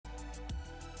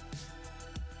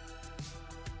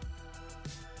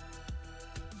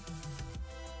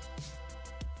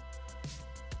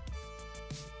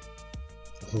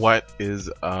What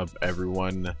is up,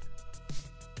 everyone?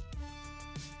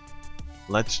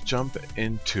 Let's jump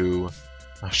into...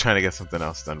 I was trying to get something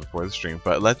else done before the stream,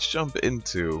 but let's jump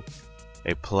into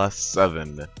a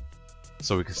 +7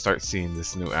 so we can start seeing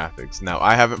this new affix. Now,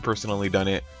 I haven't personally done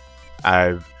it.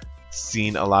 I've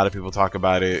seen a lot of people talk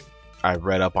about it. I've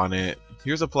read up on it.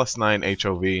 Here's a +9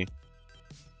 HOV.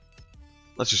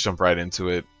 Let's just jump right into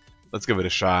it. Let's give it a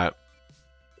shot.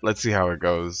 Let's see how it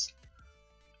goes.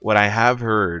 What I have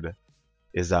heard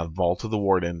is that Vault of the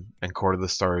Warden and Court of the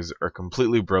Stars are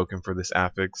completely broken for this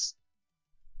affix.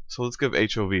 So let's give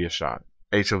HOV a shot.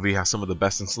 HOV has some of the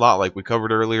best in slot, like we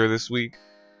covered earlier this week.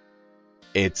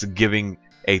 It's giving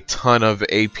a ton of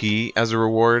AP as a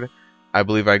reward. I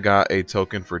believe I got a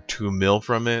token for 2 mil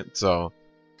from it. So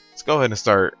let's go ahead and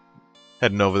start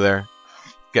heading over there,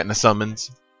 getting a summons.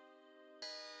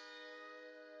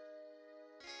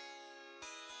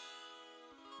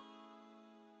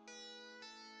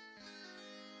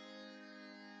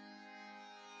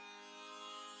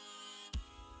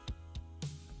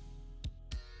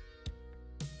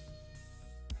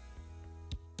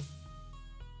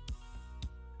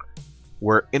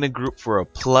 We're in a group for a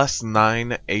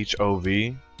 +9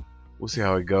 HOV. We'll see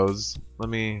how it goes. Let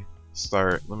me just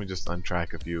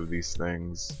untrack a few of these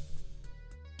things.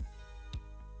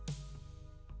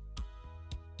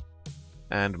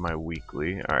 And my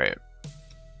weekly. Alright.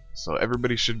 So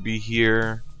everybody should be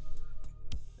here.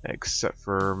 Except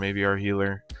for maybe our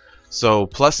healer. So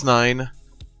 +9.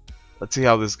 Let's see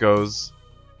how this goes.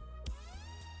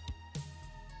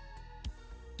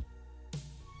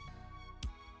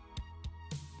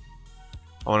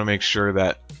 I want to make sure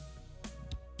that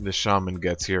the shaman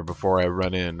gets here before I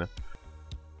run in.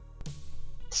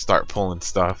 Start pulling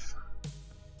stuff.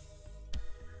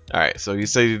 Alright, so you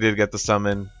said you did get the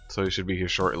summon, so you should be here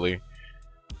shortly.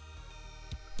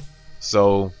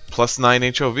 So, +9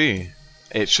 HOV.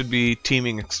 It should be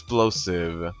Teaming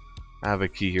Explosive. I have a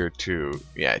key here too.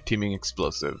 Yeah, Teaming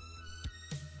Explosive.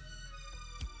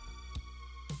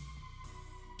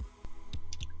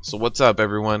 So what's up,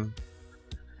 everyone?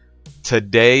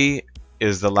 Today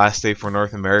is the last day for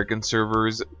North American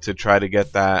servers to try to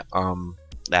get that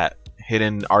that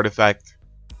hidden artifact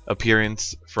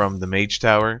appearance from the Mage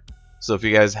Tower. So if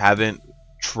you guys haven't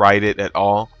tried it at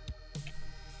all,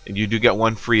 you do get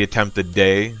 1 free attempt a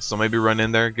day. So maybe run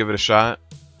in there, give it a shot.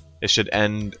 It should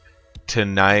end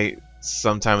tonight,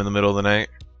 sometime in the middle of the night.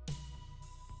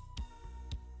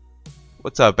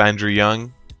 What's up, Andrew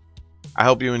Young? I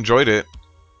hope you enjoyed it.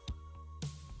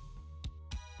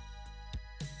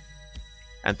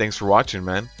 And thanks for watching,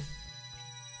 man.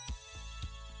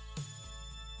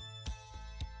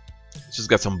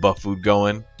 Just got some buff food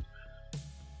going.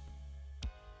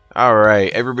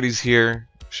 Alright, everybody's here.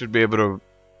 Should be able to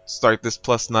start this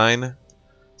 +9.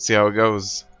 See how it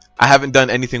goes. I haven't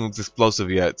done anything with explosive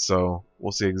yet, so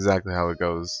we'll see exactly how it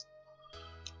goes.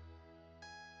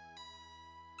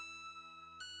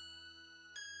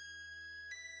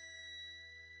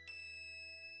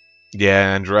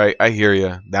 Yeah, Andrew, I hear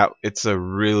you. It's a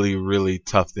really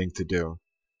tough thing to do.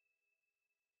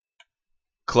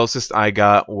 Closest I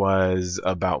got was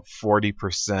about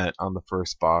 40% on the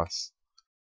first boss.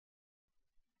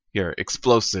 Here,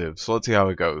 explosive. So let's see how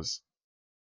it goes.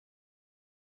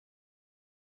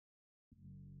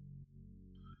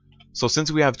 So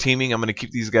since we have teaming, I'm going to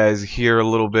keep these guys here a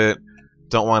little bit.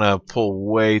 Don't want to pull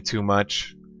way too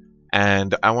much.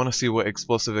 And I want to see what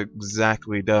explosive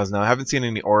exactly does. Now, I haven't seen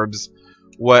any orbs.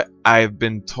 What I've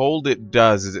been told it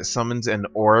does is it summons an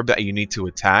orb that you need to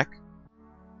attack.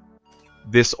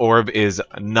 This orb is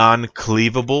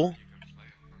non-cleavable,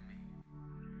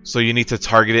 so you need to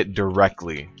target it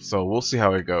directly. So we'll see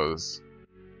how it goes.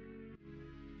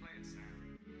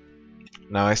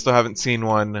 Now, I still haven't seen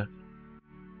one.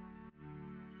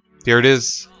 Here it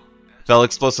is. Fell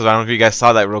explosive. I don't know if you guys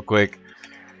saw that real quick.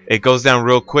 It goes down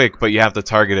real quick, but you have to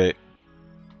target it.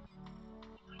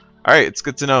 Alright, it's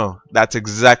good to know. That's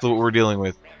exactly what we're dealing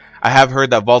with. I have heard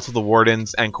that Vault of the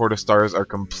Wardens and Court of Stars are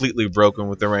completely broken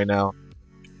with it right now.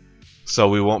 So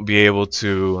we won't be able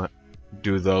to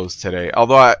do those today.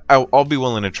 Although I'll be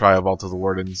willing to try a Vault of the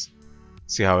Wardens.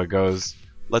 See how it goes.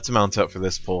 Let's mount up for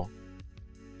this pull.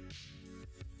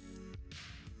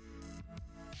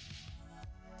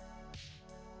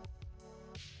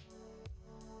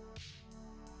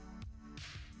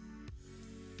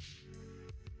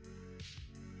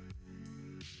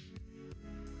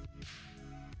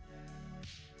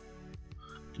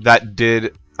 That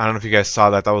did, I don't know if you guys saw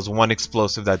that. That was 1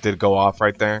 explosive that did go off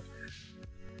right there.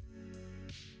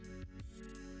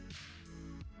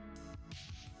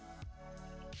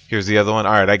 Here's the other one.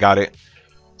 Alright, I got it.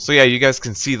 So yeah, you guys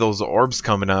can see those orbs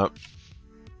coming up.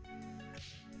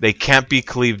 They can't be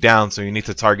cleaved down, so you need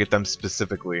to target them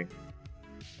specifically.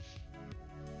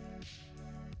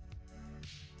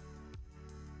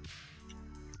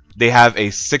 They have a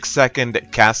 6-second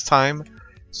cast time,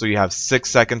 so you have 6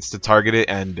 seconds to target it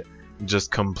and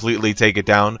just completely take it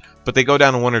down. But they go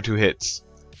down in 1 or 2 hits.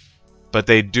 But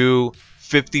they do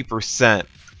 50%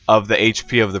 of the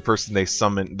HP of the person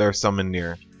they're summoned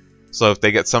near. So if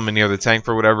they get summoned near the tank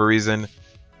for whatever reason,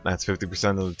 that's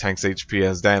 50% of the tank's HP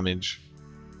as damage.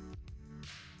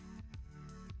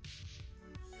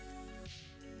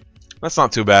 That's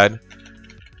not too bad.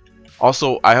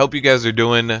 Also, I hope you guys are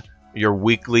doing your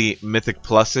weekly Mythic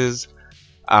Pluses.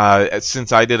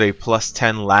 Since I did a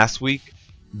 +10 last week,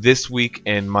 this week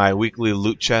in my weekly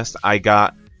loot chest, I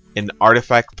got an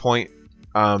artifact point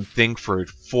thing for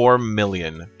 4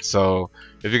 million. So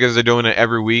if you guys are doing it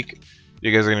every week,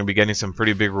 you guys are going to be getting some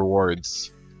pretty big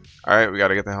rewards. Alright, we got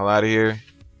to get the hell out of here.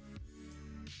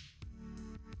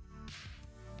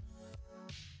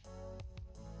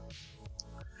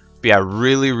 But yeah,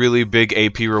 really big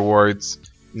AP rewards.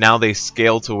 Now they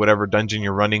scale to whatever dungeon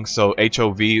you're running. So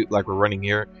HOV, like we're running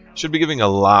here, should be giving a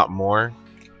lot more.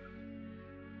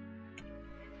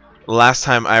 Last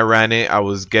time I ran it, I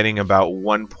was getting about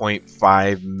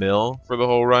 1.5 mil for the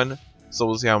whole run. So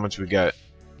we'll see how much we get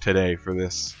today for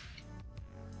this.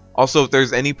 Also, if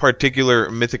there's any particular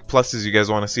Mythic Pluses you guys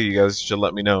want to see, you guys should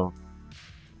let me know.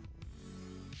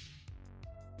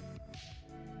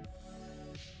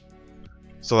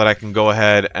 So that I can go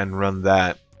ahead and run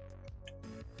that.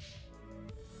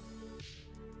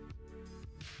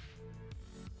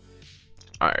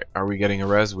 Alright, are we getting a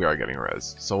res? We are getting a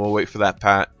res. So we'll wait for that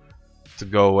pat to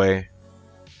go away.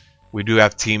 We do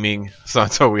have teaming, so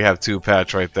that's why we have 2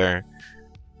 pats right there.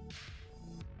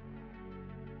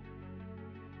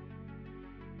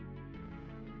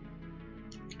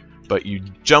 But you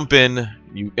jump in,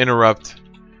 you interrupt,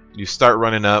 you start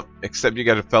running up, except you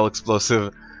got a fell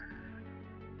explosive.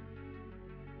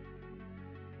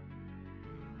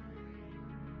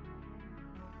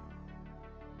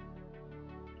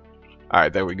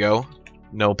 Alright, there we go.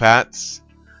 No pats.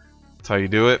 That's how you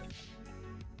do it.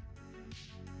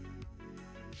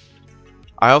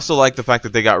 I also like the fact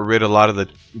that they got rid of a lot of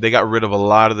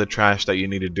the trash that you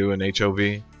need to do in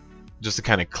HOV, just to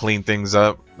kind of clean things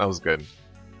up. That was good.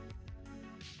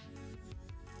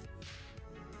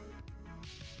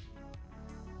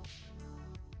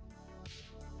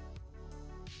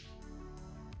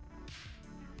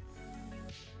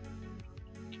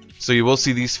 So you will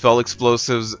see these fell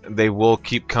explosives, they will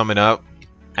keep coming up,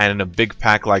 and in a big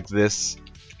pack like this,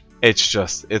 it's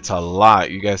a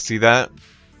lot. You guys see that?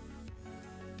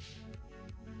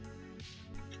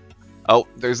 Oh,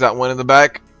 there's that one in the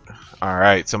back.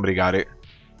 Alright, somebody got it.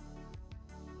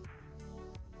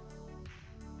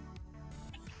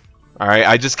 Alright,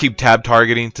 I just keep tab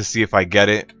targeting to see if I get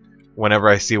it whenever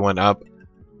I see one up.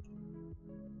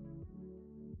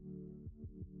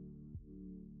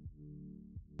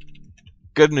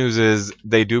 Good news is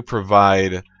they do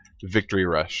provide Victory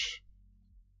Rush.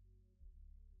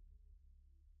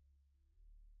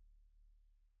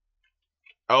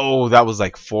 Oh, that was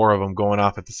like 4 of them going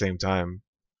off at the same time.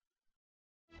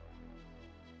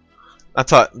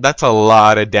 That's a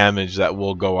lot of damage that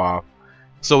will go off.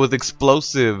 So with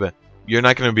explosive, you're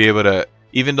not going to be able to,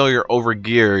 even though you're over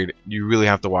geared, you really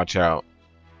have to watch out.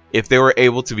 If they were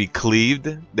able to be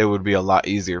cleaved, they would be a lot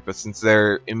easier. But since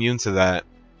they're immune to that,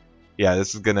 yeah,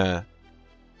 this is gonna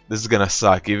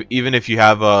suck. Even if you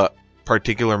have a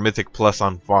particular Mythic Plus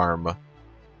on farm,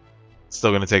 it's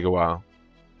still gonna take a while.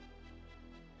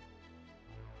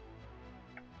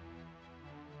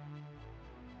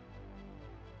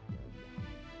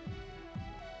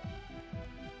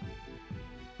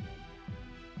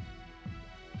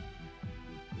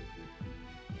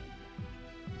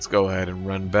 Let's go ahead and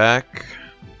run back.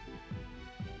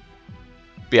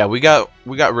 But yeah, we got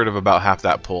rid of about half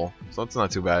that pull, so that's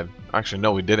not too bad. Actually,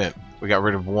 no, we didn't. We got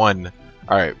rid of 1.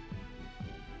 All right.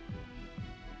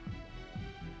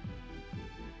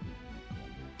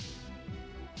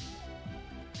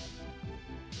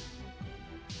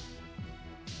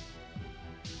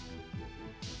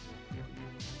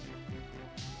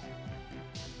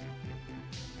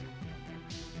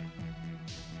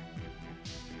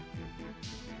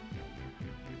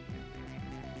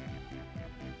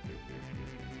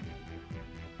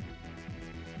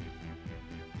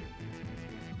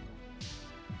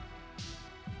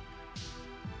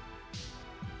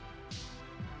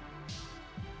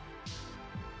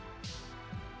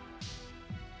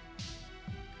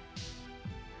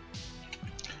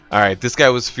 Alright, this guy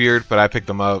was feared, but I picked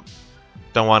him up.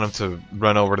 Don't want him to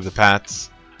run over to the Pats.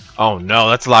 Oh no,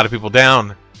 that's a lot of people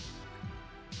down.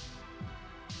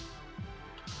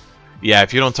 Yeah,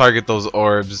 if you don't target those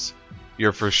orbs,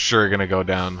 you're for sure gonna go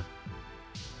down.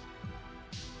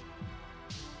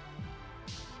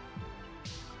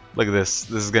 Look at this.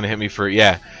 This is gonna hit me for,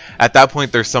 yeah. At that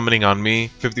point, they're summoning on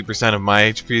me. 50% of my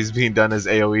HP is being done as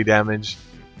AoE damage.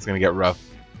 It's gonna get rough.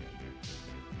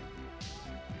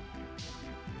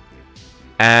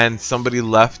 And somebody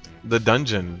left the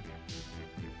dungeon.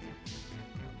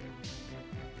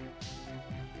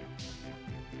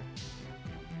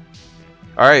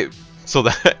 Alright, so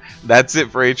that's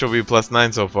it for HOV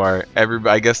 +9 so far.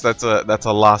 I guess that's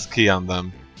a lost key on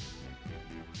them.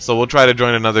 So we'll try to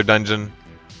join another dungeon.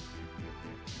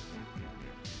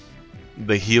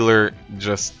 The healer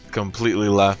just completely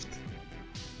left.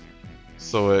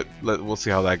 So we'll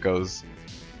see how that goes.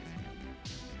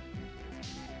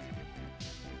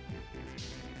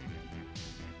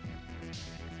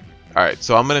 Alright,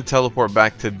 so I'm gonna teleport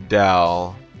back to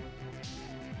Dal.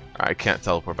 I can't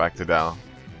teleport back to Dal.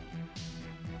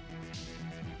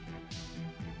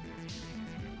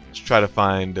 Let's try to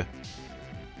find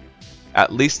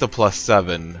at least a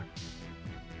 +7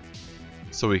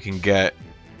 so we can get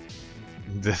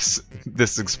this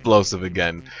explosive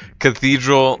again.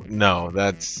 Cathedral, no,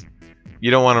 that's,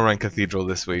 you don't want to run Cathedral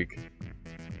this week.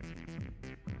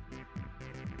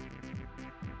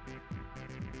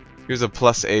 Here's a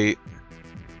 +8.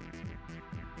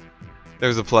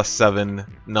 There's a +7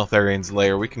 Neltharian's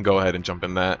Lair. We can go ahead and jump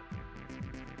in that.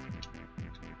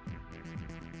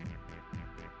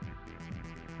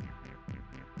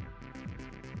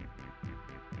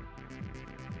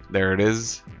 There it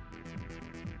is.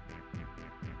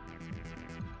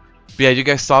 But yeah, you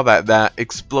guys saw that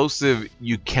explosive,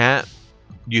 you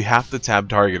have to tab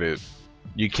target it.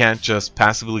 You can't just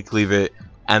passively cleave it,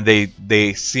 and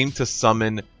they seem to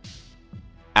summon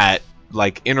at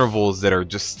like intervals that are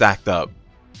just stacked up.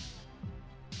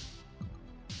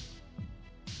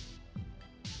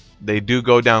 They do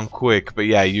go down quick, but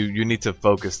yeah, you need to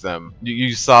focus them.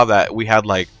 You saw that we had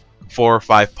like 4 or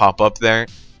 5 pop up there,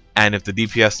 and if the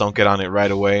DPS don't get on it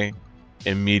right away,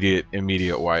 immediate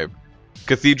wipe.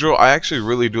 Cathedral, I actually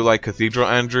really do like Cathedral,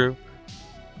 Andrew.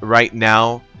 Right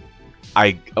now,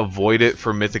 I avoid it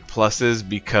for Mythic Pluses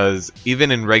because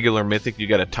even in regular Mythic, you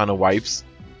get a ton of wipes.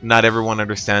 Not everyone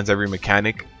understands every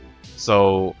mechanic.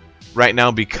 So right now,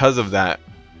 because of that,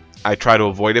 I try to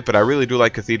avoid it, but I really do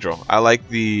like Cathedral. I like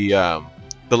the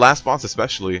last boss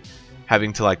especially,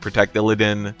 having to like protect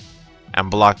Illidan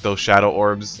and block those shadow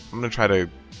orbs. I'm gonna try to,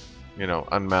 you know,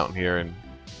 unmount here and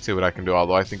see what I can do,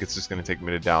 although I think it's just gonna take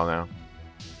me to Dal now.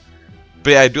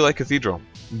 But yeah, I do like Cathedral.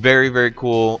 Very, very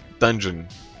cool dungeon.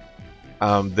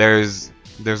 There's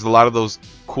a lot of those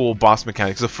cool boss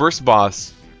mechanics. The first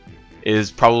boss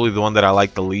is probably the one that I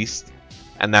like the least,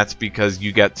 and that's because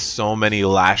you get so many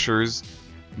lashers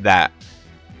that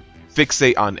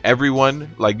fixate on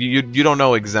everyone. Like you don't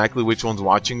know exactly which one's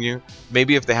watching you.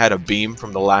 Maybe if they had a beam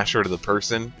from the lasher to the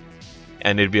person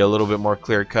and it'd be a little bit more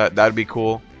clear cut, that'd be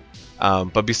cool.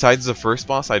 But besides the first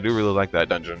boss, I do really like that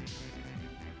dungeon.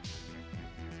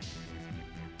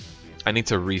 I need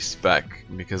to respec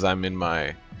because I'm in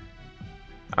my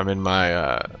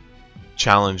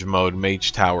challenge mode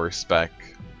Mage Tower spec.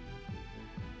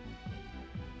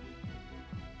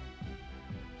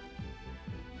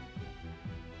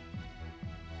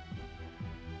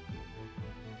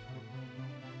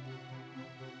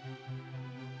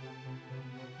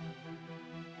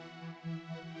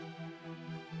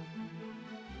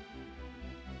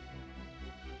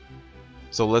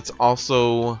 So let's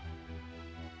also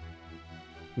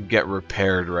get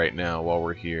repaired right now while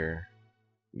we're here.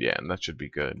 Yeah, and that should be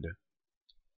good.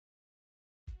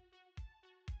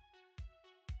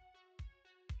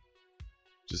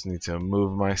 Just need to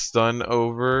move my stun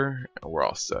over, and we're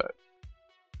all set.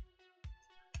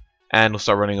 And we'll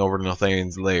start running over to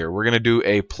Neltharian's Lair. We're going to do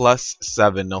a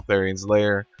 +7 Neltharian's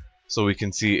Lair so we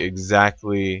can see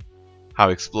exactly how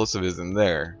explosive is in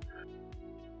there.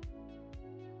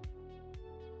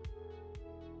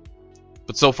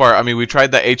 But so far, I mean, we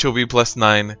tried that HOV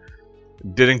 +9,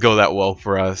 didn't go that well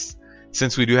for us.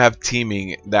 Since we do have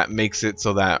teaming, that makes it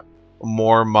so that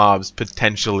more mobs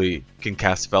potentially can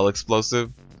cast Spell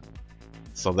Explosive.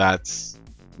 So that's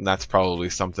probably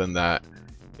something that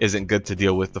isn't good to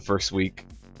deal with the first week.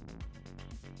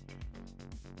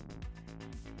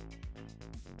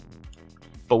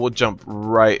 But we'll jump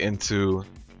right into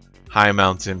High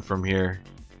Mountain from here.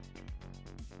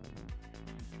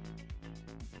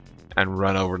 And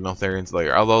run over Neltharian's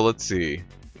Lair. Although, let's see.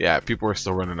 Yeah, people are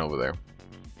still running over there.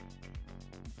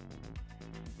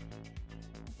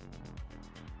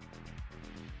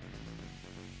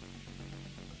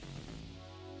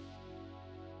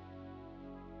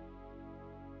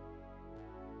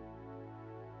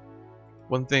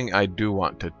 One thing I do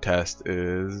want to test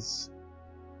is...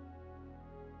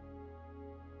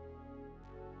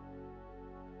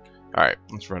 Alright,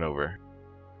 let's run over.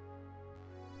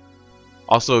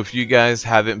 Also, if you guys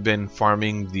haven't been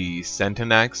farming the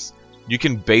Centenax, you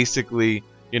can basically,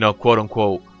 you know,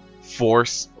 quote-unquote,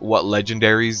 force what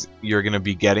legendaries you're going to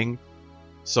be getting.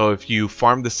 So if you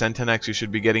farm the Centenax, you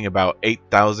should be getting about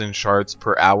 8,000 shards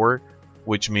per hour,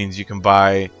 which means you can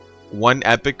buy one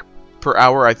epic per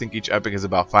hour. I think each epic is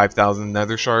about 5,000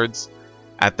 nether shards.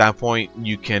 At that point,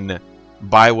 you can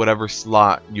buy whatever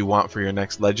slot you want for your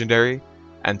next legendary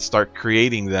and start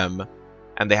creating them,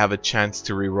 and they have a chance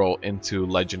to reroll into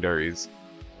legendaries.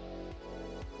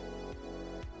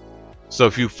 So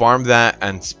if you farm that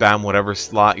and spam whatever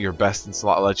slot your best in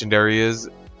slot legendary is,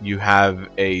 you have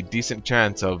a decent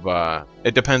chance of,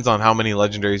 it depends on how many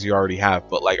legendaries you already have,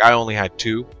 but like I only had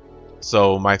 2,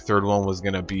 so my third one was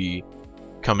gonna be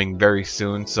coming very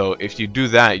soon. So if you do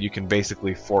that, you can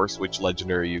basically force which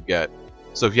legendary you get.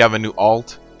 So if you have a new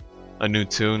alt, a new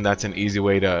tune, that's an easy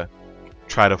way to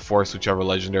try to force whichever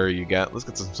legendary you get. Let's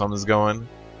get some summons going.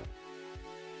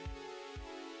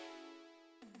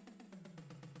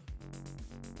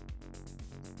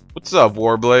 What's up,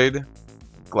 Warblade?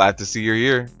 Glad to see you're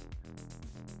here.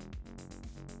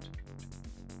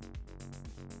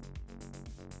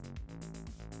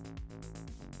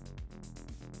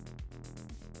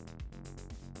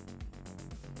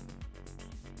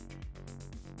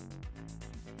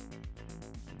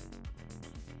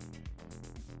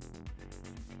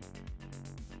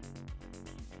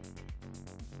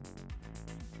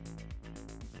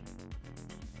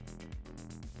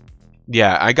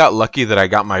 Yeah, I got lucky that I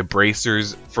got my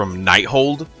bracers from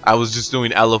Nighthold. I was just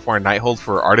doing LFR Nighthold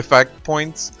for artifact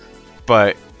points,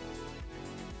 but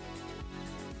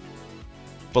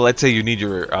let's say you need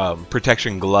your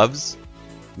protection gloves.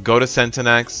 Go to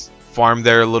Centenax, farm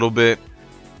there a little bit,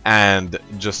 and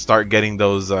just start getting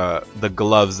those the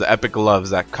gloves, the epic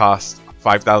gloves that cost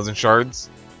 5,000 shards,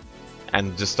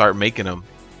 and just start making them.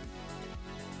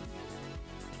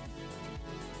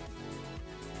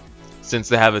 Since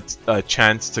they have a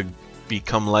chance to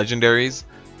become legendaries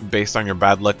based on your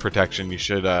bad luck protection, you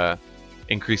should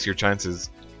increase your chances.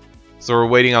 So we're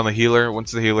waiting on the healer.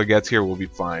 Once the healer gets here, we'll be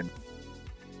fine.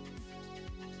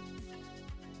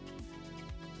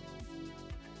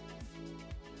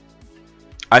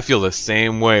 I feel the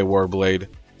same way, Warblade.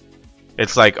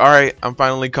 It's like, alright, I'm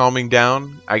finally calming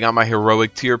down. I got my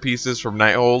heroic tier pieces from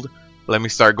Nighthold. Let me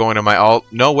start going to my alt.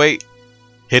 No, wait.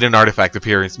 Hidden artifact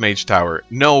appearance, Mage Tower.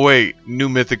 No, wait. New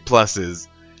Mythic pluses.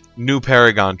 New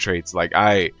Paragon traits. Like,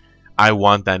 I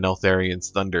want that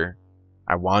Neltharian's Thunder.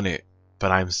 I want it.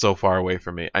 But I'm so far away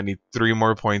from it. I need 3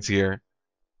 more points here.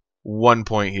 1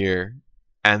 point here.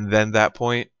 And then that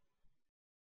point.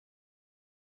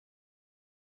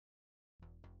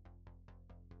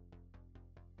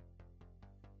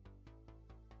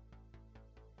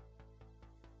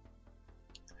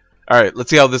 Alright, let's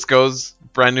see how this goes.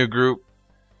 Brand new group.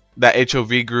 That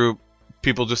HOV group,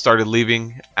 people just started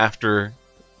leaving after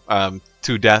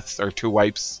 2 deaths or 2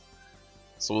 wipes.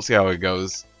 So we'll see how it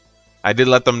goes. I did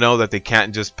let them know that they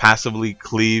can't just passively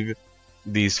cleave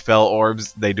these fell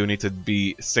orbs. They do need to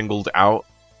be singled out.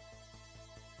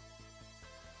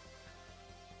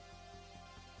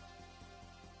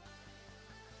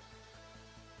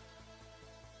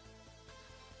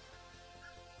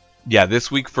 Yeah,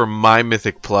 this week for my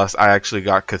Mythic Plus, I actually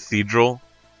got Cathedral.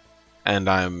 And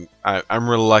I'm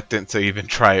reluctant to even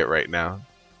try it right now.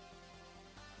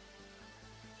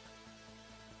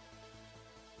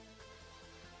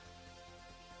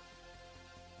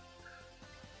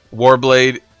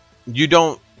 Warblade, you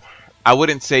don't. I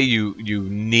wouldn't say you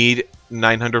need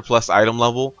 900 plus item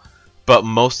level, but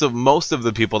most of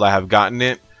the people that have gotten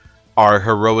it are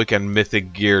heroic and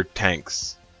mythic gear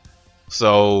tanks.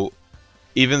 So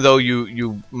even though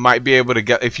you might be able to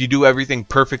get, if you do everything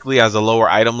perfectly as a lower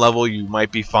item level, you might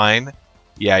be fine.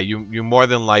 Yeah, you more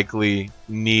than likely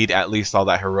need at least all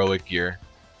that heroic gear.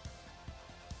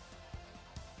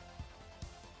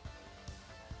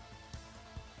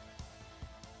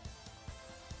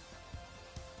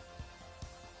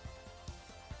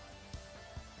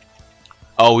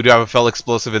 Oh, we do have a fell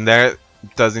explosive in there.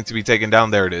 It does need to be taken down.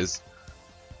 There it is.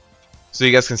 So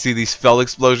you guys can see these fell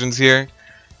explosions here.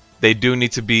 They do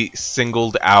need to be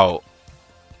singled out.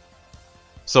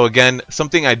 So again,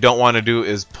 something I don't want to do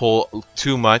is pull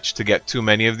too much to get too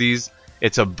many of these.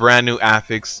 It's a brand new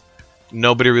affix.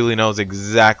 Nobody really knows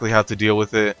exactly how to deal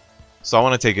with it. So I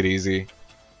want to take it easy.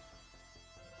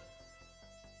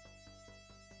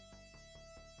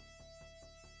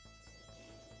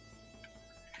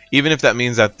 Even if that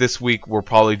means that this week we'll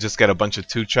probably just get a bunch of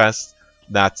 2 chests,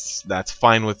 that's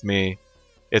fine with me.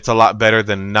 It's a lot better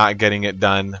than not getting it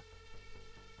done.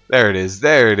 There it is.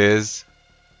 There it is.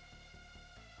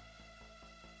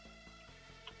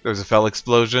 There's a fell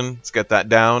explosion. Let's get that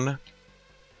down.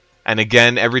 And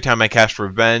again, every time I cast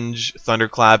Revenge,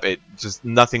 Thunderclap, it just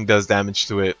nothing does damage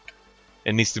to it.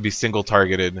 It needs to be single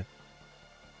targeted.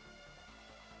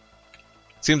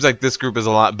 Seems like this group is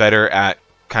a lot better at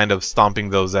kind of stomping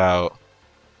those out.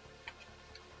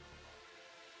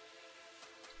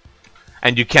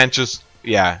 And you can't just,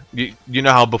 yeah, you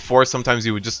know how before sometimes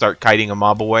you would just start kiting a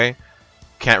mob away?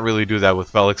 Can't really do that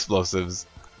with fell explosives.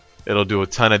 It'll do a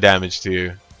ton of damage to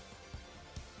you.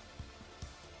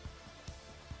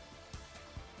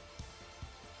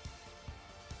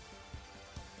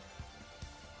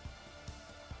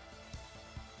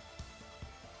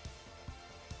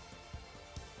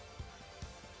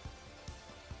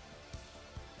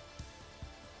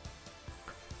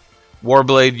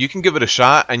 Warblade, you can give it a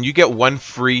shot, and you get 1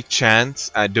 free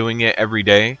chance at doing it every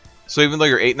day. So even though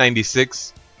you're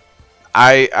 896,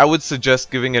 I would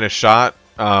suggest giving it a shot.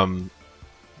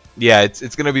 Yeah,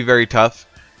 it's going to be very tough.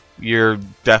 You're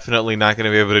definitely not going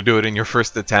to be able to do it in your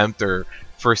first attempt or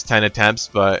first 10 attempts,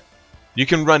 but you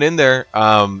can run in there.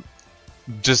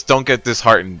 Just don't get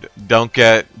disheartened. Don't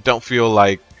feel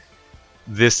like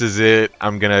this is it.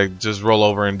 I'm going to just roll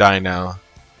over and die now.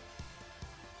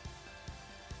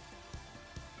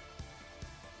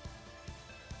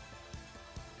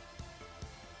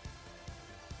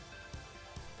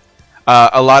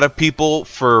 A lot of people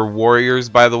for warriors,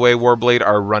 by the way, Warblade,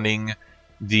 are running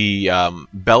the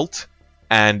belt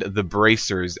and the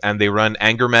bracers, and they run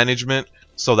anger management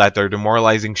so that their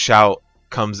demoralizing shout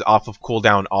comes off of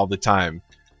cooldown all the time.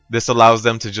 This allows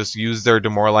them to just use their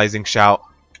demoralizing shout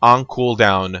on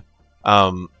cooldown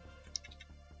on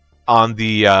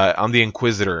the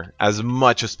Inquisitor as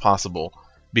much as possible,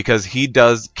 because he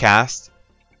does cast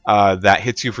that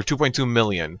hits you for 2.2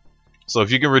 million. So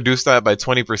if you can reduce that by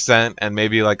 20% and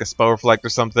maybe like a spell reflect or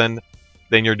something,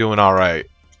 then you're doing alright.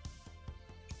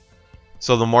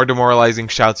 So the more demoralizing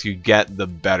shouts you get, the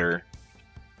better.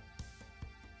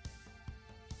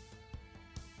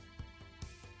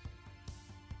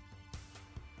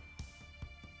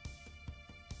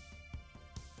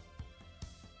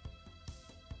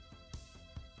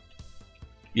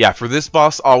 Yeah, for this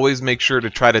boss, always make sure to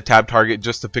try to tab target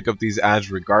just to pick up these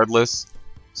ads regardless.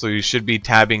 So you should be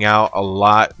tabbing out a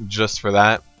lot just for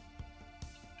that.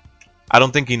 I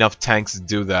don't think enough tanks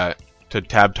do that to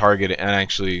tab target and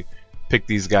actually pick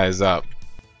these guys up.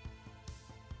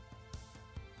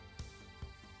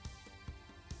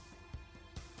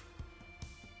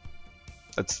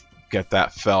 Let's get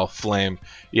that fell flame.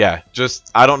 Yeah,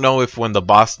 just I don't know if when the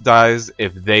boss dies,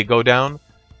 if they go down.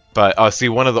 But see,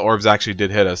 one of the orbs actually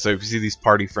did hit us. So if you see these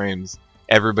party frames,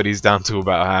 everybody's down to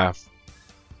about half.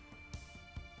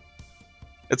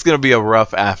 It's going to be a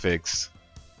rough affix.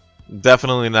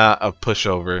 Definitely not a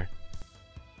pushover.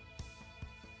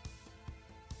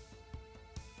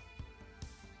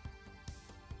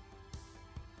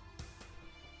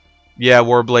 Yeah,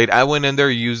 Warblade, I went in there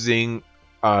using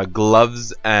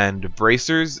gloves and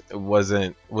bracers. It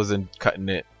wasn't cutting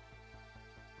it.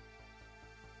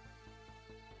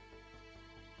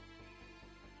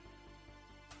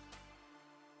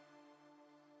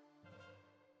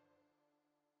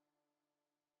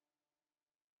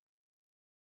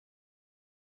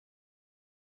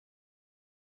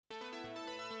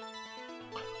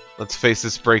 Let's face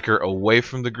this breaker away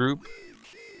from the group.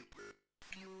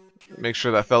 Make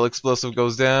sure that fell explosive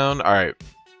goes down. Alright.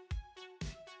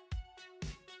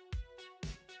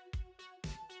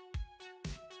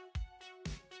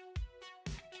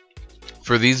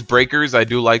 For these breakers, I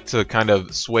do like to kind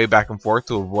of sway back and forth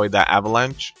to avoid that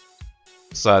avalanche.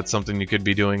 So that's something you could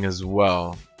be doing as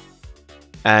well.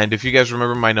 And if you guys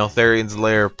remember my Neltharian's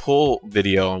Lair pull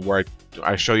video where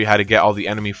I show you how to get all the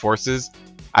enemy forces,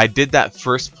 I did that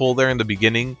first pull there in the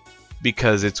beginning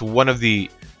because it's one of the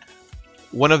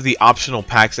optional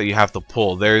packs that you have to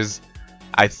pull. There's,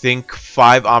 I think,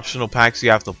 5 optional packs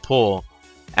you have to pull,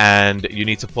 and you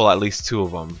need to pull at least 2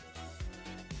 of them.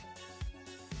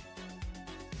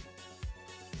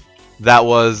 That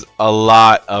was a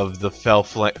lot of the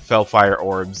Fellfire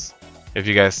orbs. If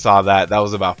you guys saw that, that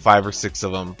was about 5 or 6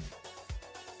 of them.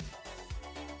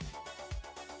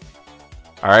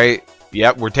 Alright,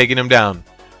 yep, we're taking them down.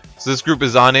 So this group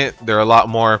is on it. They're a lot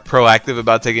more proactive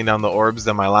about taking down the orbs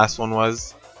than my last one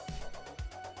was.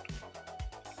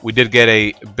 We did get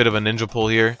a bit of a ninja pull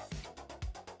here.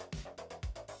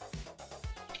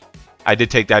 I did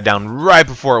take that down right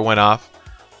before it went off,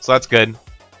 so that's good.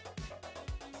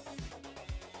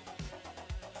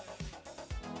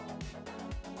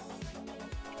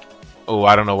 Oh,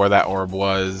 I don't know where that orb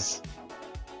was.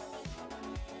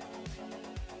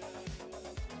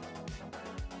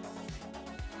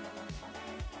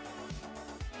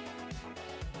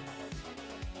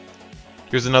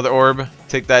 Here's another orb.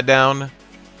 Take that down.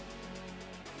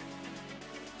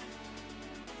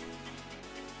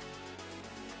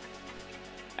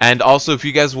 And also, if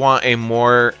you guys want a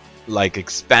more like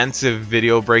expansive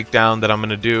video breakdown that I'm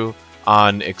gonna do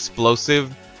on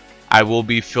explosive, I will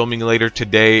be filming later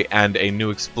today, and a new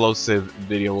explosive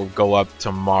video will go up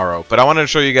tomorrow. But I wanted to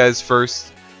show you guys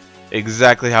first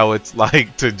exactly how it's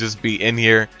like to just be in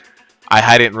here. I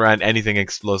hadn't run anything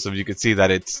explosive. You can see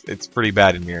that it's pretty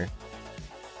bad in here.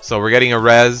 So we're getting a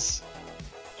res.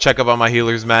 Check up on my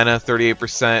healer's mana,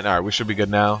 38%. Alright, we should be good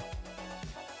now.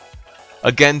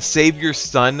 Again, save your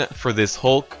stun for this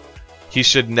Hulk. He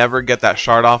should never get that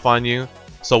shard off on you.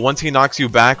 So once he knocks you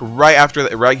back, right after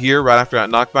that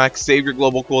knockback, save your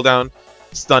global cooldown,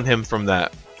 stun him from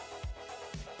that.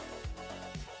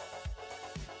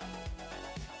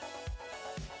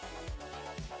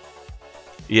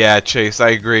 Yeah, Chase, I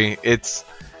agree. It's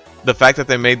the fact that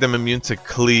they made them immune to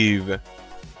cleave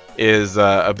is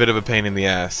a bit of a pain in the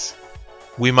ass.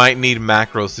 We might need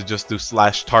macros to just do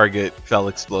 /target fell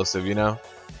explosive, you know?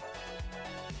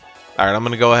 Alright, I'm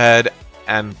gonna go ahead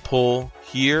and pull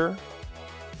here.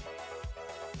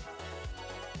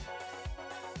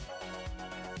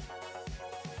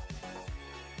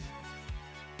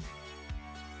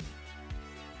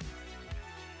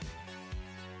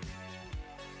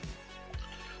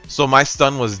 So my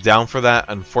stun was down for that,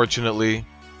 unfortunately.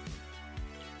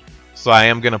 So I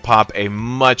am going to pop a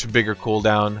much bigger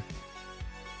cooldown.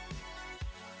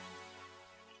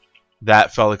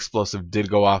 That fell explosive did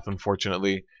go off,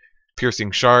 unfortunately.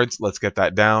 Piercing shards, let's get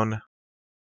that down.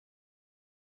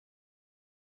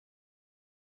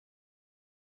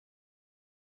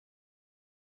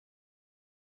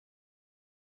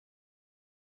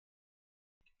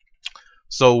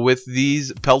 So with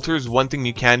these pelters, one thing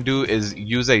you can do is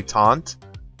use a taunt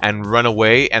and run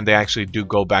away, and they actually do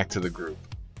go back to the group.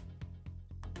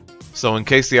 So in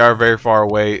case they are very far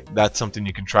away, that's something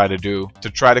you can try to do to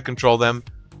try to control them.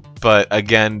 But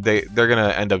again, they're going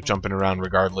to end up jumping around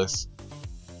regardless.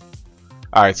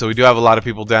 Alright, so we do have a lot of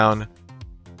people down.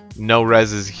 No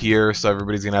res is here, so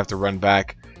everybody's going to have to run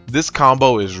back. This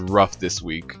combo is rough this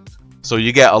week. So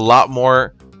you get a lot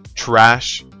more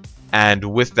trash, and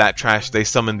with that trash, they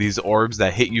summon these orbs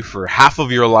that hit you for half of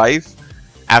your life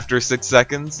after 6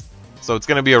 seconds. So it's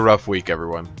going to be a rough week,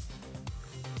 everyone.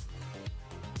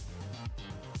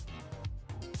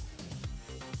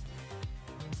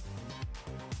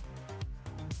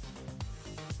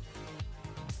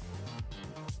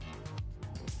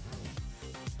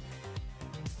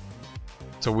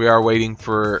 So we are waiting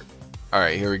for...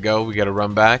 Alright, here we go. We gotta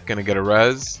run back. Gonna get a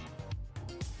res.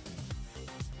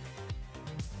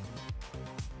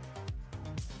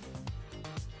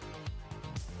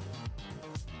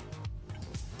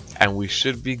 And we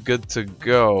should be good to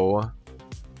go.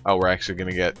 Oh, we're actually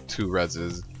gonna get 2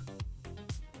 reses.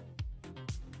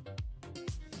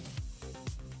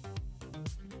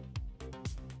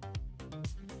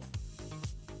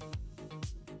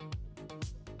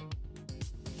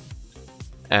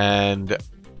 And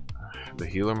the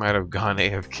healer might have gone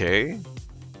AFK.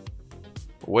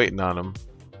 Waiting on him.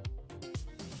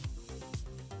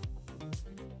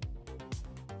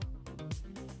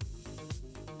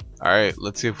 Alright,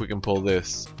 let's see if we can pull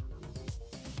this.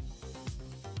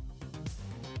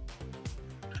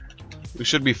 We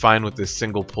should be fine with this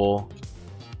single pull.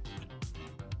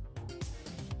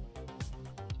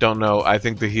 Don't know, I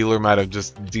think the healer might have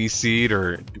just DC'd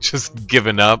or just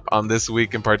given up on this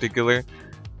week in particular.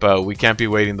 But we can't be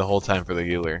waiting the whole time for the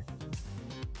healer.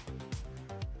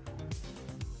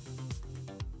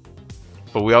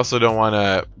 But we also don't want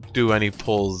to do any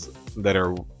pulls that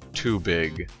are too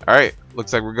big. Alright,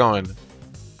 looks like we're going.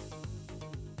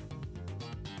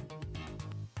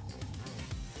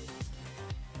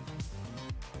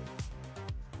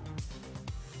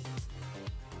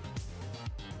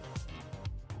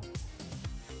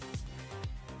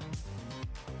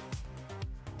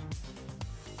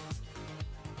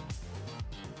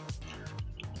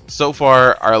 So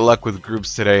far, our luck with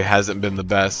groups today hasn't been the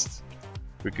best.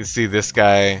 We can see this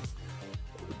guy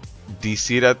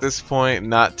DC'd at this point,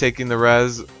 not taking the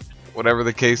res, whatever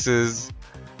the case is.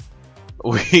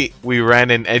 We ran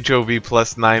an HOV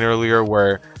 +9 earlier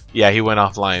where, yeah, he went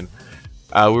offline.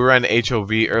 We ran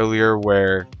HOV earlier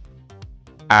where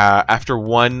after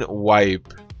one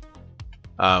wipe,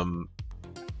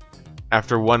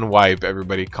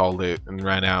 everybody called it and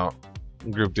ran out.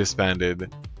 Group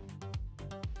disbanded.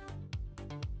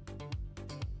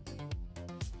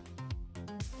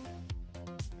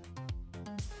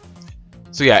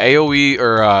 So yeah, AoE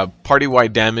or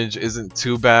party-wide damage isn't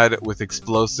too bad with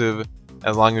explosive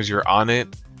as long as you're on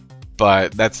it.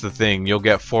 But that's the thing, you'll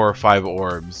get 4 or 5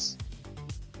 orbs.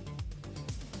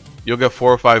 You'll get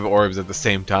 4 or 5 orbs at the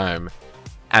same time,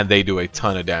 and they do a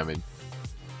ton of damage.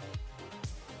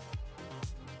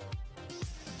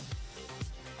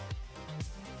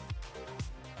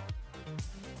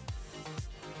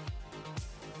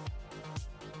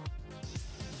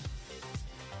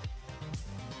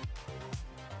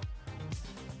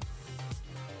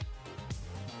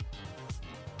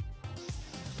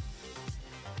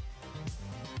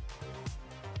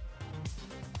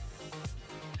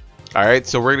 Alright,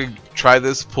 so we're gonna try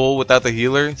this pull without the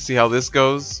healer, see how this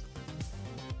goes.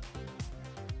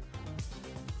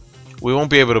 We won't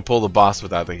be able to pull the boss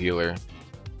without the healer,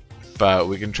 but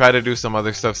we can try to do some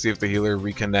other stuff, see if the healer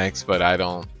reconnects, but I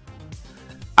don't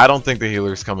think the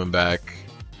healer's coming back.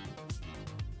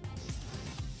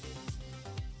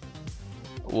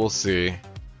 We'll see.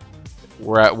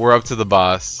 We're up to the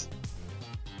boss.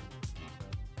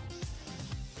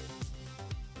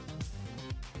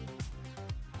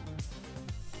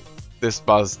 This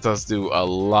boss does do a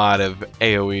lot of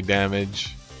AoE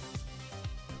damage.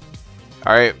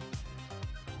 Alright.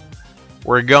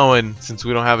 We're going, since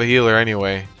we don't have a healer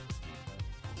anyway.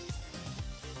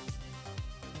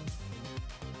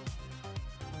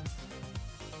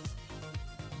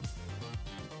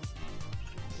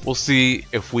 We'll see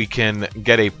if we can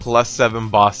get a +7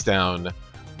 boss down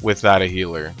without a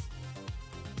healer.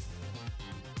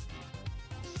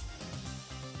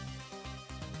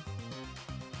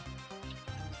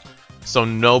 So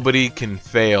nobody can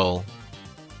fail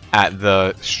at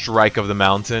the strike of the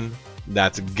mountain.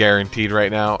 That's guaranteed right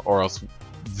now, or else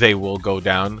they will go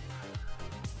down.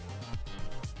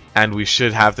 And we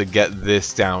should have to get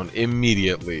this down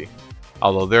immediately.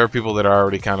 Although there are people that are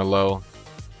already kind of low.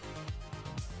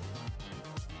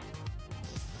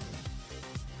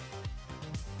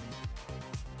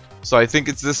 So I think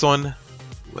it's this one.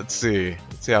 Let's see.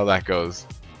 Let's see how that goes.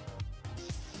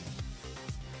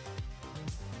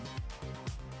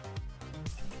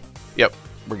 Yep,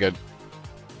 we're good.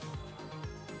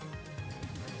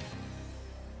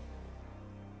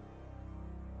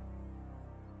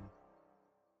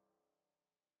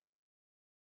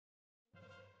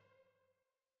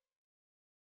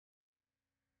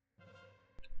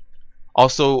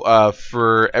 Also,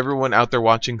 for everyone out there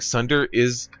watching, Sunder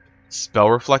is spell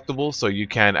reflectable, so you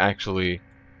can actually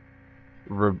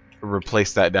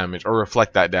replace that damage or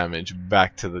reflect that damage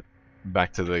back to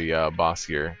the boss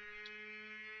here.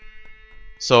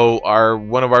 So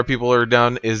one of our people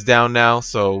is down now,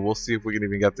 so we'll see if we can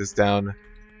even get this down.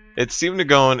 It's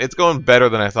going better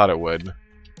than I thought it would,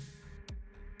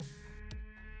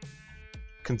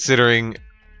 considering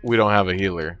we don't have a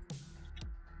healer.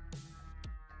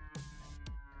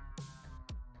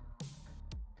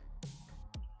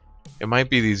 It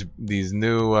might be these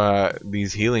new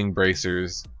these healing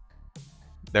bracers.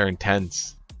 They're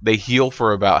intense. They heal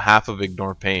for about half of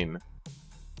Ignore Pain.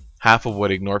 Half of what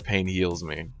Ignore Pain heals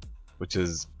me, which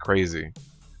is crazy.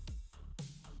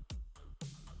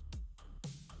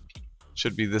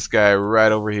 Should be this guy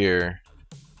right over here.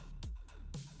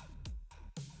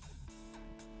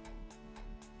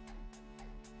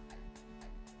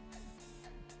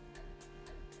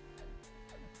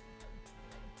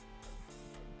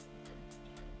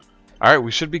 Alright, we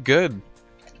should be good.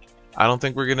 I don't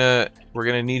think we're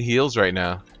gonna need heals right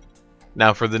now.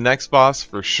 Now for the next boss,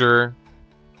 for sure,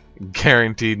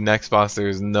 guaranteed next boss,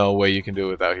 there's no way you can do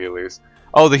it without healers.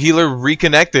 Oh, the healer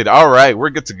reconnected. Alright,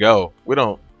 we're good to go. We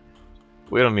don't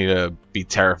need to be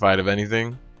terrified of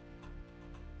anything.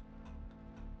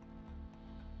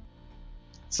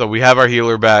 So we have our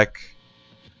healer back.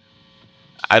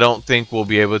 I don't think we'll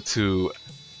be able to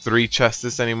 3-chest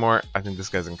this anymore. I think this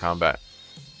guy's in combat.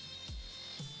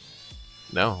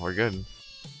 No, we're good.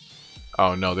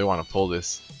 Oh no, they want to pull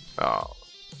this. Oh.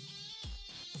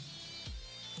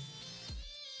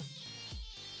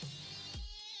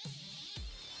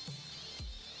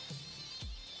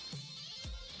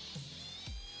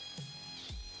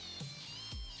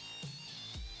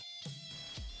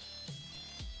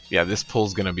 Yeah, this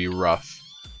pull's gonna be rough,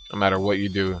 no matter what you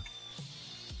do.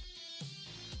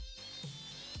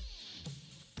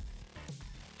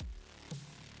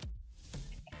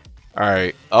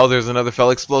 Alright. Oh, there's another fell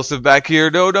explosive back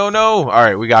here. No, no, no.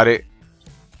 Alright, we got it.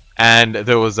 And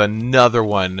there was another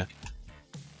one.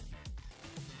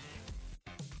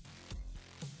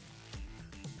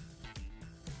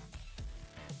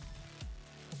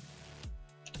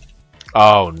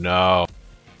 Oh, no.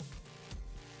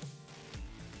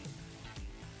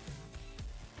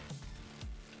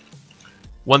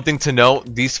 One thing to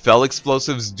note, these fell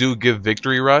explosives do give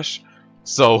victory rush.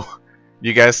 So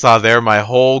you guys saw there, my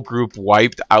whole group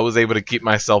wiped. I was able to keep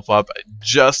myself up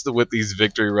just with these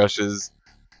victory rushes.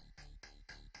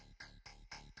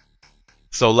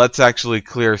 So let's actually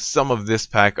clear some of this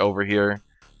pack over here.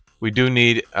 We do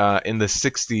need in the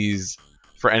 60s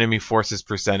for enemy forces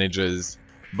percentages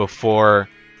before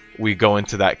we go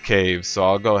into that cave. So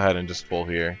I'll go ahead and just pull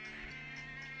here.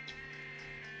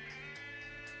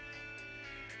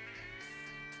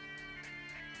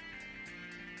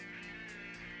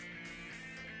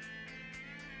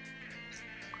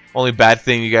 Only bad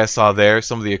thing you guys saw there,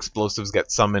 some of the explosives get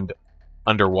summoned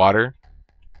underwater.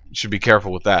 You should be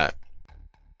careful with that.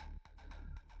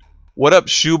 What up,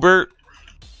 Schubert?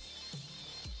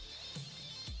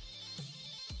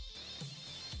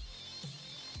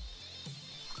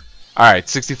 Alright,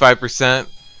 65%.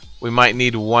 We might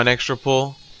need one extra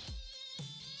pull.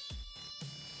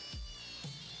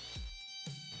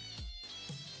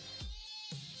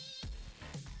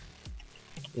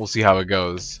 We'll see how it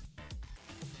goes.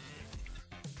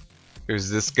 Here's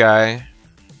this guy.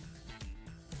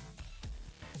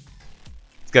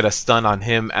 Let's get a stun on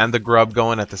him and the grub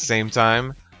going at the same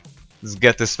time. Let's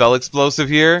get this fell explosive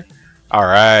here.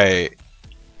 Alright.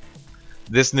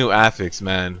 This new Affix,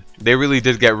 man. They really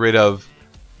did get rid of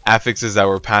Affixes that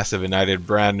were passive and added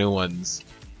brand new ones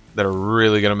that are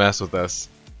really gonna mess with us.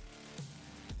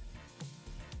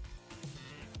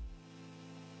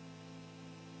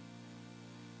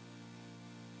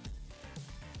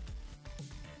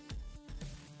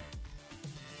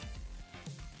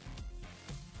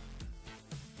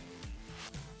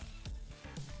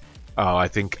 Oh, I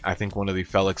think one of the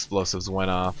fell explosives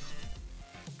went off.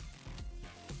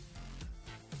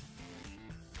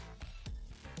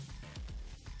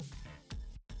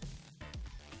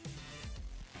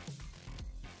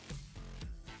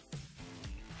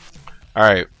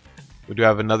 Alright, we do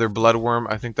have another bloodworm.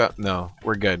 I think that, no,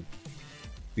 we're good.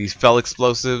 These fell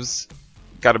explosives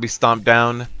gotta be stomped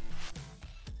down.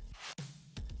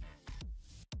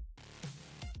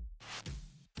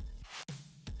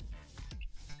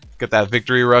 Get that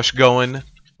victory rush going.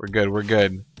 We're good, we're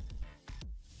good.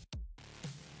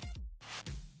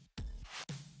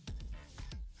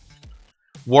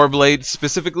 Warblade,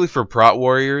 specifically for Prot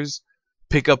Warriors,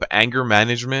 pick up Anger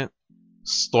Management,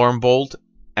 Stormbolt,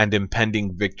 and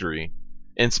Impending Victory.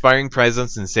 Inspiring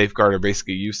Presence and Safeguard are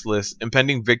basically useless.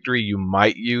 Impending Victory you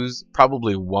might use,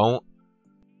 probably won't.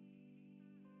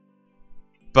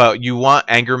 But you want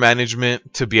Anger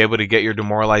Management to be able to get your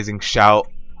Demoralizing Shout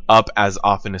up as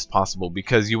often as possible,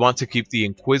 because you want to keep the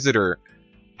Inquisitor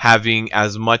having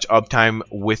as much uptime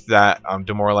with that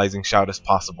Demoralizing Shout as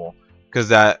possible. Because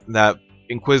that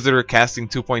Inquisitor casting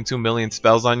 2.2 million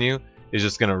spells on you is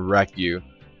just going to wreck you.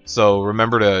 So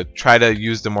remember to try to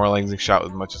use Demoralizing Shout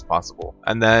as much as possible.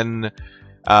 And then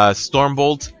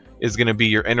Stormbolt is going to be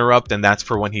your interrupt, and that's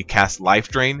for when he casts Life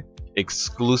Drain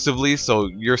exclusively. So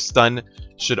your stun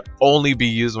should only be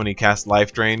used when he casts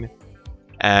Life Drain.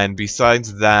 And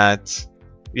besides that,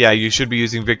 yeah, you should be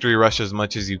using Victory Rush as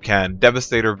much as you can.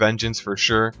 Devastator Vengeance for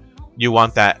sure. You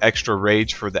want that extra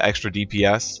rage for the extra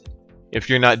DPS.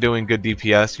 If you're not doing good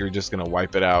DPS, you're just going to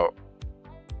wipe it out.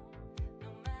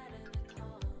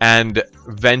 And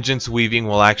Vengeance Weaving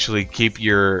will actually keep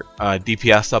your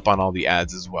DPS up on all the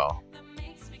ads as well.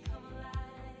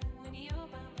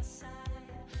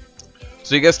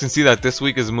 So you guys can see that this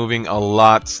week is moving a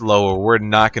lot slower. We're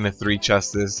not going to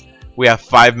 3-chest this. We have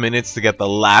 5 minutes to get the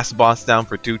last boss down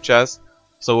for 2 chests.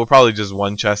 So we'll probably just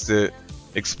 1-chest it.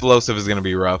 Explosive is going to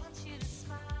be rough.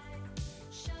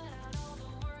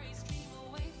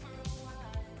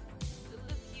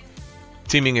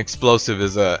 Teaming Explosive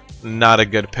is not a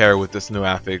good pair with this new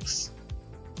Affix.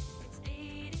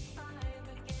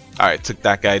 Alright, took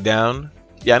that guy down.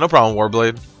 Yeah, no problem,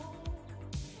 Warblade.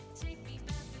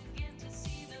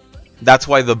 That's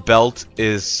why the belt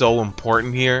is so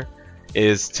important here,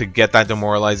 is to get that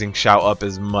Demoralizing Shout up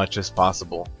as much as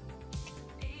possible.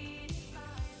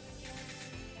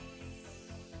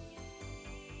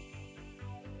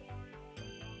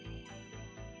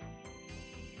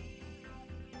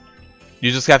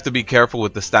 You just have to be careful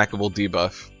with the stackable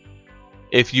debuff.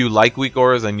 If you like weak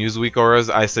auras and use weak auras,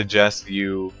 I suggest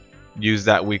you use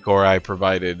that weak aura I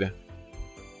provided.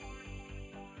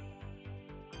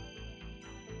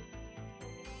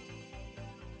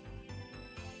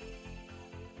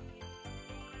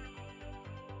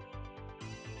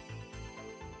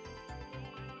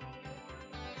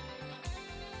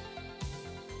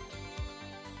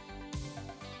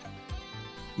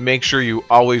 Make sure you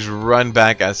always run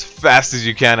back as fast as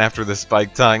you can after the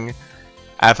spike tongue.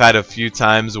 I've had a few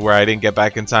times where I didn't get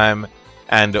back in time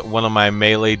and one of my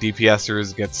melee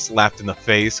DPSers gets slapped in the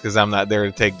face because I'm not there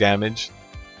to take damage.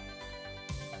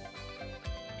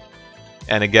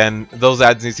 And again, those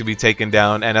ads need to be taken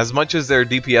down, and as much as they're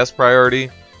DPS priority,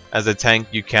 as a tank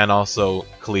you can also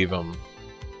cleave them.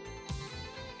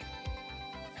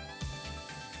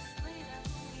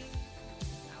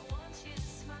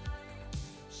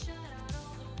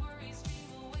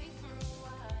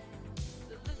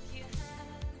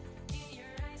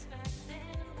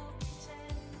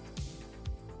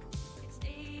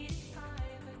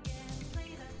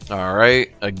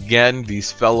 Alright, again,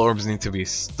 these Fel Orbs need to be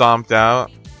stomped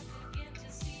out.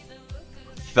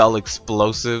 Fel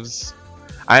Explosives.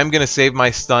 I am going to save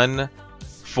my stun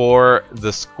for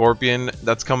the Scorpion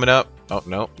that's coming up. Oh,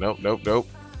 nope, nope, nope, nope.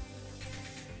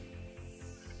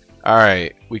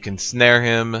 Alright, we can snare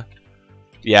him.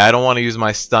 Yeah, I don't want to use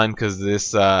my stun because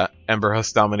this Ember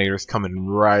Husk Dominator is coming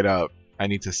right up. I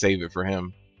need to save it for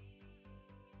him.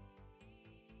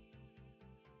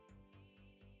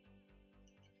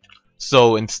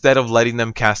 So instead of letting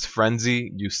them cast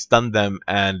Frenzy, you stun them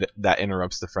and that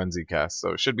interrupts the Frenzy cast. So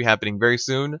it should be happening very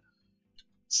soon.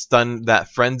 Stun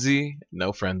that Frenzy.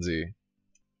 No Frenzy.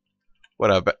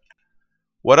 What up?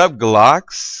 What up,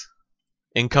 Glocks?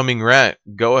 Incoming rant.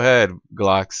 Go ahead,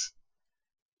 Glocks.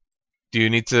 Do you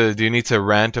need to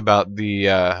rant about the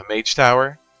Mage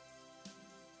Tower?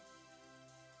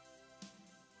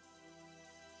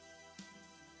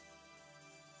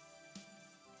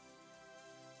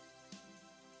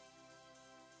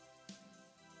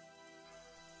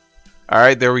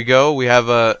 Alright, there we go. We have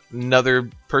another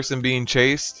person being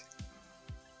chased.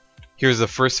 Here's the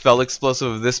first Fel Explosive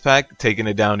of this pack, taking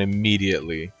it down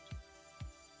immediately.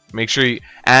 Make sure you...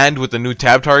 And with the new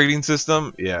tab targeting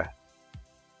system, yeah.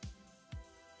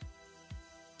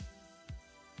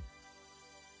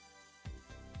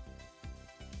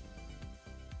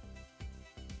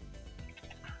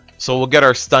 So we'll get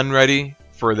our stun ready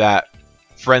for that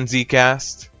Frenzy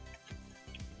cast.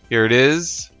 Here it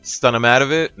is. Stun him out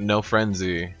of it. No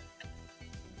Frenzy.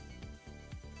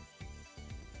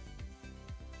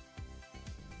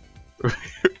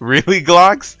 Really,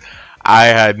 Glocks? I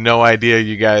had no idea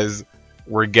you guys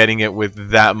were getting it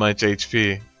with that much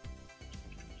HP.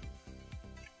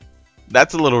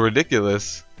 That's a little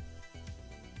ridiculous.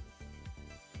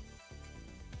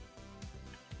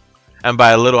 And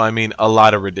by a little, I mean a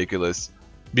lot of ridiculous.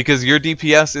 Because your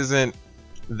DPS isn't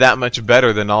that much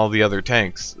better than all the other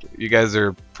tanks. You guys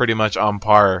are pretty much on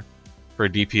par for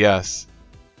DPS.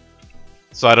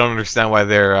 So I don't understand why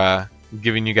they're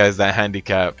giving you guys that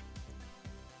handicap.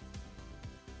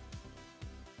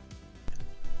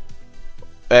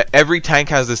 Every tank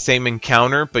has the same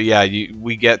encounter, but yeah,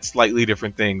 we get slightly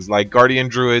different things. Like Guardian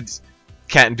Druids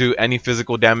can't do any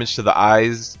physical damage to the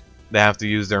eyes. They have to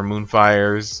use their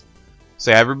Moonfires.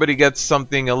 So yeah, everybody gets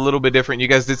something a little bit different. You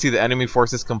guys did see the enemy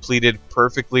forces completed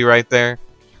perfectly right there.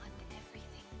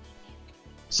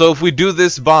 So if we do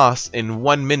this boss in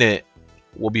 1 minute,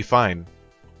 we'll be fine.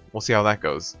 We'll see how that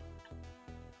goes.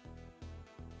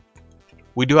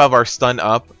 We do have our stun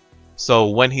up. So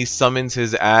when he summons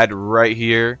his ad right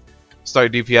here,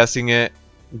 start DPSing it,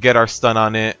 get our stun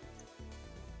on it.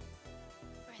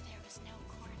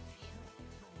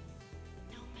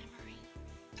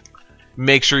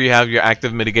 Make sure you have your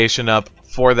active mitigation up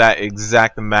for that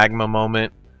exact magma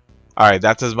moment. Alright,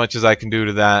 that's as much as I can do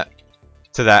to that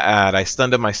ad. I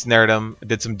stunned him, I snared him, I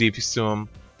did some DPs to him.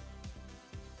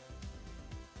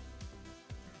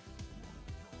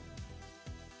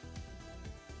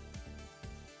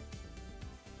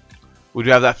 We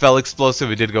do have that Fel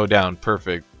Explosive, it did go down.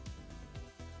 Perfect.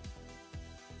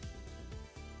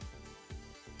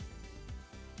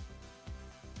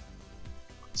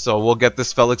 So we'll get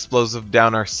this Fel Explosive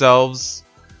down ourselves.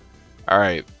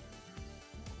 Alright.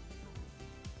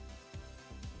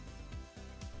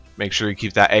 Make sure you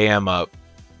keep that AM up.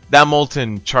 That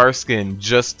Molten Charskin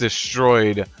just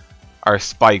destroyed our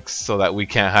spikes so that we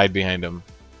can't hide behind them.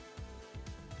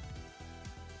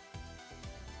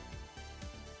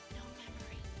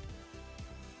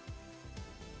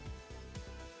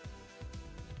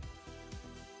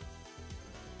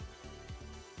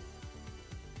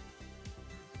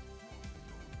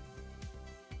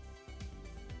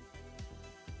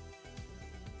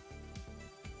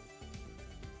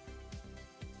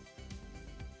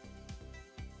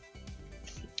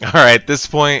 Alright, at this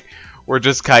point, we're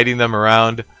just kiting them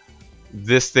around.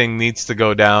 This thing needs to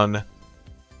go down.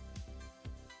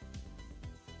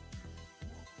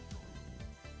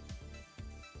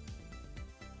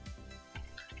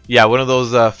 Yeah, one of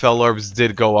those Fel Orbs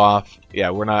did go off. Yeah,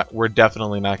 we're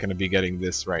definitely not going to be getting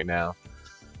this right now.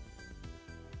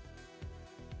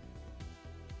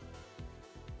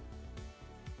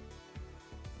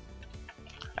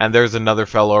 And there's another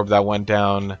fell orb that went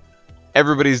down.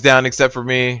 Everybody's down except for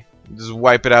me. Just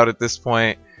wipe it out at this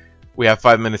point. We have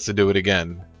 5 minutes to do it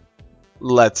again.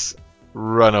 Let's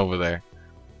run over there.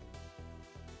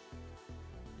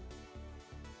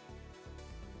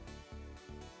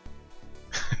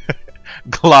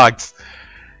 Glocks,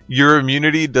 your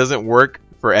immunity doesn't work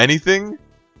for anything?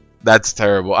 That's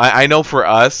terrible. I know for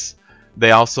us,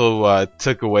 they also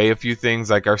took away a few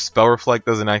things, like our spell reflect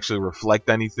doesn't actually reflect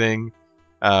anything.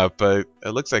 But it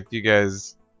looks like you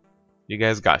guys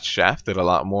got shafted a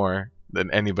lot more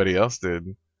than anybody else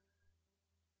did.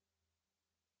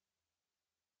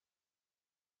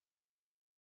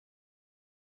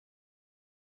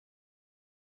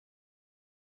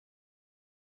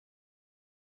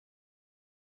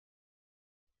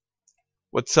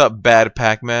 What's up, bad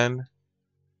Pac-Man?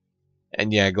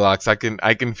 And yeah, Glocks,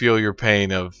 I can feel your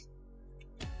pain of.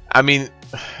 I mean,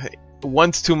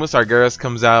 once Tumas Argeras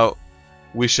comes out,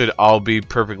 we should all be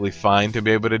perfectly fine to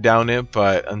be able to down it.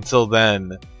 But until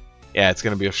then, yeah, it's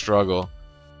gonna be a struggle.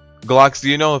 Glocks, do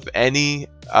you know if any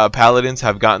paladins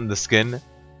have gotten the skin?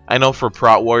 I know for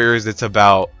Prot Warriors, it's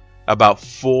about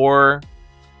 4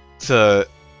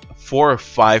 or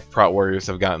 5 Prot Warriors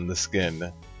have gotten the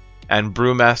skin. And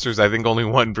Brewmasters, I think only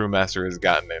one Brewmaster has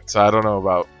gotten it. So I don't know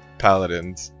about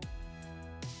Paladins.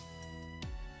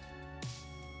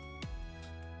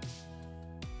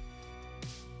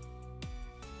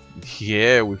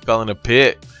 Yeah, we fell in a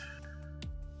pit.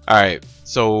 Alright,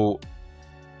 so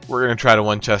we're going to try to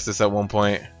one chest this at one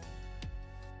point.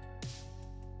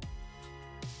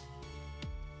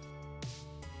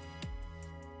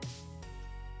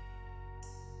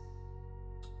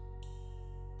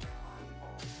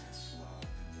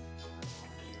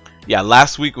 Yeah,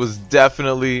 last week was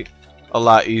definitely a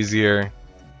lot easier.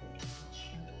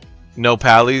 No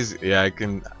pallies. Yeah, I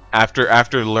can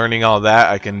after learning all that,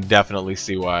 I can definitely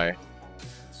see why.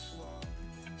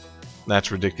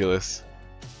 That's ridiculous.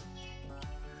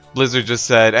 Blizzard just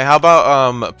said, hey, how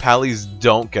about pallies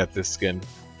don't get this skin?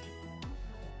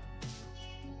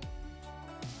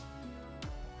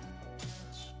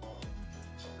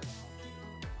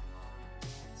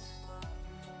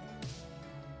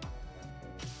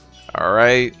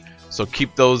 Alright, so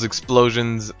keep those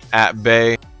explosions at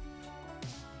bay.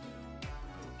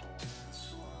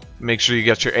 Make sure you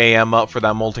get your AM up for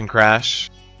that Molten Crash.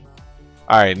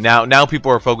 Alright, now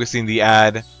people are focusing the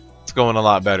ad. It's going a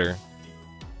lot better.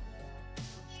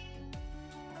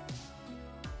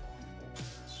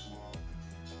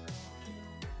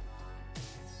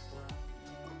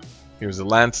 Here's a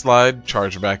landslide,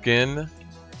 charge back in.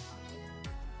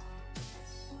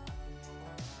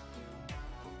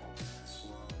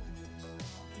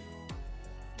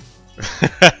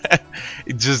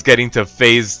 Just getting to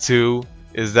phase 2,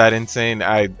 is that insane?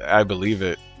 I believe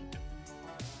it.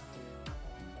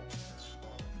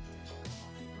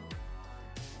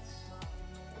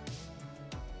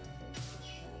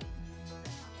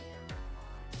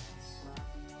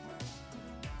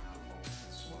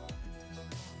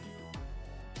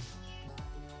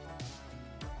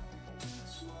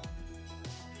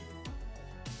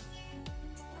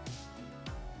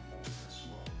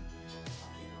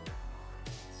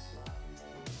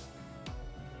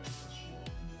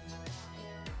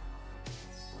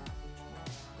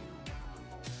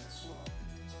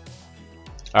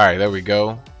 Alright, there we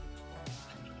go.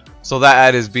 So that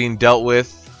ad is being dealt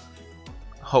with.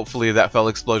 Hopefully that fell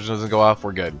explosion doesn't go off.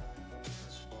 We're good.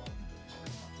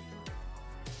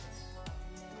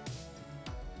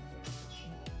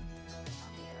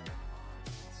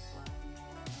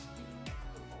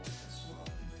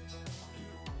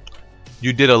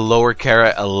 You did a lower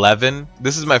carat 11.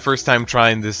 This is my first time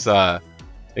trying this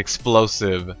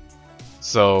explosive.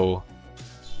 So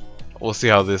we'll see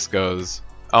how this goes.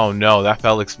 Oh no, that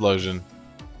fell explosion.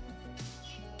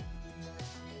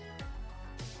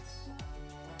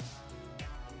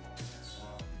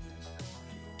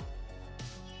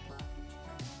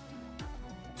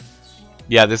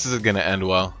 Yeah, this isn't gonna end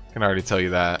well. I can already tell you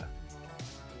that.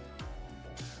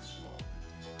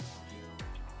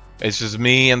 It's just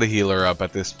me and the healer up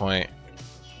at this point.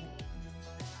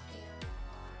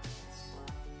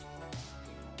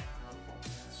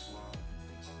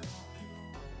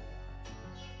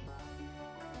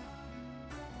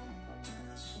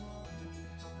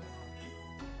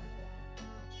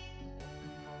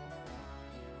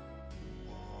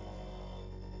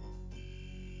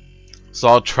 So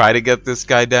I'll try to get this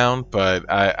guy down, but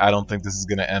I don't think this is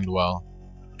going to end well.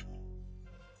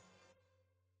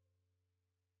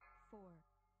 4,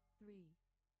 3,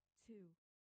 2,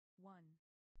 1.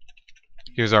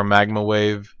 Here's our magma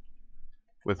wave.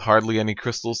 with hardly any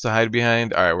crystals to hide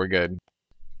behind. Alright, we're good.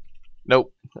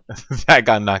 Nope. That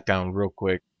got knocked down real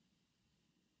quick.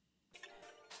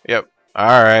 Yep.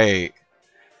 Alright.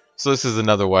 So this is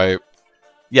another wipe.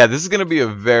 Yeah, this is going to be a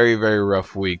very, very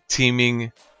rough week.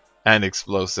 Teaming and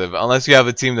explosive. Unless you have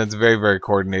a team that's very, very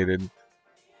coordinated.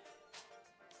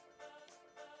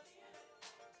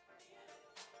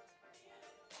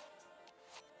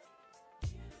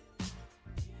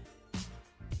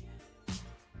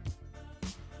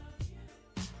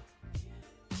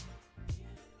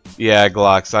 Yeah,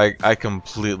 Glocks, I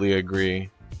completely agree.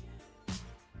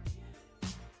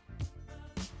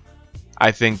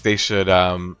 I think they should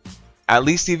at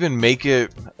least even make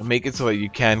it so that you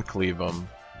can cleave them.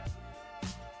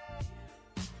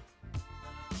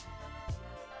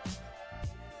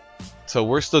 So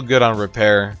we're still good on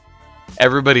repair.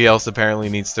 Everybody else apparently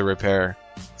needs to repair.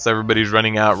 So everybody's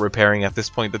running out, repairing. At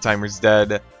this point the timer's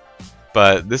dead.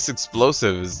 But this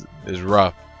explosive is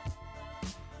rough.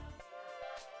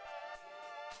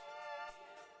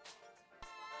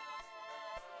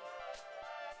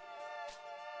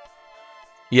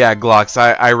 Yeah, Glocks,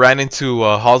 I ran into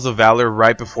Halls of Valor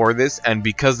right before this, and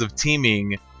because of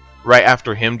teaming, right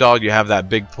after him, dog, you have that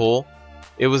big pull.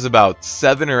 It was about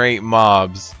 7 or 8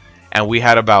 mobs, and we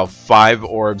had about 5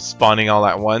 orbs spawning all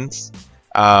at once.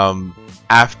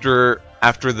 After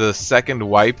the second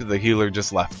wipe, the healer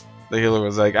just left. The healer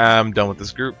was like, I'm done with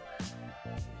this group.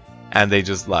 And they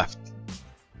just left.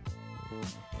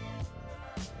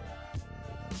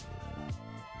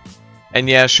 And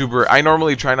yeah, Schubert, I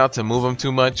normally try not to move him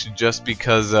too much just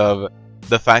because of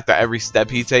the fact that every step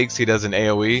he takes, he does an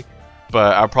AoE.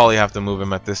 But I'll probably have to move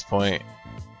him at this point.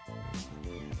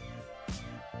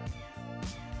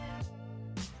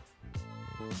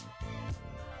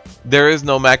 There is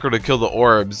no macro to kill the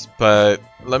orbs, but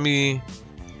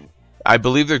I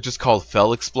believe they're just called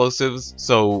fell explosives,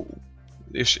 so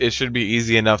it should be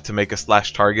easy enough to make a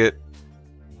slash target.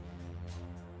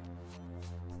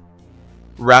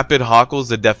 Rapid Hockles,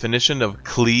 the definition of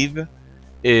cleave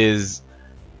is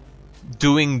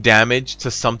doing damage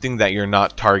to something that you're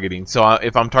not targeting. So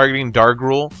if I'm targeting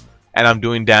Dargrul and I'm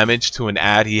doing damage to an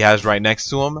ad he has right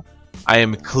next to him, I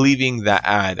am cleaving that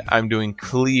ad. I'm doing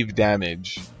cleave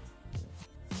damage.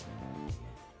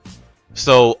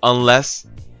 So unless,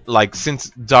 like, since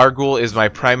Dargrul is my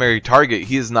primary target,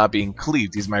 he is not being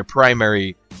cleaved. He's my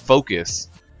primary focus.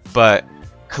 But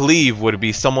cleave would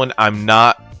be someone I'm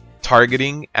not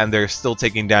targeting and they're still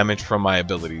taking damage from my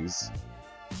abilities.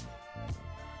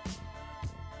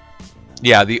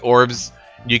 Yeah, the orbs,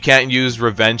 you can't use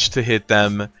revenge to hit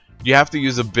them. You have to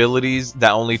use abilities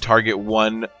that only target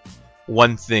one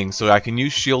thing. So I can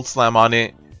use shield slam on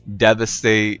it,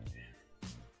 devastate,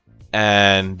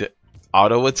 and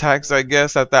auto attacks, I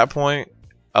guess, at that point.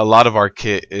 A lot of our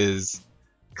kit is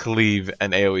cleave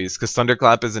and AoEs, because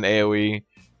Thunderclap is an AoE,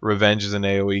 revenge is an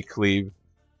AoE, cleave.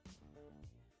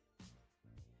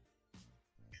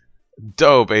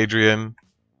 Dope, Adrian.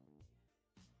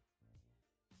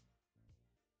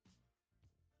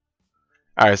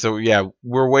 Alright, so yeah,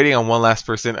 we're waiting on one last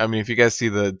person. I mean, if you guys see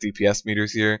the DPS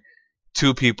meters here,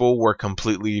 2 people were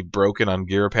completely broken on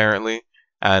gear apparently,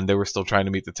 and they were still trying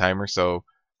to meet the timer, so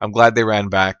I'm glad they ran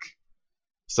back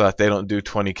so that they don't do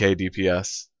 20k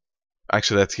DPS.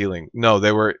 Actually, that's healing. No,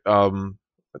 they were,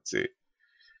 let's see.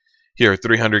 Here,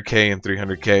 300k and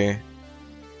 300k.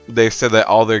 They said that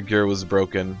all their gear was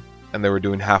broken, and they were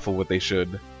doing half of what they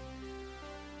should.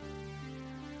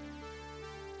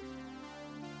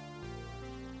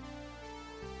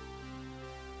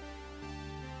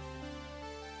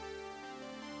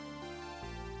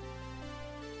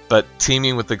 But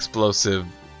teaming with explosive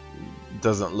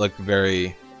doesn't look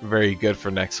very good for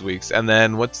next week's. And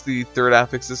then what's the third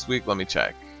affix this week? Let me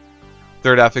check.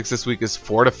 Third affix this week is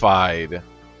fortified.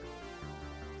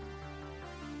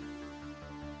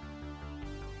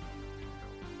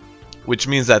 Which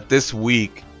means that this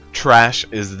week trash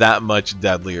is that much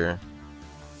deadlier.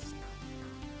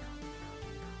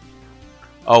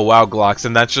 Oh wow, Glocks,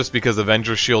 and that's just because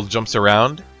Avenger Shield jumps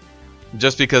around?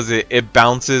 Just because it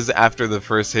bounces after the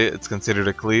first hit, it's considered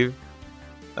a cleave?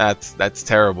 That's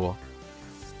terrible.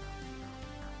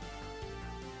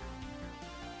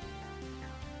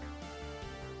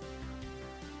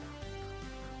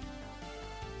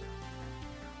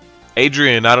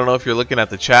 Adrian, I don't know if you're looking at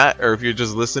the chat or if you're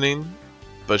just listening,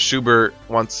 but Schubert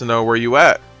wants to know where you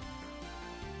at.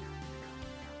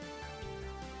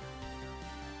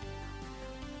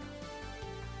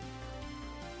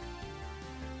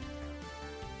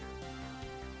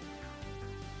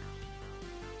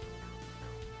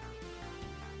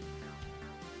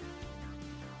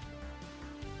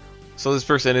 So this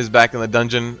person is back in the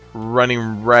dungeon,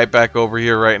 running right back over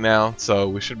here right now, so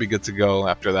we should be good to go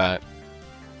after that.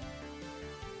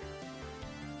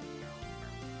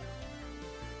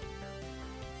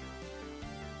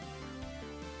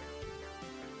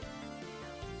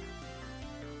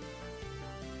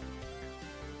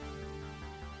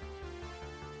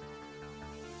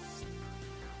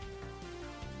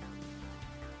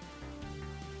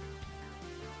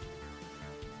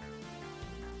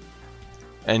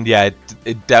 And yeah,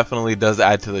 it definitely does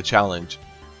add to the challenge.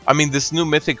 I mean, this new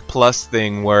Mythic Plus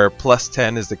thing where plus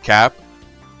 10 is the cap.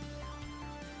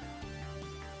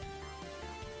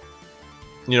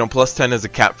 You know, plus 10 is a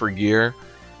cap for gear,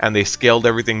 and they scaled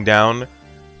everything down.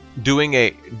 Doing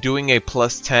a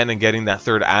plus 10 and getting that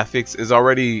third affix is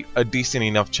already a decent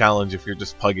enough challenge if you're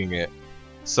just pugging it.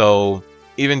 So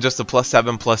even just a plus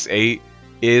 7, plus 8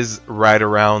 is right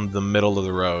around the middle of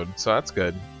the road. So that's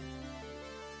good.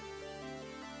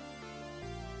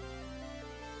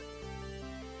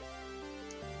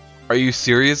 Are you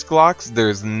serious, Glocks?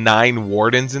 There's 9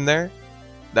 wardens in there?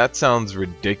 That sounds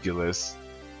ridiculous.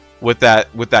 With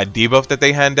that debuff that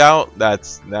they hand out,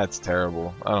 that's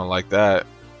terrible. I don't like that.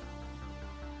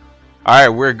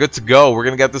 Alright, we're good to go. We're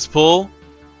gonna get this pull.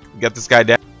 Get this guy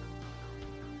down.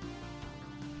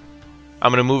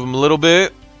 I'm gonna move him a little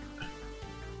bit.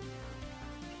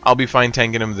 I'll be fine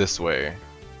tanking him this way.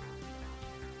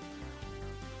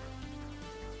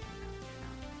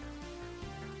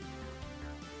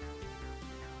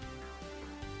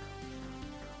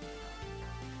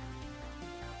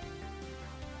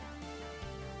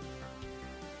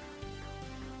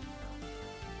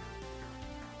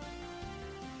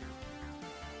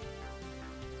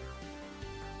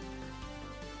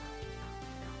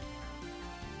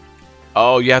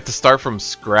 Oh, you have to start from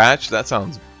scratch? That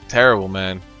sounds terrible,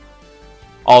 man.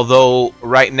 Although,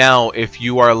 right now, if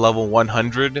you are level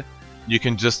 100, you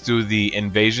can just do the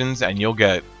invasions and you'll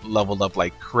get leveled up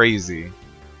like crazy.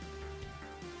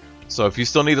 So if you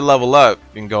still need to level up,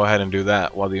 you can go ahead and do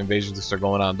that while the invasions are still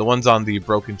going on. The one's on the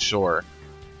Broken Shore.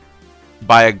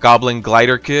 Buy a Goblin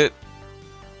Glider Kit,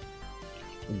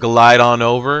 glide on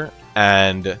over,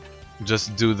 and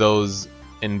just do those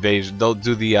invasions. They'll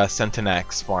do the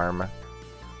Centenax farm.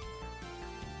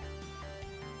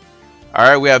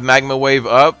 Alright, we have Magma Wave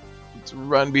up. Let's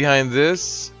run behind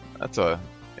this. That's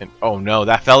oh no,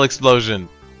 that fell explosion.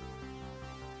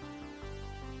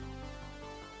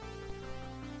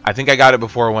 I think I got it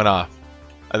before it went off.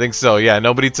 I think so, yeah.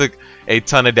 Nobody took a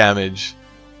ton of damage.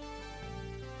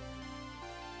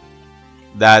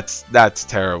 That's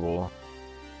terrible.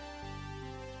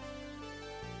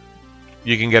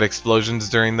 You can get explosions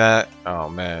during that. Oh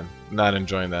man, not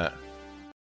enjoying that.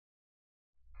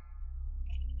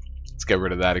 Let's get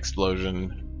rid of that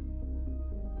explosion.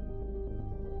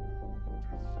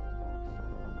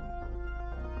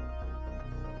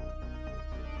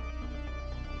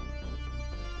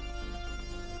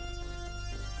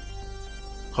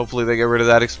 Hopefully they get rid of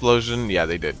that explosion. Yeah,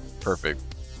 they did. Perfect.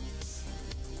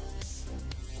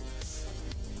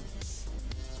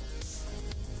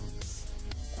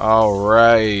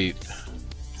 Alright.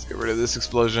 Let's get rid of this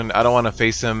explosion. I don't want to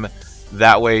face him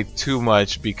that way too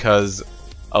much because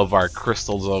of our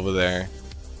crystals over there.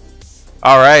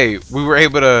 Alright, we were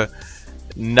able to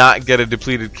not get a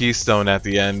depleted keystone at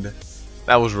the end.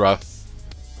 That was rough.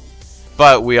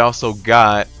 But we also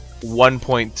got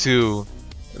 1.2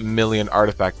 million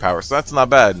artifact power, so that's not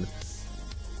bad.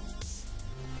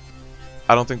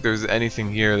 I don't think there's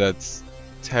anything here that's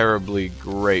terribly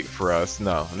great for us.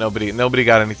 No, nobody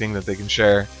got anything that they can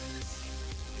share.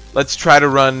 Let's try to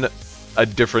run a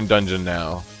different dungeon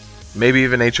now. Maybe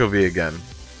even HOV again.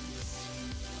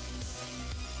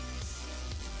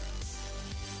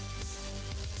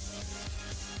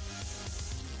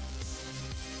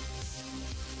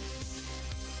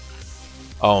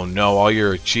 Oh no, all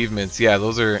your achievements. Yeah,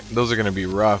 those are gonna be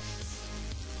rough.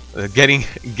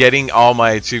 Getting all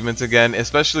my achievements again,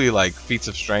 especially like feats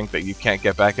of strength that you can't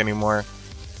get back anymore.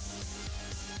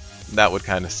 That would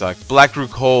kind of suck. Blackroot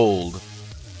Hold.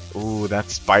 Ooh, that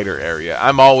spider area.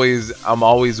 I'm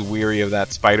always weary of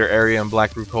that spider area in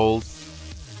Blackroot Hold.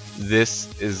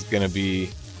 This is gonna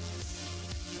be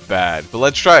bad, but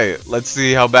let's try it. Let's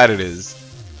see how bad it is.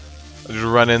 Let's just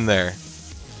run in there.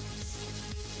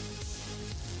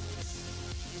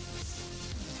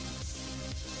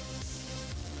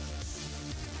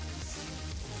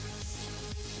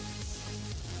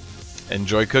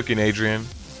 Enjoy cooking, Adrian.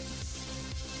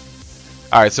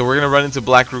 Alright, so we're going to run into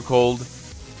Blackroot Hold.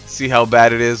 See how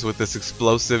bad it is with this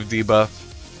explosive debuff.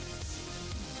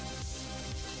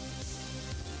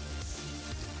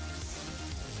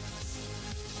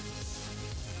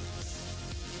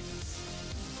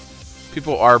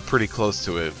 People are pretty close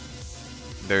to it.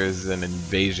 There's an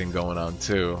invasion going on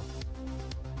too.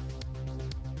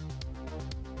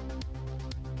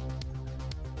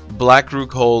 Black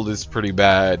Rook Hold is pretty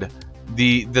bad.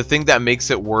 The thing that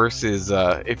makes it worse is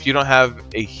if you don't have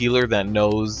a healer that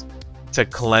knows to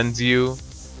cleanse you.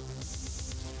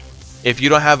 If you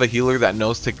don't have a healer that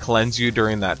knows to cleanse you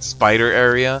during that spider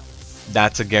area,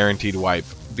 that's a guaranteed wipe.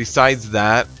 Besides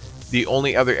that, the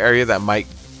only other area that might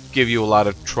give you a lot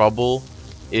of trouble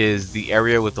is the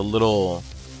area with the little,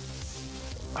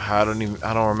 I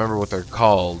don't remember what they're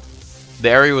called. The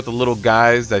area with the little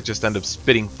guys that just end up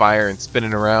spitting fire and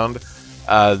spinning around.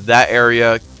 That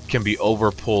area can be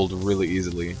overpulled really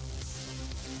easily.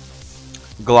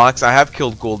 Glocks, I have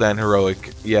killed Gul'dan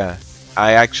Heroic. Yeah,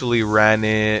 I actually ran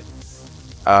it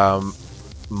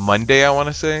Monday, I want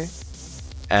to say,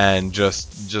 and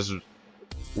just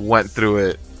went through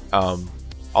it. All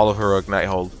of Heroic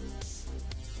Nighthold.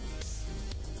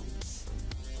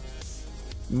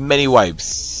 Many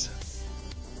wipes.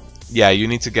 Yeah, you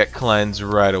need to get cleansed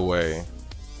right away.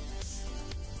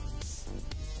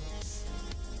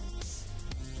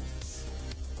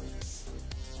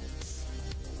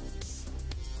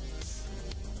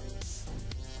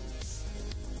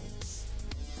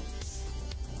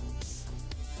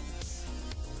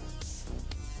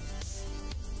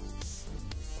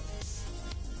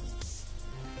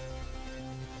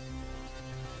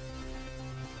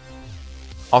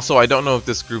 Also, I don't know if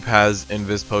this group has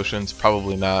invis potions.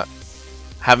 Probably not.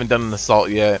 Haven't done an assault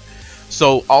yet.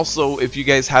 So also, if you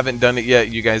guys haven't done it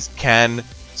yet, you guys can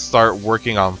start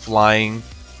working on flying.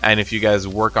 And if you guys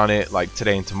work on it like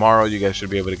today and tomorrow, you guys should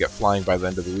be able to get flying by the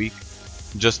end of the week.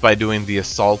 Just by doing the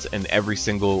assault in every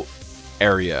single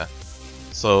area.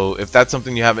 So if that's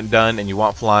something you haven't done and you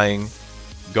want flying,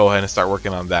 go ahead and start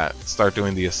working on that. Start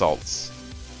doing the assaults.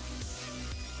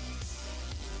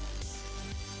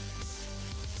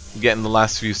 Getting the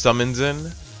last few summons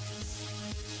in.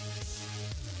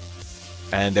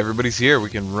 And everybody's here. We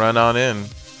can run on in.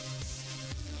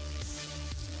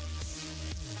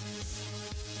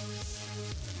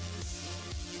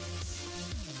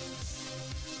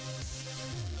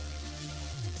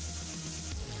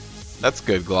 That's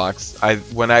good, Glocks.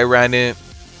 When I ran it,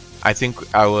 I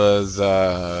think I was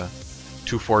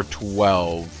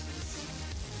 2-4-12.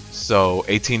 So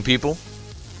 18 people.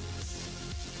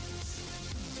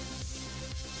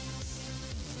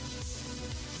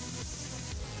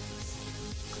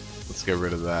 Let's get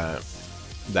rid of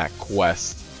that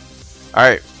quest.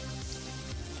 Alright.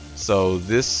 So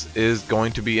this is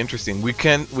going to be interesting. We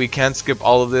can skip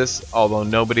all of this, although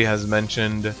nobody has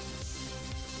mentioned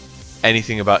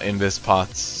anything about invis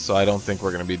pots, so I don't think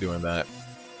we're going to be doing that.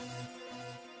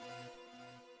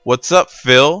 What's up,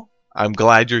 Phil? I'm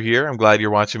glad you're here. I'm glad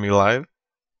you're watching me live.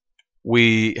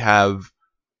 We have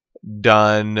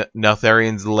done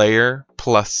Neltharian's Lair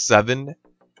 +7,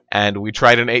 and we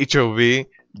tried an HOV.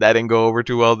 That didn't go over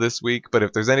too well this week, but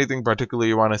if there's anything particular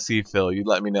you want to see, Phil, you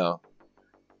let me know.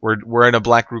 We're in a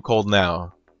Black Rook Hold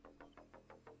now.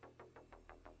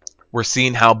 We're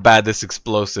seeing how bad this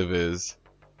explosive is.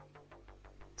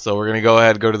 So we're gonna go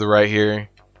ahead, go to the right here.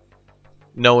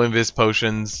 No invis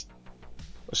potions.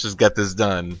 Let's just get this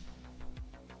done.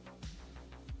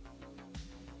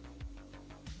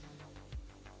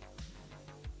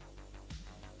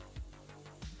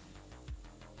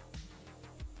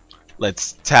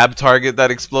 Let's tab target that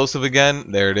explosive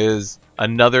again. There it is.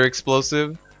 Another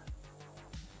explosive.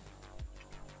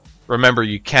 Remember,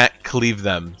 you can't cleave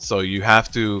them, so you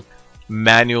have to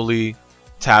manually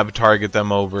tab target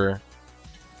them over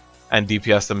and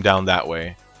DPS them down that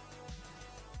way.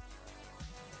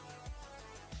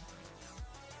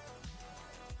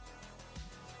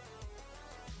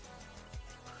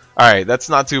 Alright, that's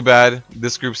not too bad.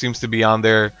 This group seems to be on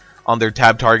their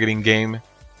tab targeting game.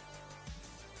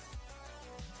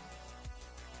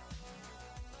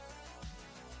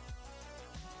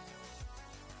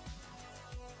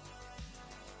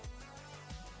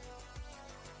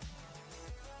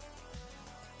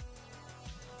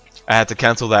 I had to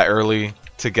cancel that early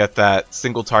to get that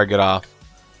single target off.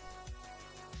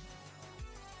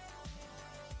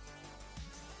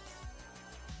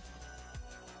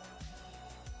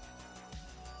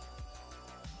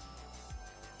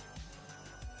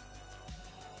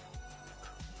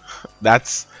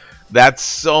 That's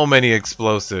so many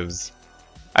explosives.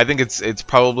 I think it's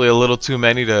probably a little too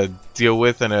many to deal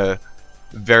with in a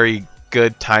very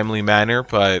good, timely manner,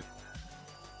 but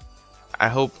I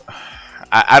hope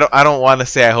I don't want to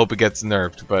say I hope it gets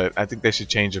nerfed, but I think they should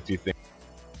change a few things.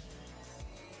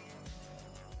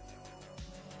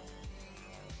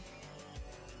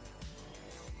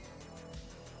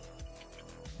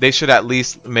 they should at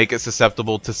least make it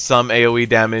susceptible to some AoE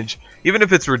damage, even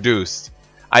if it's reduced.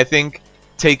 I think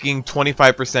taking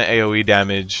 25% AoE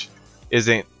damage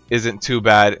isn't too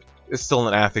bad. It's still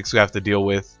an affix we have to deal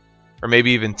with, or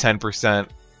maybe even 10%.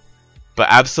 But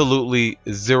absolutely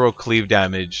 0 cleave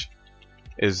damage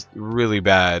is really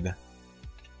bad.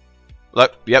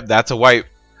 Look, yep, that's a wipe.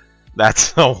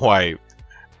 That's a wipe.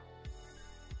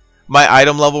 My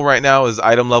item level right now is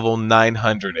item level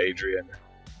 900, Adrian.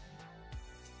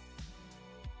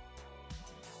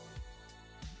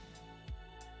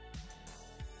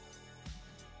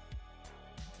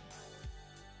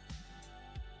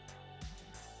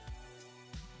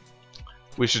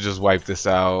 We should just wipe this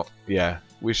out. Yeah,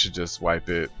 we should just wipe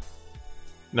it.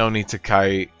 No need to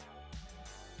kite.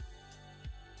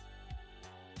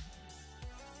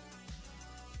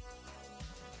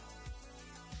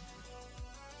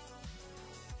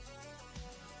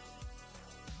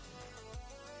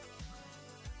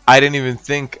 I didn't even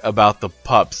think about the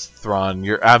pups, Thrawn.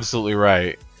 You're absolutely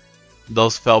right.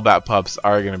 Those Fellbat pups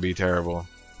are going to be terrible.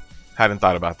 Hadn't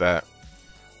thought about that.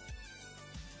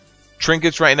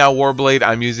 Trinkets right now, Warblade,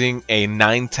 I'm using a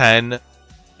 910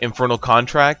 Infernal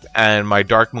Contract and my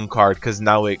Dark Moon card because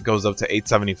now it goes up to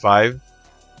 875.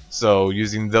 So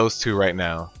using those two right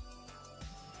now.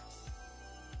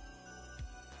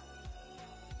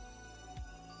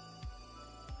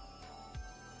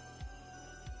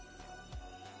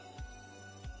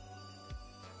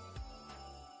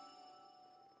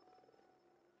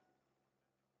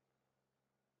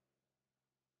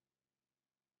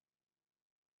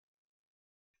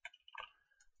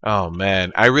 Oh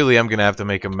man, I really am gonna have to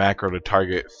make a macro to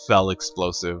target Fell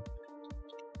Explosive.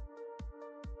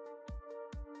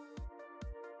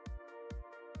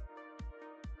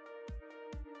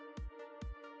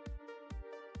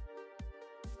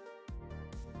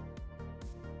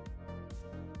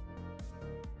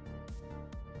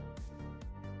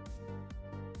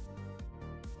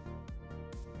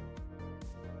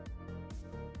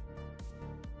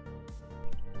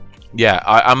 Yeah,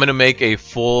 I'm gonna make a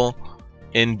full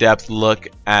in-depth look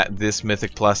at this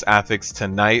Mythic Plus affix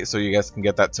tonight, so you guys can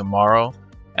get that tomorrow.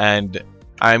 And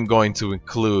I'm going to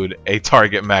include a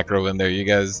target macro in there. You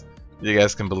guys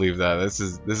can believe that. This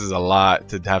is a lot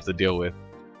to have to deal with.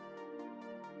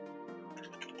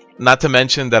 Not to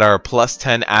mention that our plus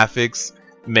 10 affix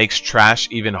makes trash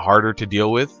even harder to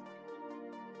deal with.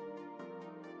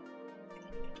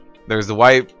 There's the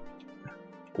wipe,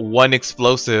 1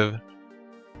 explosive.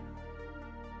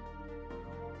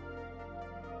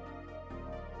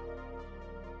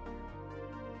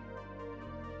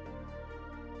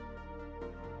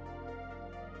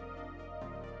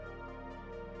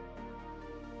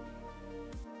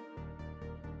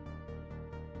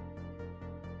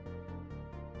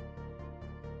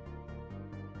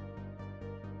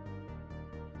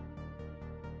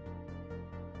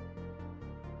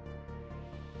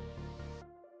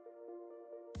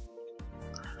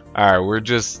 Alright, we're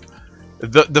just...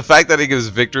 The fact that it gives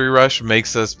Victory Rush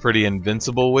makes us pretty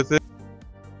invincible with it.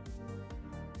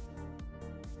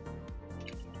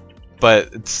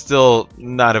 But it's still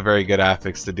not a very good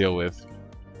affix to deal with.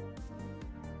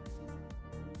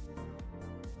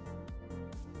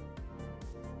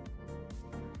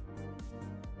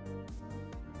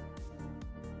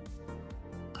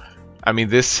 I mean,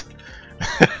 this...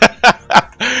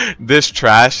 this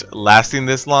trash lasting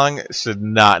this long should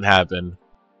not happen.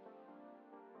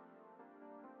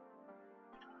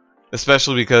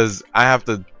 Especially because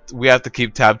we have to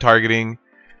keep tab targeting.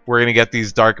 We're gonna get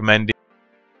these dark mending.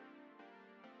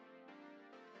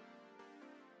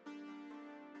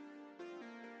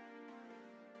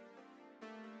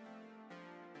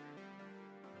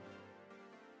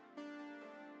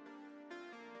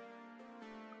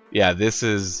 Yeah, this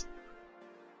is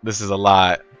a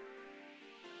lot.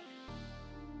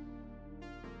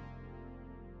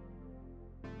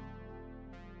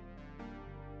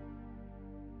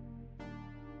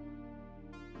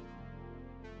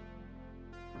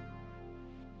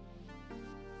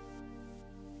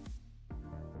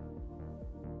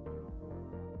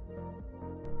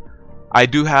 I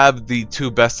do have the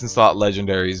 2 best in slot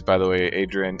legendaries, by the way,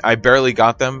 Adrian. I barely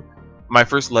got them. My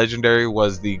first legendary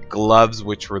was the gloves,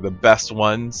 which were the best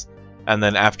ones, and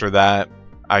then after that,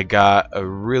 I got a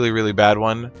really bad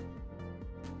one.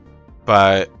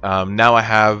 But now I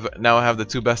have the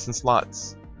 2 best in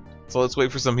slots. So let's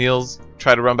wait for some heals.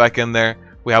 Try to run back in there.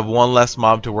 We have 1 less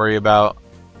mob to worry about.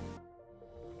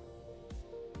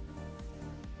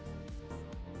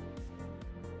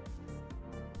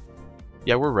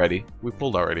 Yeah, we're ready. We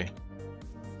pulled already.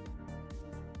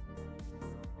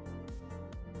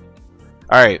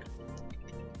 Alright.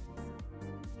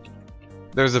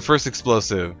 There's the first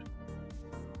explosive.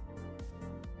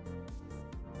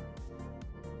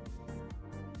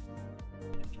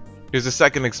 Here's the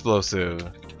second explosive.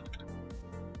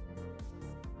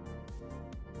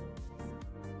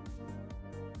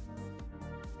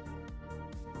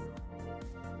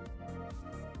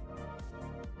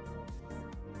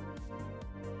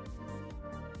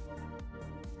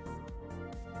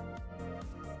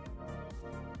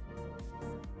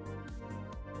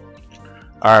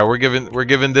 Alright, we're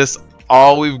giving this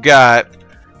all we've got.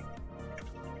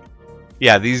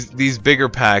 Yeah, these bigger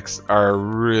packs are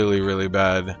really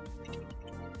bad.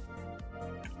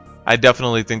 I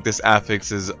definitely think this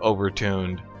Affix is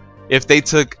overtuned. If they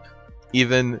took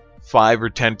even 5 or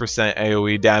 10%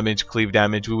 AoE damage, cleave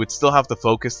damage, we would still have to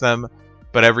focus them.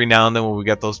 But every now and then when we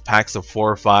get those packs of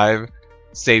 4 or 5,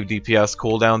 save DPS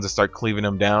cooldowns to start cleaving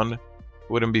them down,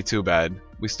 wouldn't be too bad.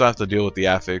 We still have to deal with the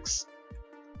Affix.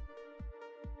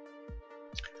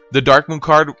 The Darkmoon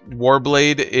card,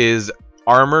 Warblade, is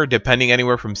armor depending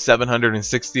anywhere from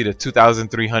 760 to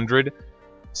 2300.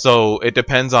 So it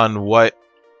depends on what,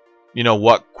 you know,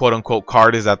 what quote-unquote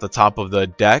card is at the top of the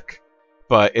deck,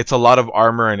 but it's a lot of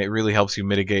armor and it really helps you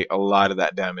mitigate a lot of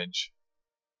that damage.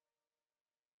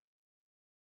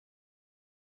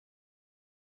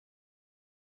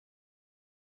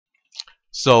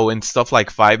 So in stuff like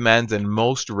 5-mans and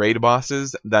most raid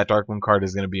bosses, that Darkmoon card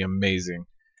is going to be amazing.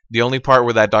 The only part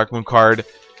where that Darkmoon card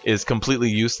is completely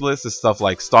useless is stuff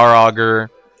like Star Augur,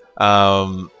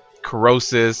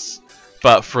 Corrosis,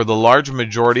 but for the large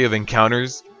majority of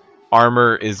encounters,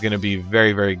 armor is going to be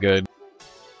very good.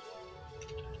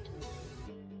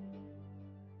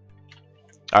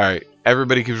 Alright,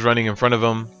 everybody keeps running in front of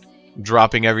him,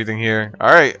 dropping everything here.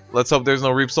 Alright, let's hope there's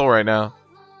no Reap Soul right now.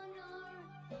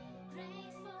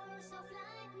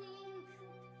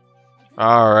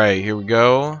 Alright, here we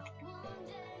go.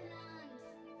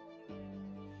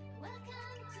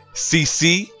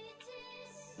 CC.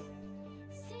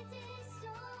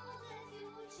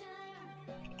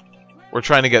 We're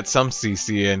trying to get some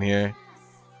CC in here.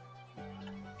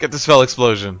 Get this Fell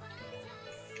Explosion.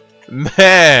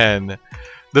 Man,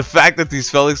 the fact that these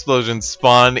Fell Explosions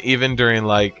spawn even during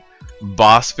like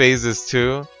boss phases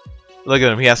too. Look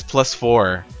at him, he has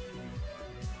 +4.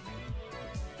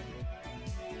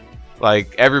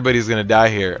 Like everybody's gonna die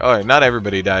here. Oh, not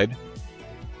everybody died.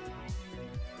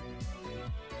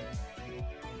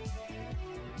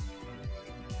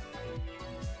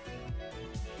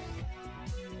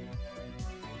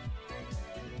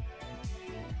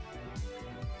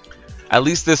 At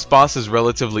least this boss is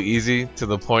relatively easy to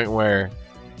the point where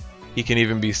he can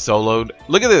even be soloed.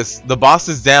 Look at this! The boss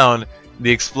is down,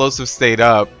 the explosives stayed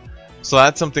up, so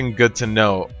that's something good to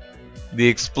know. The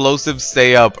explosives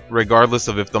stay up regardless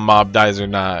of if the mob dies or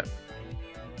not.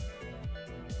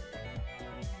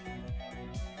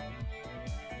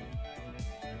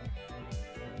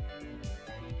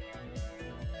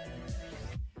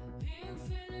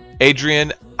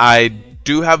 Adrian, I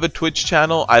do have a Twitch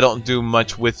channel. I don't do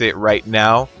much with it right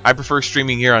now. I prefer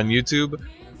streaming here on YouTube,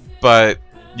 but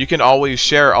you can always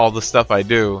share all the stuff I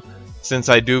do, since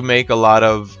I do make a lot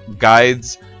of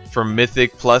guides for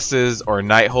Mythic pluses or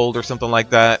Nighthold or something like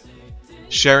that.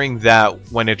 Sharing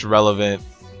that when it's relevant.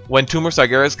 When Tumor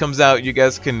Sargeras comes out, you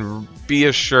guys can be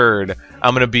assured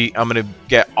I'm gonna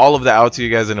get all of that out to you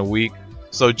guys in a week.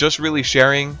 So just really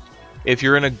sharing. If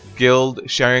you're in a guild,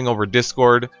 sharing over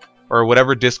Discord or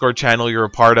whatever Discord channel you're a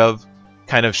part of,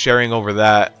 kind of sharing over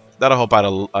that, that'll help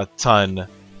out a ton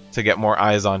to get more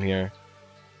eyes on here.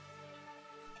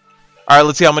 Alright,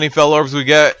 let's see how many Fell Orbs we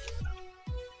get.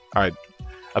 Alright,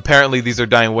 apparently these are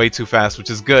dying way too fast, which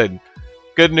is good.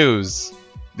 Good news.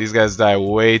 These guys die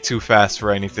way too fast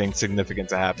for anything significant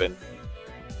to happen.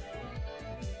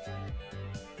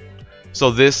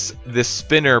 So this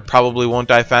spinner probably won't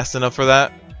die fast enough for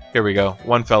that. Here we go.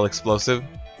 One Fell Explosive.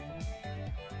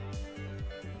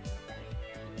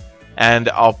 And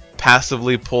I'll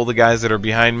passively pull the guys that are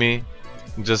behind me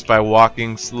just by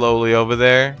walking slowly over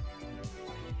there.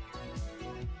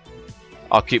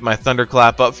 I'll keep my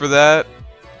Thunderclap up for that.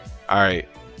 Alright.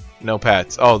 No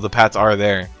pats. Oh, the pats are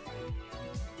there.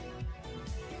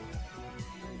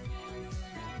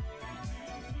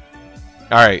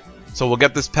 Alright. So we'll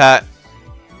get this pat.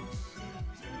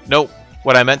 Nope.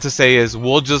 What I meant to say is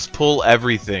we'll just pull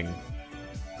everything.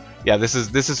 Yeah, this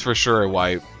is for sure a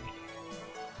wipe.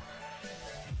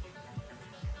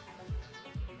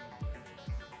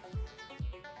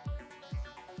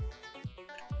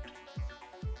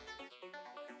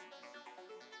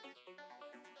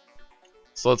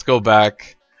 So let's go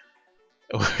back.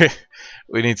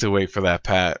 We need to wait for that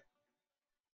pat.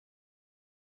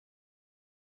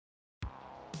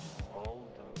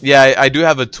 Yeah, I do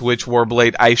have a Twitch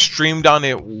Warblade. I streamed on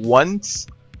it once,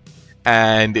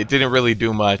 and it didn't really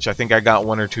do much. I think I got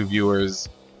 1 or 2 viewers,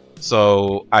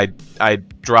 so I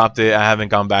dropped it. I haven't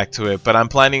gone back to it, but I'm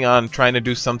planning on trying to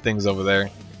do some things over there.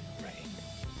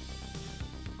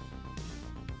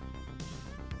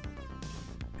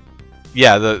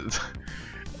 Yeah, the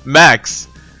Max.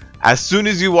 As soon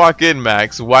as you walk in,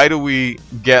 Max, why do we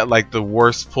get like the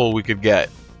worst pull we could get?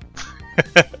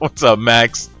 What's up,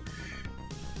 Max?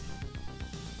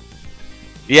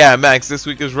 Yeah, Max, this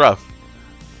week is rough.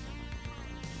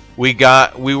 We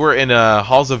were in a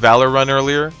Halls of Valor run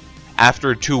earlier.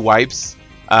 After 2 wipes,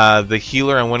 the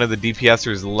healer and one of the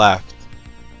DPSers left,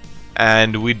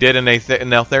 and we did an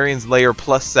Eltharian's Lair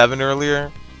 +7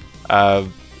 earlier.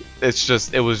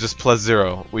 It was just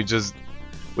 +0.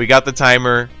 We got the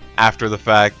timer after the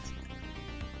fact,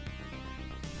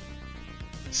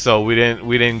 so we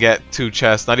didn't get 2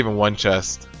 chests, not even 1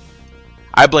 chest.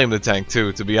 I blame the tank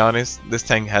too, to be honest. This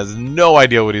tank has no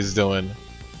idea what he's doing.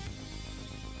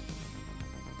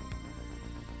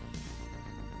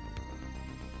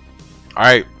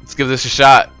 Alright, let's give this a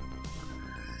shot.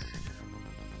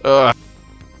 Ugh.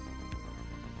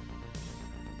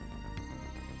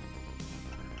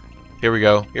 Here we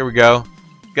go. Here we go.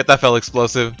 Get that fell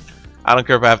explosive. I don't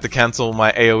care if I have to cancel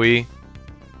my AoE.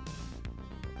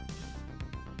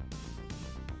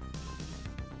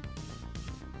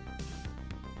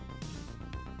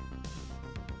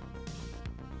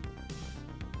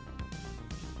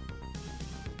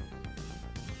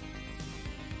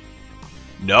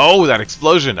 No, that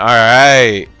explosion. All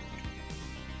right.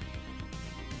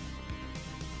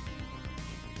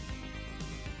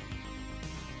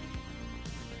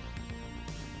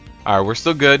 All right, we're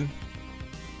still good.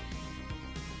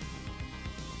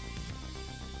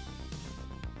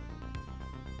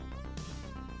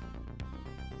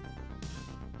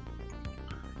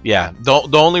 Yeah, the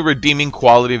only redeeming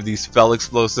quality of these fell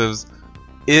explosives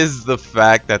is the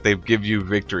fact that they give you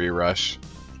victory rush.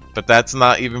 But that's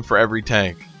not even for every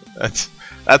tank.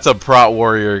 That's a Prot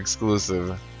Warrior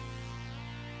exclusive.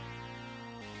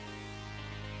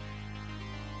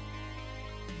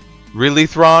 Really,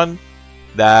 Thrawn?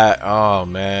 Oh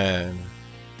man.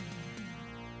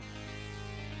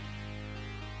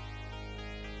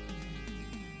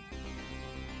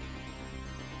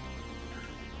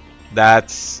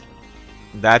 That's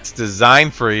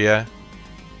designed for you.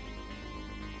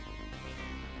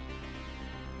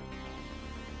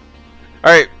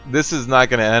 Alright, this is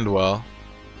not going to end well.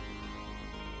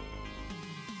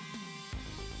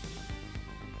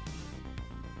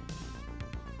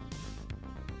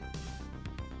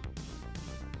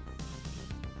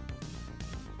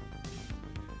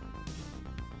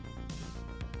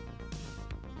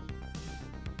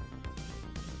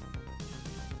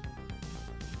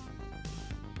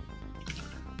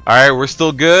 Alright, we're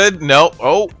still good. Nope.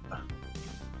 Oh.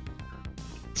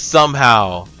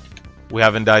 Somehow. We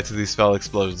haven't died to these fell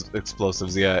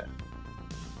explosives yet.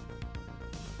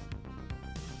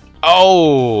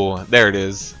 Oh, there it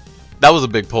is. That was a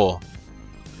big pull.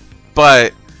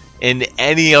 But in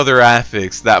any other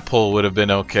Affix, that pull would have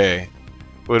been okay.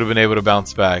 Would have been able to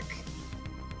bounce back.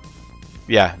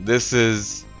 Yeah, this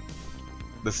is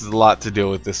a lot to deal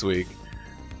with this week.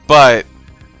 But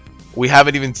we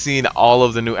haven't even seen all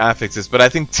of the new affixes. But I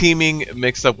think teaming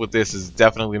mixed up with this is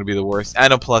definitely going to be the worst.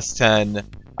 And a +10.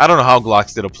 I don't know how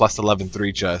Glocks did a +11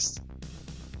 3 chest.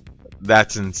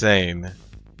 That's insane.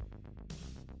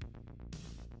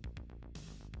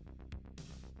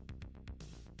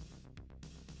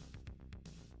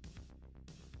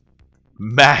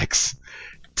 Max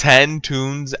 10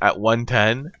 tunes at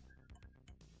 110.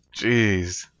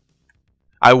 Jeez.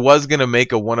 I was gonna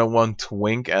make a 101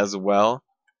 twink as well,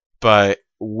 but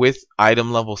with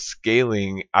item level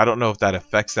scaling, I don't know if that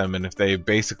affects them and if they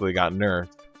basically got nerfed.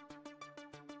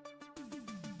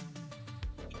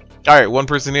 Alright, 1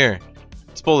 person here.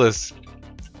 Let's pull this.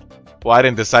 Well, I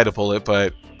didn't decide to pull it,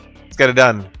 but let's get it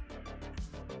done.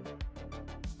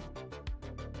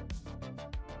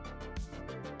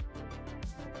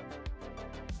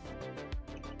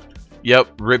 Yep,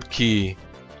 rip key.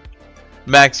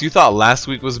 Max, you thought last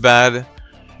week was bad?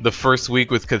 The first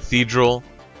week with Cathedral?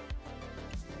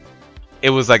 It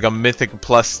was like a Mythic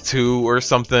 +2 or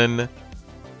something.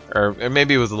 Or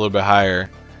maybe it was a little bit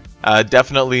higher.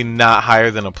 Definitely not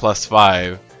higher than a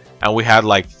 +5, and we had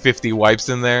like 50 wipes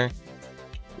in there.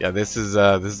 Yeah, this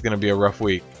is gonna be a rough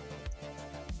week.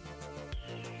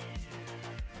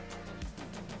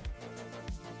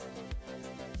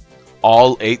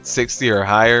 All 860 or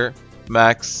higher,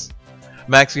 Max.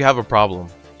 Max, you have a problem.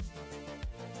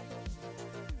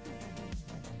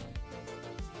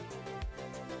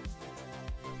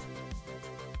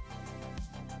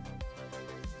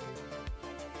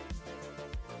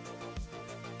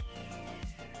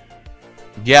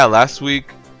 Yeah, last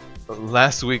week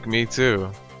me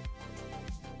too.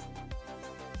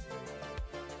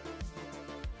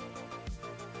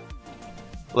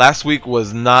 Last week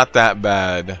was not that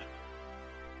bad.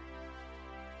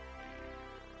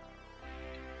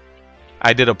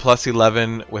 I did a plus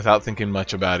 11 without thinking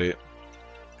much about it.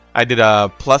 I did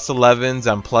plus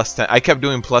 11s and plus 10. I kept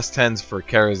doing plus 10s for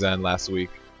Karazhan last week.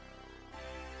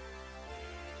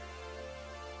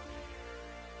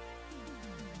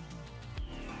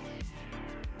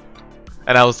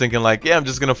 And I was thinking like, yeah, I'm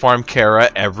just gonna farm Kara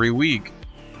every week.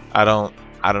 I don't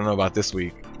know about this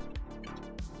week.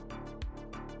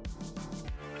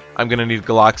 I'm gonna need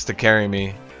Glocks to carry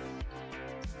me.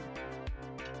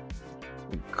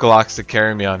 Glocks to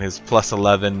carry me on his plus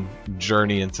 11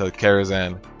 journey into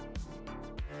Karazhan.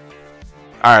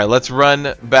 Alright, let's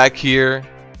run back here.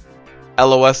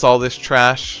 LOS all this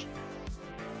trash.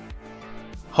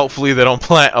 Hopefully they don't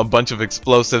plant a bunch of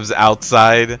explosives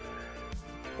outside.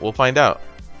 We'll find out.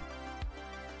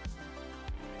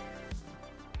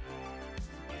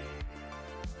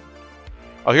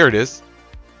 Oh, here it is.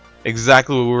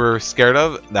 Exactly what we were scared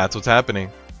of. That's what's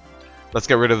happening. Let's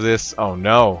get rid of this. Oh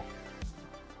no.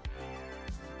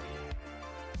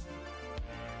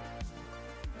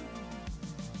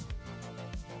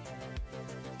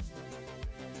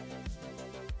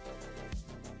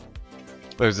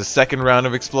 There's a second round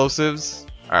of explosives.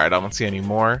 Alright, I don't see any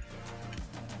more.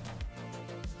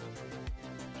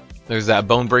 There's that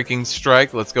bone-breaking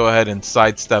strike. Let's go ahead and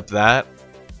sidestep that.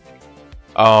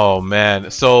 Oh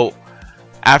man. So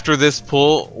after this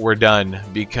pull, we're done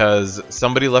because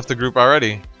somebody left the group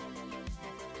already.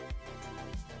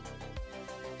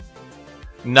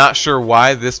 Not sure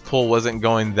why this pull wasn't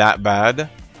going that bad.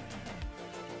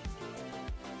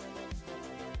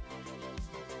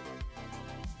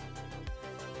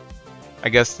 I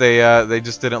guess they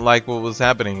just didn't like what was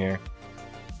happening here.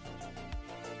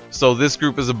 So this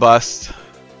group is a bust.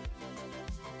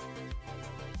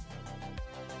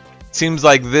 Seems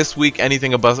like this week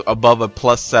anything above a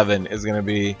plus 7 is gonna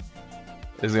be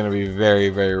very,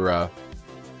 very rough.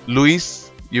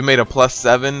 Luis, you made a plus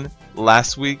 7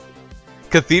 last week.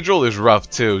 Cathedral is rough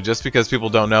too, just because people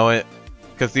don't know it.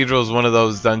 Cathedral is one of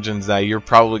those dungeons that you're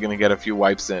probably gonna get a few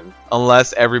wipes in,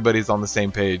 unless everybody's on the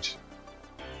same page.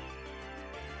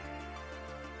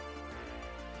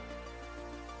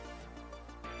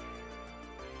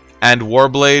 And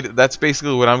Warblade, that's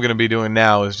basically what I'm going to be doing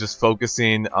now, is just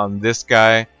focusing on this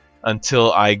guy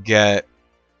until I get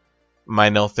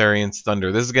my Neltharian's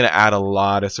Thunder. This is going to add a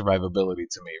lot of survivability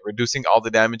to me. Reducing all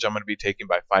the damage I'm going to be taking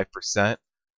by 5%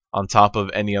 on top of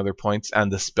any other points.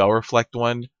 And the Spell Reflect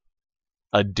one,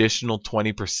 additional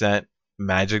 20%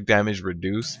 magic damage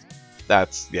reduced.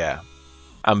 That's, yeah.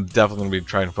 I'm definitely going to be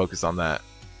trying to focus on that.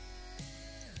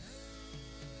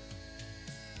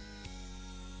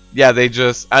 Yeah, they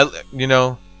just, you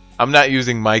know, I'm not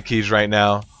using my keys right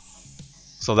now,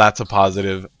 so that's a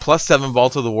positive. Plus 7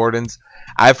 Vault of the Wardens.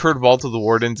 I've heard Vault of the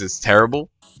Wardens is terrible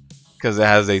because it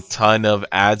has a ton of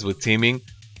ads with teaming.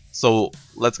 So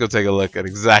let's go take a look at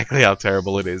exactly how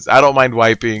terrible it is. I don't mind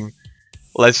wiping.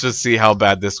 Let's just see how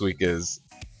bad this week is.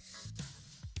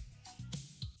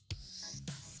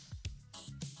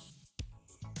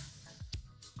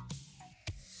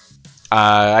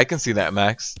 I can see that,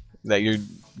 Max. That you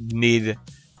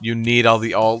need all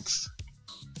the alts.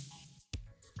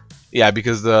 Yeah,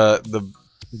 because the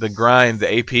grind,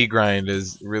 the AP grind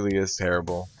really is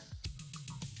terrible.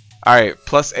 Alright,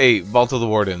 plus 8, Vault of the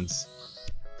Wardens.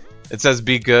 It says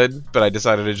be good, but I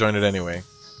decided to join it anyway.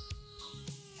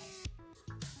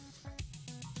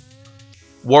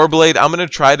 Warblade, I'm gonna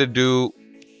try to do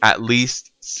at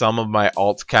least some of my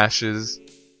alt caches.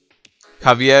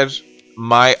 Javier,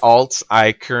 my alts,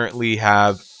 I currently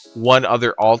have one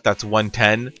other alt that's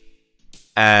 110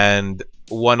 and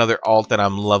one other alt that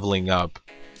I'm leveling up.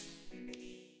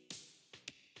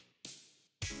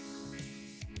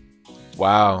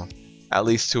 Wow, at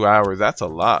least 2 hours. That's a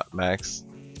lot, Max.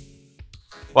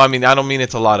 Well, I mean, I don't mean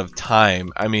it's a lot of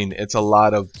time. I mean, it's a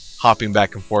lot of hopping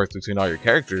back and forth between all your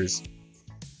characters.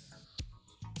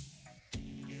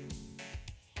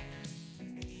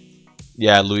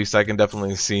 Yeah, Luis, I can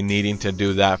definitely see needing to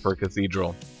do that for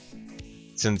Cathedral.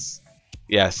 Since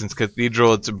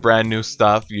Cathedral, it's brand new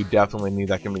stuff, you definitely need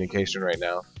that communication right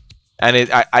now.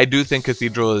 And I do think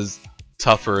Cathedral is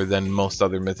tougher than most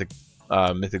other Mythic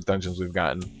dungeons we've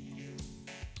gotten.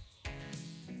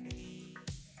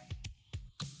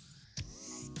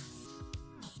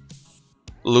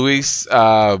 Luis,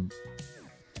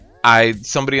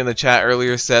 somebody in the chat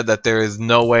earlier said that there is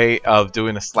no way of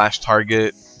doing a slash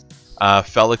target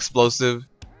fell explosive.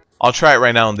 I'll try it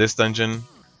right now in this dungeon.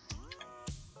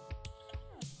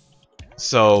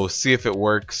 So see if it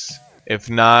works. If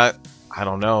not, I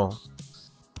don't know.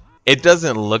 It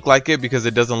doesn't look like it because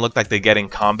it doesn't look like they get in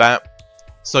combat.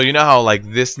 So you know how like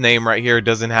this name right here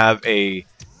doesn't have a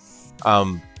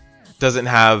doesn't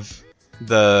have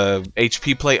the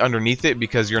HP plate underneath it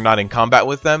because you're not in combat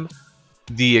with them.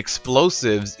 The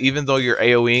explosives, even though you're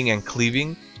AoEing and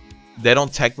cleaving, they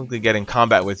don't technically get in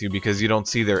combat with you because you don't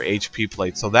see their HP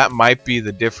plate. So that might be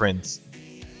the difference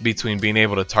between being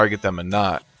able to target them and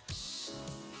not.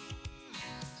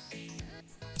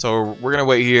 So we're gonna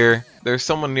wait here. There's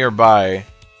someone nearby.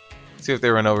 See if they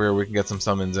run over here. We can get some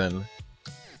summons in.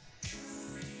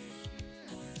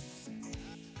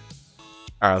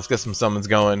 Alright, let's get some summons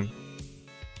going.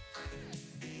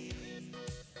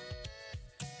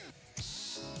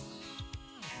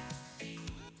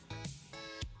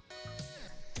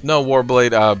 No,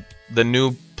 Warblade, the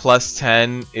new plus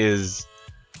 10 is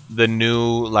the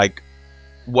new, like,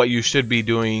 what you should be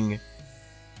doing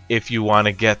if you want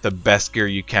to get the best gear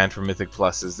you can for Mythic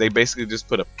Pluses. They basically just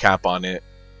put a cap on it.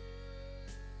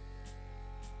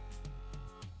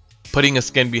 Putting a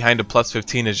skin behind a plus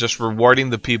 15 is just rewarding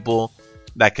the people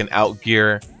that can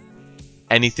outgear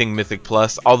anything Mythic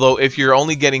Plus. Although if you're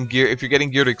only getting gear, if you're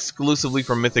getting geared exclusively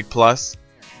from Mythic Plus,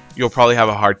 you'll probably have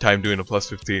a hard time doing a plus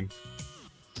 15.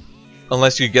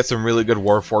 Unless you get some really good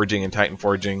War Forging and Titan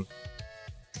Forging.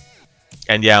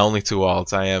 And yeah, only 2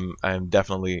 alts. I am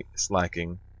definitely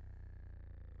slacking.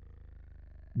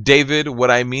 David, what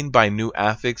I mean by new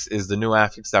affix is the new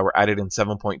affix that were added in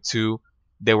 7.2.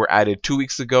 They were added 2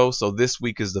 weeks ago, so this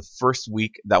week is the first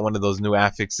week that one of those new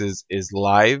affixes is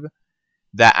live.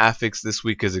 That affix this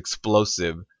week is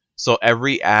explosive. So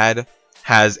every ad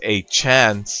has a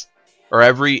chance, or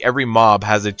every mob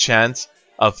has a chance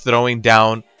of throwing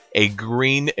down a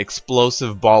green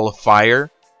explosive ball of fire,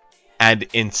 and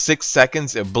in 6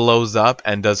 seconds it blows up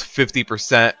and does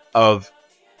 50% of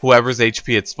whoever's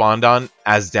HP it spawned on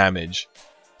as damage.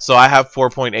 So I have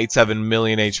 4.87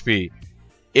 million HP.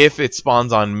 If it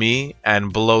spawns on me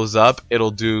and blows up,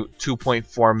 it'll do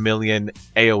 2.4 million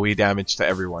AoE damage to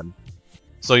everyone.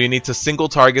 So you need to single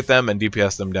target them and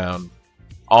DPS them down.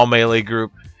 All melee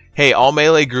group. Hey, all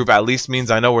melee group at least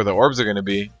means I know where the orbs are going to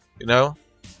be, you know?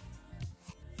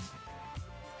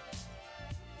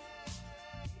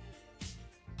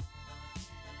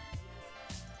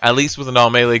 At least with an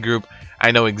all melee group,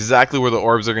 I know exactly where the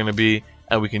orbs are going to be,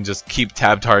 and we can just keep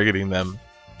tab targeting them.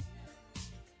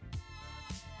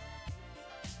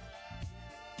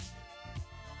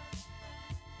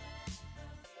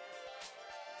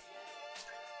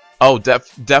 Oh,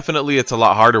 definitely it's a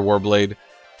lot harder, Warblade.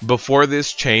 Before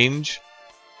this change,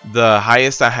 the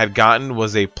highest I had gotten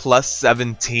was a plus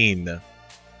 17.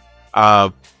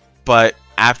 But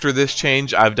after this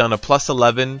change, I've done a plus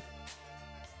 11.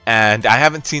 And I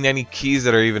haven't seen any keys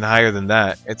that are even higher than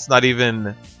that. It's not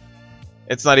even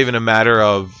a matter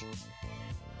of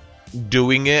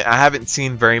doing it. I haven't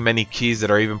seen very many keys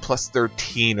that are even plus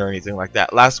 13 or anything like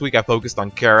that. Last week I focused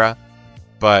on Kara,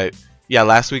 but yeah,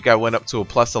 last week I went up to a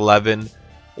plus 11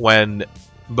 when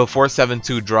before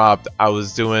 7.2 dropped. I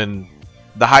was doing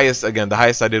the highest again. The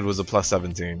highest I did was a plus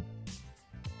 17.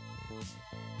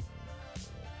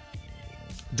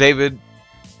 David,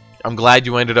 I'm glad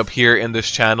you ended up here in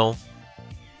this channel.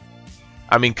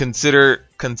 I mean, consider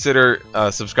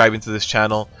subscribing to this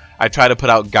channel. I try to put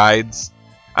out guides.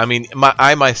 I mean,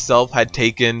 I myself had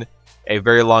taken a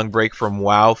very long break from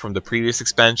WoW from the previous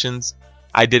expansions.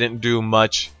 I didn't do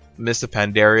much Mists of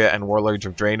Pandaria and Warlords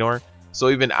of Draenor, so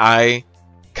even I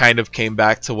kind of came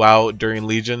back to WoW during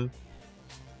Legion.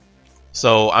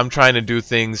 So I'm trying to do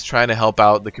things, trying to help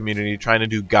out the community, trying to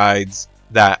do guides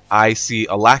that I see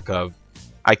a lack of.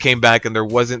 I came back and there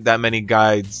wasn't that many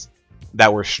guides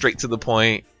that were straight to the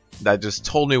point, that just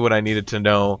told me what I needed to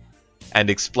know and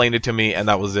explained it to me, and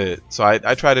that was it. So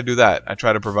I try to do that. I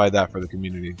try to provide that for the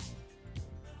community.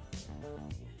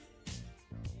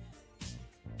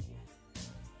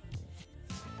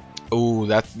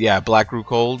 Oh, yeah, Black Root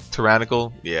Cold,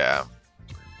 Tyrannical, yeah.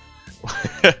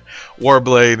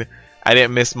 Warblade, I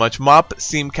didn't miss much. Mop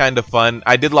seemed kind of fun.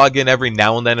 I did log in every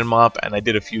now and then in Mop, and I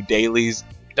did a few dailies.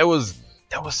 There was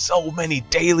so many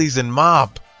dailies in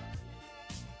Mop.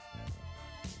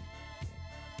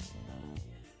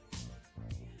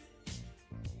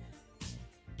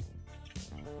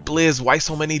 Blizz, why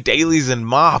so many dailies in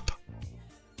Mop?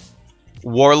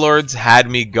 Warlords had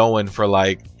me going for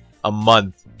like a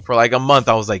month. For like a month,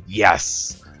 I was like,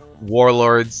 yes,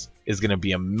 Warlords is gonna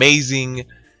be amazing.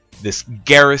 This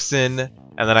garrison, and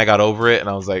then I got over it, and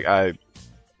I was like, alright,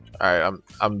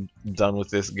 I'm done with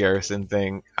this garrison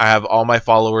thing. I have all my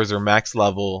followers are max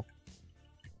level.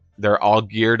 They're all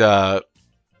geared up.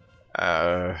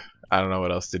 I don't know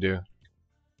what else to do.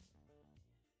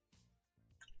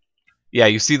 Yeah,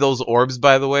 you see those orbs,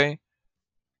 by the way?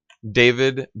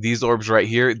 David, these orbs right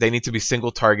here, they need to be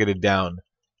single targeted down.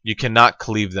 You cannot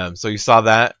cleave them. So you saw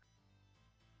that?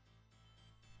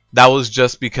 That was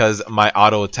just because my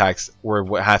auto attacks were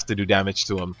what have to do damage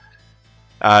to them.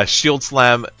 Shield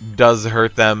Slam does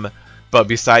hurt them, but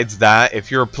besides that,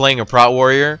 if you're playing a Prot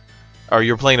Warrior, or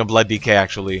you're playing a Blood DK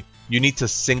actually, you need to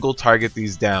single target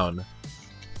these down.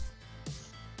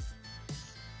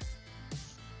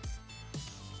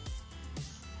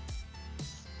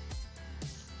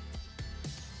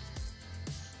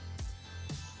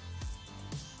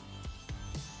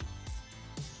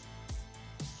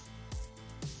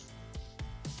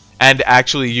 And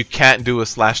actually, you can't do a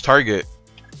slash target.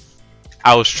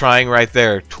 I was trying right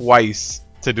there twice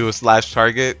to do a slash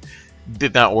target.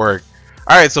 Did not work.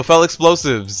 Alright, so Fell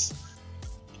Explosives.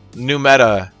 New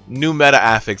meta. New meta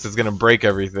Affix is going to break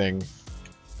everything.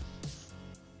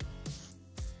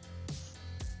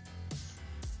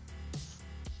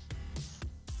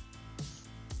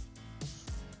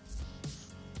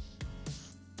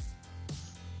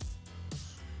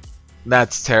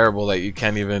 That's terrible that you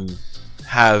can't even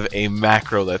have a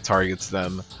macro that targets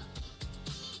them.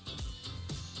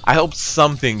 I hope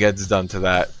something gets done to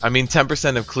that. I mean,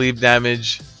 10% of cleave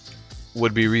damage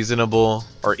would be reasonable,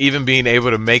 or even being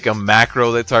able to make a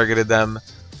macro that targeted them.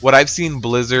 What I've seen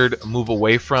Blizzard move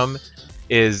away from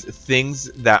is things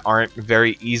that aren't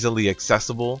very easily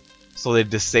accessible. So they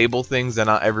disable things that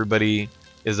not everybody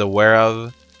is aware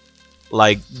of,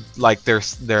 like their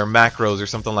macros or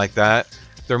something like that.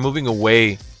 They're moving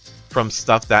away from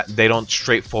stuff that they don't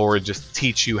straightforward just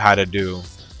teach you how to do.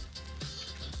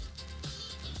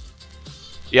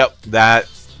 Yep,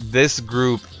 this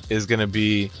group is gonna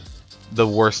be the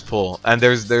worst pull, and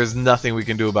there's nothing we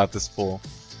can do about this pull.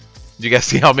 Did you guys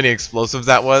see how many explosives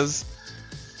that was?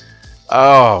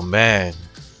 Oh man.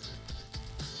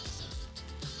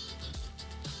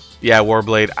 Yeah,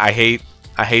 Warblade, I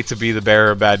hate to be the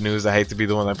bearer of bad news. I hate to be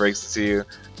the one that breaks it to you.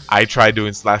 I tried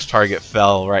doing slash target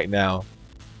fell right now.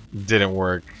 Didn't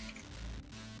work.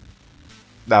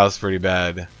 That was pretty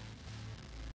bad.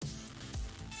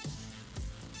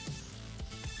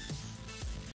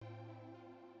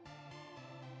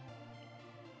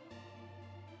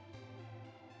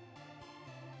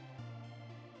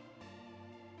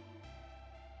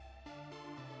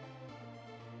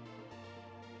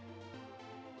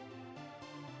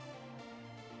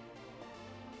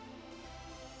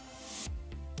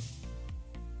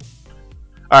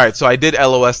 Alright, so I did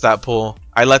LOS that pull.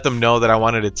 I let them know that I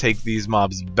wanted to take these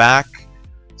mobs back.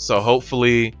 So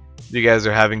hopefully you guys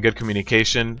are having good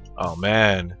communication. Oh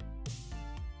man.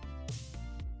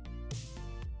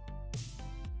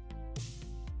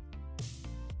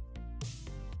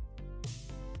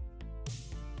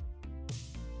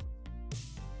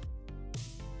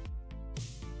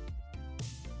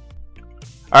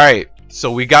 Alright,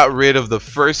 so we got rid of the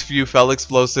first few Fell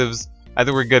Explosives. I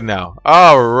think we're good now.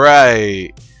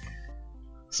 Alright.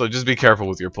 So just be careful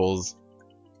with your pulls.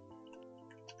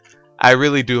 I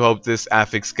really do hope this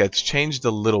Affix gets changed a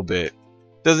little bit.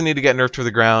 Doesn't need to get nerfed to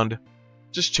the ground.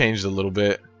 Just changed a little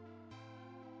bit.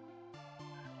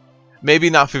 Maybe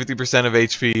not 50% of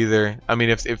HP either. I mean,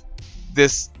 if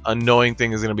this annoying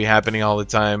thing is going to be happening all the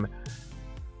time,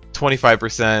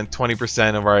 25%,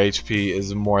 20% of our HP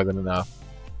is more than enough.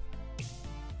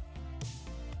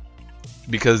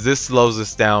 Because this slows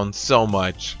us down so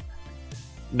much.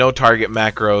 No target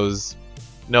macros,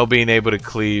 no being able to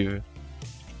cleave.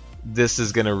 This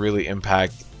is going to really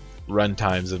impact run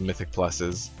times of Mythic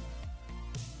Pluses.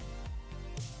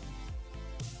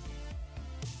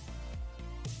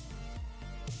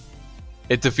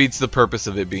 It defeats the purpose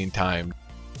of it being timed.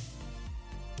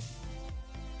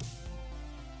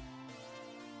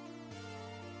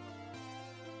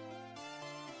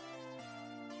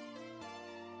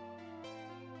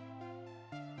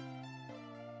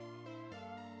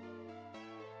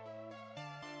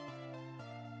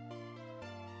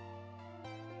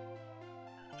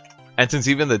 And since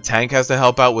even the tank has to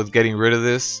help out with getting rid of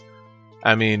this,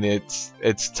 I mean,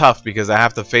 it's tough because I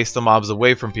have to face the mobs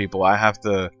away from people. I have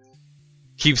to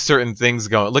keep certain things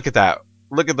going. Look at that.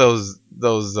 Look at those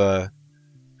those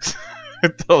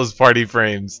party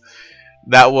frames.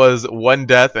 That was one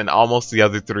death and almost the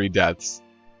other 3 deaths.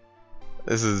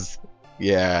 This is,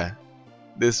 yeah.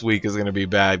 This week is going to be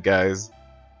bad, guys.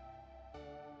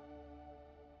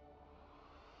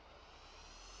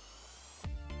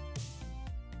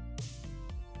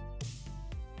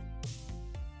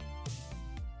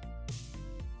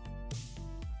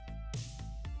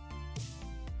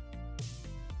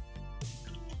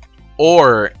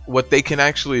 Or what they can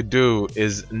actually do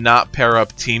is not pair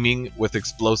up teaming with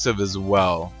explosive as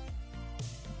well.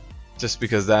 Just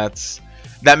because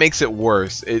that makes it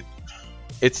worse.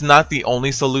 It's not the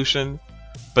only solution,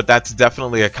 but that's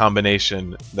definitely a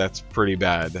combination that's pretty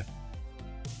bad.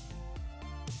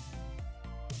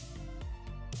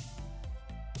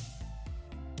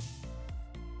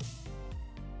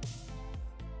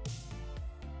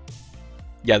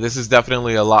 Yeah, this is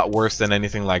definitely a lot worse than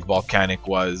anything like Volcanic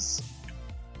was.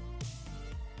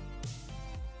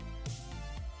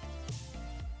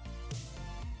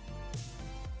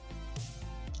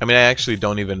 I mean, I actually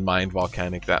don't even mind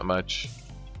Volcanic that much.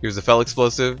 Here's a Fell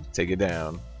Explosive, take it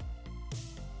down.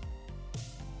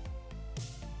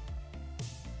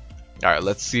 Alright,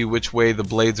 let's see which way the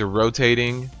blades are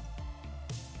rotating.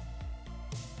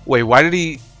 Wait, why did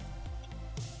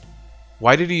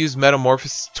he use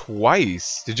Metamorphosis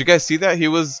twice? Did you guys see that? He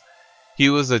was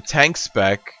a tank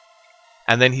spec,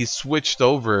 and then he switched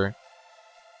over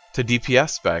to DPS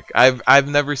spec. I've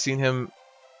never seen him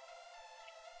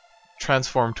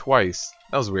transform twice.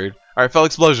 That was weird. Alright, Fell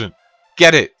Explosion.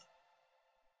 Get it!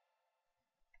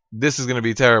 This is gonna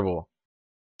be terrible.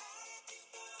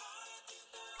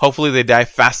 Hopefully they die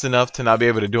fast enough to not be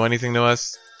able to do anything to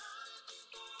us.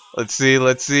 Let's see,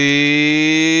 let's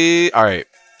see. Alright.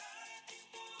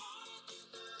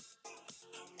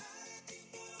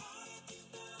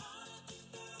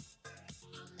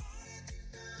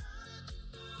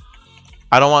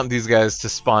 I don't want these guys to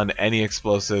spawn any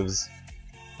explosives.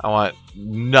 I want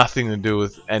nothing to do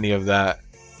with any of that.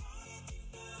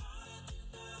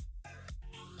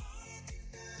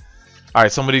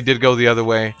 Alright, somebody did go the other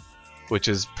way, which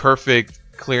is perfect.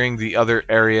 Clearing the other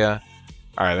area.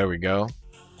 Alright, there we go.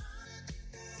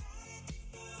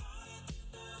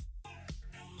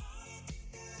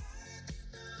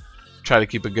 Try to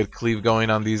keep a good cleave going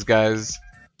on these guys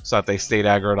so that they stayed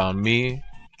aggroed on me.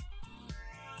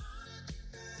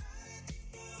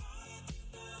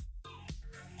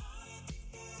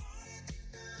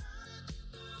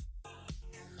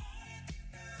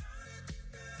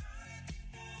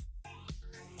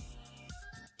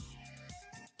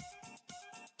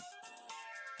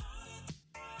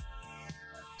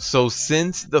 So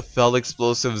since the Fell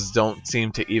Explosives don't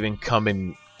seem to even come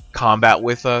in combat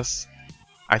with us,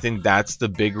 I think that's the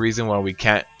big reason why we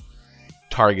can't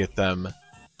target them.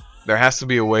 There has to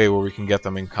be a way where we can get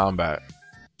them in combat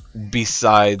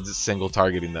besides single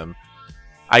targeting them.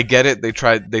 I get it, they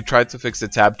tried to fix the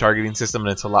tab targeting system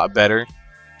and it's a lot better,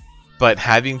 but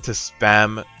having to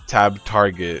spam tab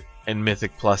target in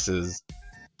Mythic Pluses,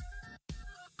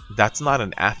 that's not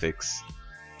an Affix.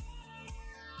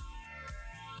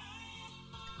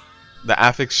 The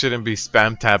Affix shouldn't be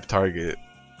spam tab target.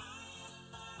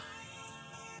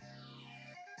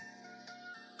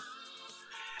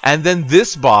 And then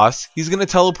this boss, he's gonna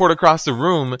teleport across the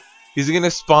room. He's gonna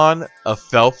spawn a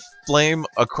Fell Flame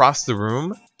across the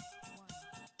room.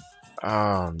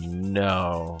 Oh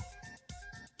no.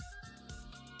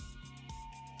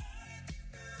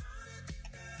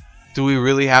 Do we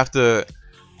really have to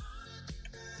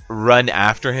run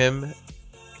after him?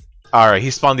 Alright,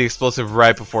 he spawned the explosive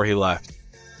right before he left.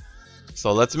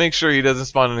 So let's make sure he doesn't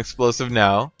spawn an explosive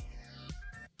now.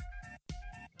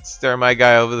 Stare my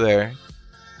guy over there.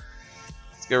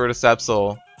 Let's get rid of Sap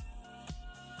Soul.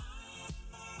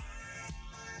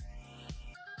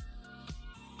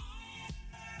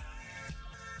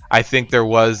 I think there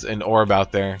was an orb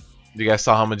out there. You guys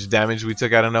saw how much damage we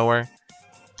took out of nowhere?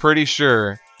 Pretty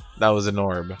sure that was an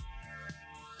orb.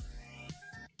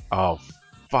 Oh,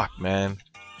 fuck, man.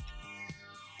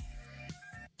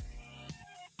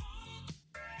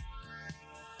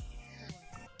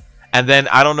 And then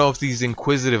I don't know if these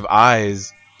inquisitive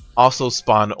eyes also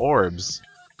spawn orbs.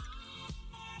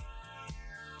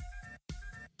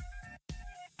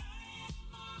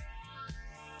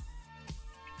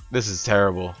 This is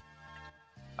terrible.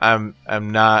 I'm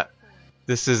not.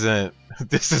 This isn't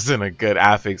a good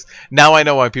affix. Now I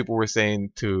know why people were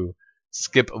saying to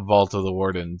skip Vault of the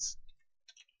Wardens.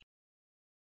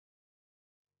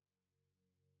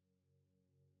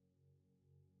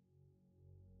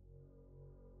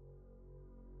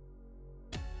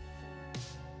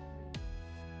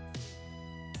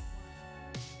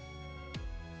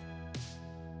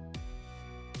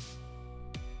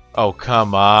 Oh,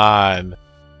 come on.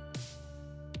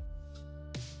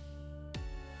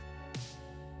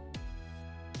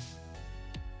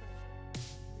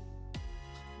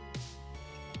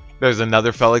 There's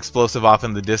another Fell Explosive off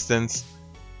in the distance.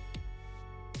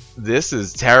 This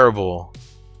is terrible.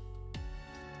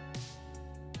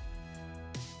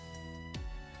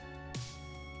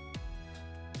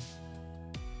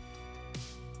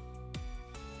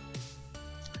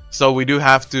 So we do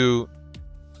have to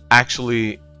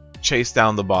actually chase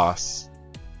down the boss.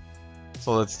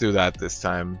 So let's do that this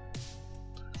time.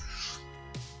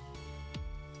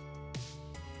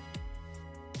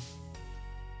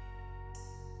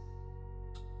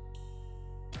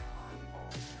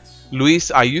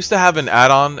 Luis, I used to have an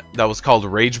add-on that was called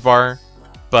Rage Bar,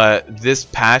 but this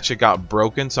patch it got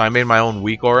broken, so I made my own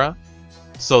weak aura.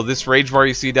 So this Rage Bar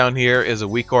you see down here is a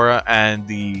weak aura, and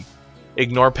the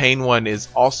Ignore Pain one is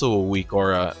also a weak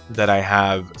aura that I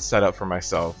have set up for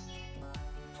myself.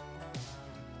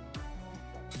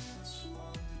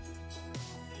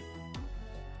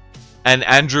 And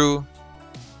Andrew,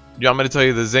 you want me to tell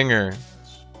you the zinger?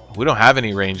 We don't have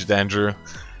any ranged, Andrew.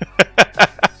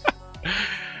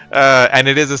 And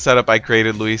it is a setup I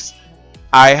created, Luis.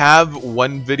 I have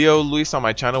one video, Luis, on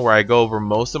my channel where I go over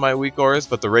most of my weak auras,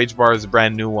 but the Rage Bar is a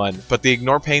brand new one. But the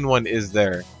Ignore Pain one is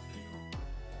there.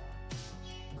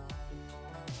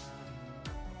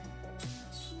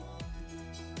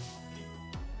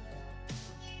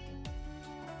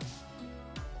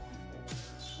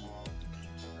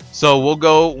 So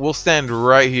we'll stand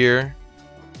right here.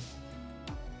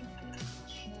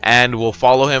 And we'll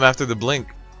follow him after the blink.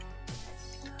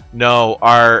 No,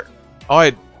 I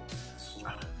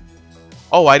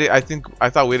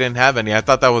thought we didn't have any. I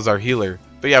thought that was our healer.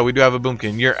 But yeah, we do have a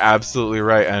Boomkin. You're absolutely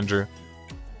right, Andrew.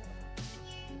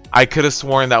 I could have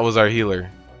sworn that was our healer.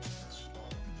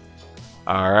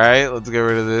 Alright, let's get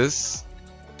rid of this.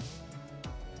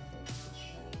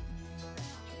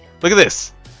 Look at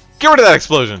this. Get rid of that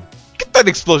explosion. Get that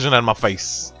explosion out of my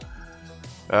face.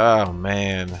 Oh,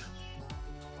 man.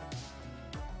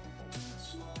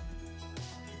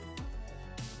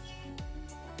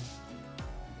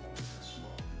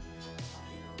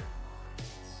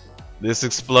 This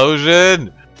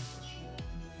explosion!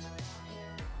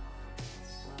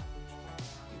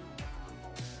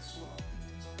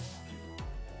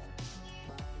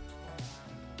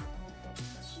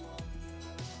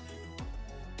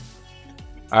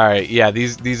 Alright, yeah,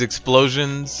 these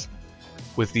explosions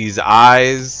with these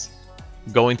eyes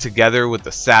going together with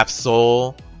the sap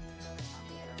soul.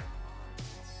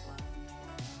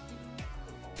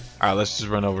 Alright, let's just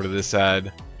run over to this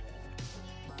side.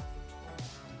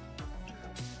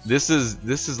 This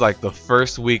is like the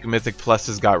first week Mythic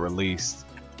Pluses got released.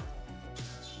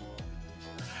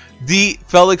 The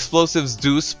fell explosives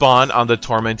do spawn on the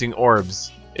tormenting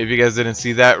orbs. If you guys didn't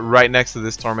see that, right next to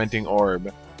this tormenting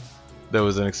orb, there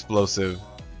was an explosive.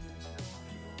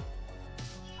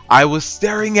 I was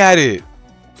staring at it.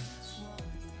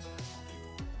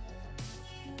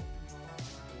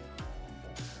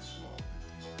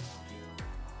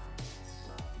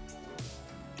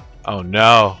 Oh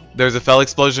no, there's a fell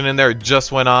explosion in there, it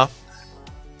just went off.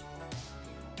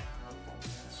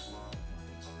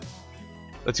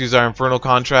 Let's use our Infernal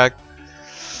Contract.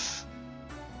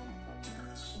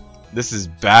 This is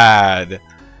bad.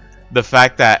 The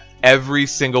fact that every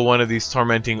single one of these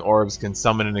tormenting orbs can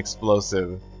summon an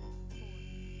explosive.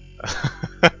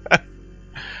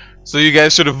 So you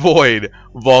guys should avoid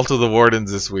Vault of the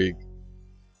Wardens this week.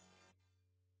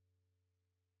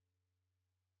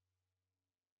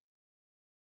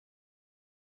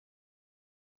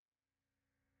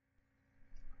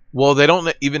 Well, they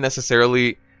don't even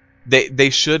necessarily... They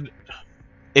should...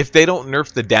 If they don't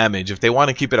nerf the damage, if they want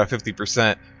to keep it at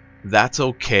 50%, that's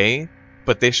okay.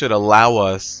 But they should allow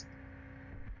us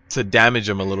to damage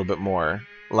them a little bit more.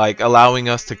 Like, allowing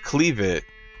us to cleave it.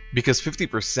 Because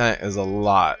 50% is a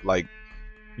lot. Like,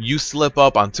 you slip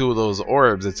up on 2 of those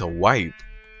orbs, it's a wipe.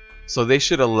 So they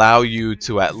should allow you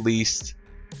to at least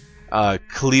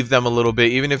cleave them a little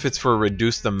bit. Even if it's for a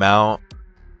reduced amount.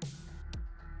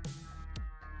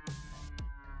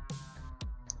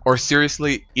 Or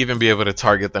seriously, even be able to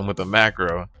target them with a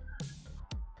macro.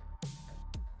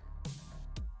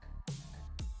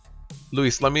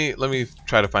 Luis, let me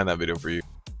try to find that video for you.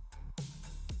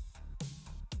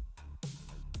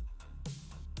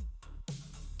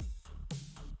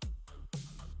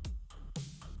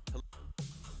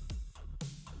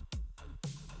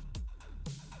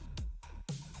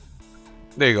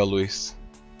 There you go, Luis.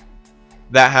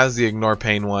 That has the Ignore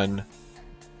Pain one.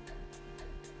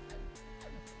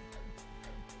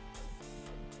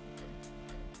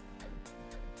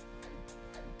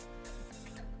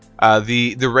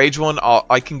 The Rage one,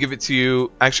 I can give it to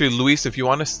you. Actually, Luis, if you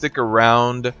want to stick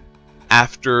around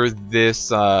after this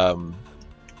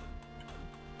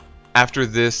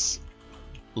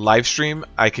live stream,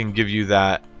 I can give you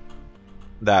that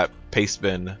paste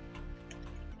bin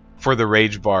for the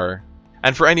Rage Bar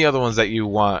and for any other ones that you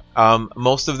want.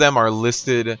 Most of them are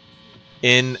listed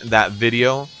in that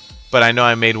video. but I know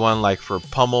I made one like for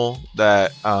Pummel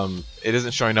that it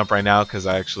isn't showing up right now because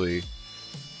I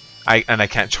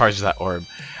can't charge that orb,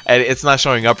 and it's not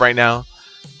showing up right now.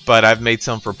 But I've made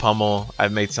some for Pummel.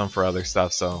 I've made some for other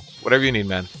stuff. So whatever you need,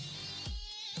 man.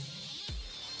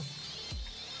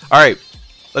 All right,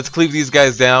 let's cleave these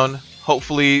guys down.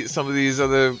 Hopefully, some of these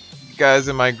other guys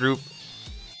in my group.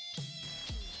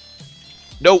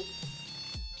 Nope.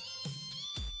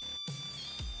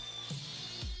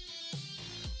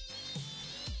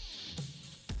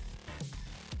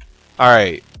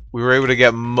 Alright, we were able to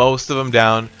get most of them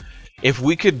down. If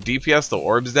we could DPS the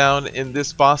orbs down in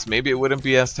this boss, maybe it wouldn't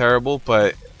be as terrible,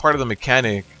 but part of the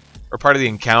mechanic, or part of the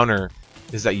encounter,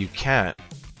 is that you can't.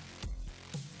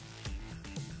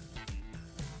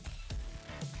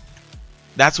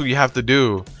 That's what you have to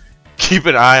do. Keep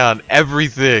an eye on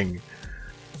everything.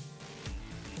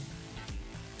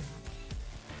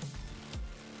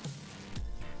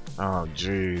 Oh,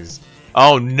 jeez.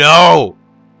 Oh, no!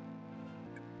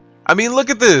 I mean, look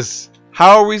at this.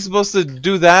 How are we supposed to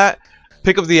do that?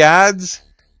 Pick up the ads?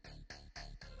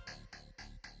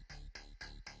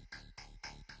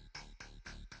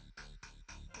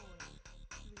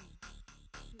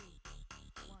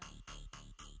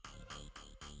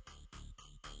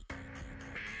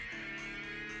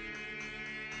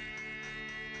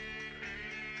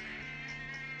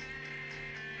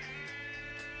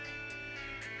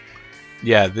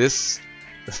 Yeah, this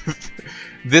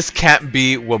this can't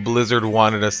be what Blizzard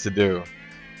wanted us to do.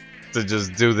 To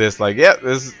just do this like, yeah,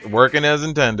 this is working as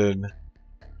intended.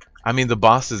 I mean, the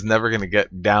boss is never going to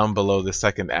get down below the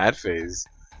second ad phase.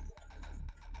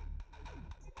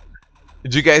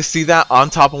 Did you guys see that? On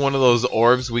top of one of those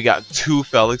orbs, we got 2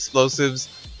 fell explosives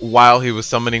while he was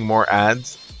summoning more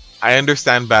ads. I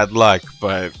understand bad luck,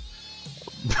 but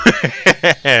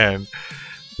man,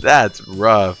 that's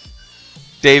rough.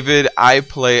 David, I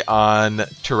play on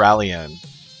Tyrallion.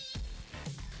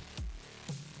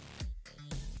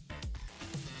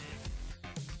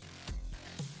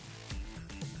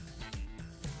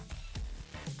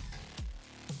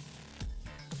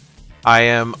 I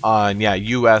am on, yeah,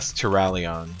 US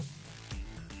Tyrallion.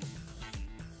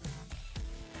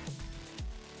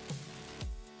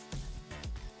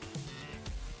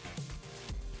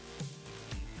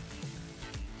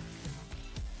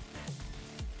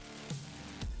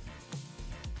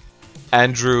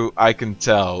 Andrew, I can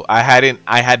tell. I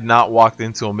had not walked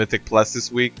into a Mythic Plus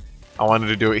this week. I wanted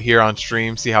to do it here on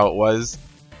stream, see how it was.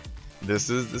 This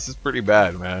is pretty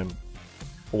bad, man.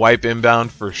 Wipe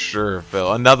inbound for sure,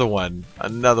 Phil. Another one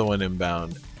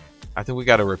inbound. I think we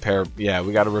got to repair. Yeah,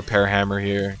 we got a repair hammer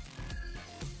here.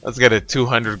 Let's get a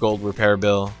 200 gold repair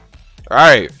bill. All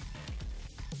right.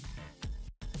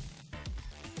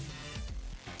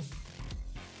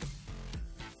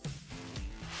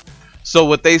 So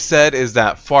what they said is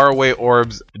that far away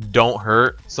orbs don't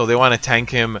hurt, so they want to tank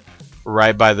him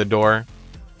right by the door.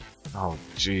 Oh,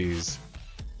 jeez.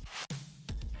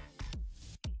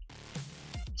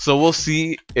 So we'll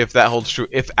see if that holds true.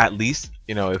 If at least,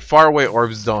 you know, if far away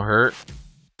orbs don't hurt,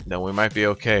 then we might be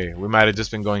okay. We might have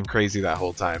just been going crazy that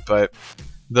whole time. But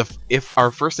if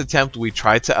our first attempt we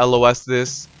tried to LOS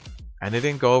this and it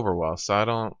didn't go over well, so I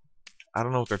don't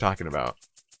know what they're talking about.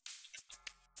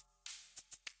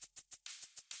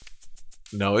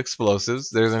 No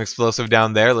explosives. There's an explosive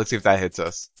down there. Let's see if that hits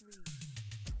us.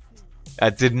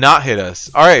 That did not hit us.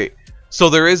 Alright. So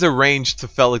there is a range to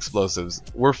fell explosives.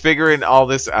 We're figuring all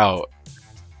this out.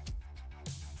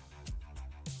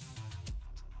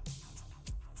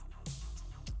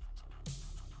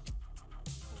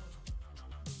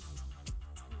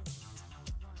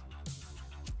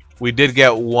 We did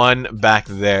get one back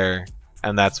there,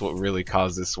 and that's what really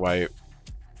caused this wipe.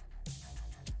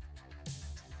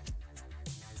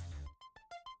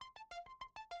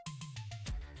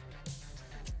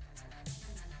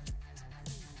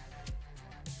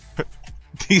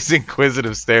 These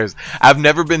inquisitive stares. I've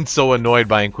never been so annoyed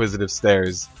by inquisitive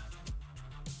stares.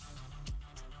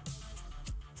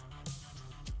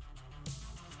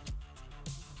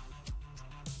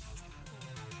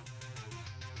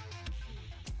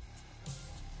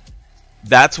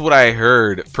 That's what I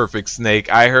heard, Perfect Snake.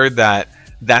 I heard that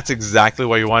that's exactly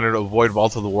why you wanted to avoid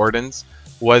Vault of the Wardens,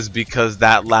 was because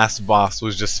that last boss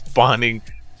was just spawning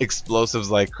explosives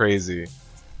like crazy.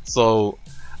 So,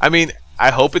 I mean,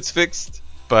 I hope it's fixed,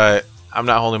 but I'm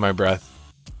not holding my breath.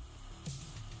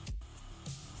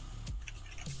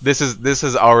 This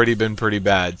has already been pretty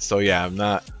bad, so yeah, I'm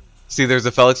not. See, there's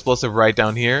a fell explosive right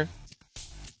down here.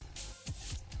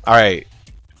 Alright,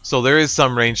 so there is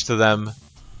some range to them.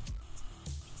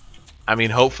 I mean,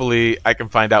 hopefully I can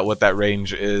find out what that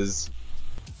range is.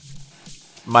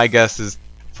 My guess is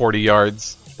 40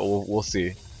 yards, but we'll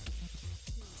see.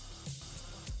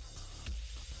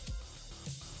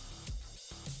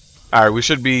 Alright, we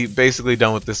should be basically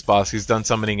done with this boss. He's done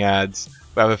summoning ads.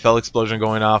 We have a fell explosion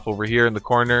going off over here in the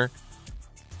corner.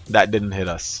 That didn't hit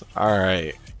us.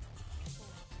 Alright.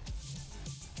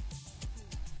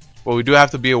 What we do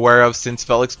have to be aware of, since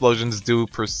fell explosions do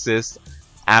persist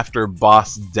after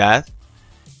boss death,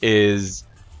 is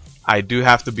I do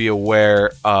have to be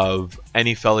aware of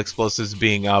any fell explosives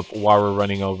being up while we're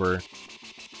running over.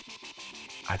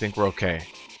 I think we're okay.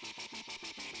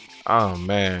 Oh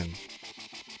man.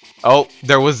 Oh,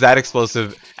 there was that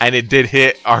explosive, and it did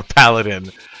hit our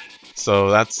paladin. So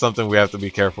that's something we have to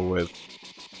be careful with.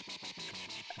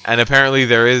 And apparently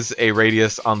there is a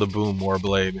radius on the boom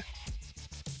warblade.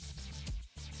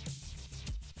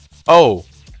 Oh,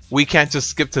 we can't just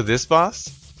skip to this boss?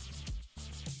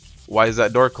 Why is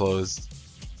that door closed?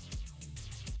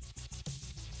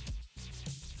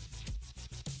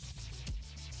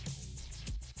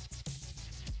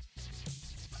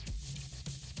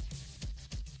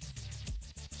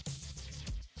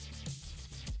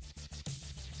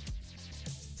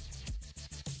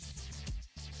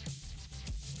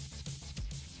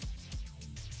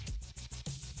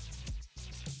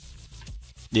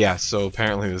 Yeah, so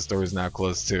apparently this door is now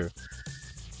closed too.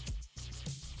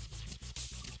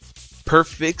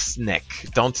 Perfect snake.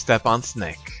 Don't step on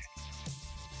snake.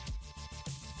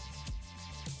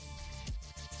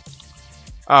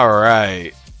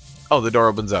 Alright. Oh, the door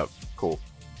opens up. Cool.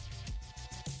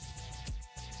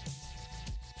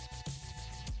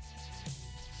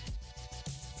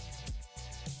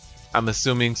 I'm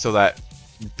assuming so that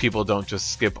people don't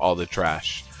just skip all the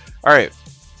trash. Alright.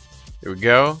 Here we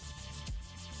go.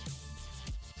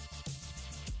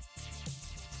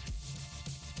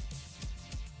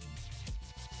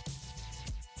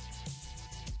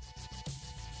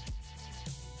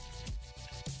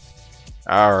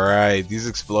 Alright, these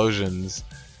explosions.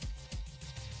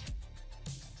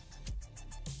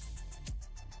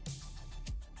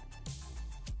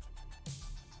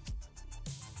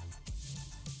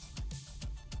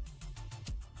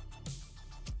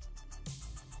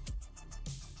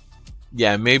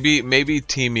 Yeah, maybe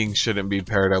teaming shouldn't be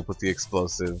paired up with the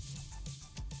explosive.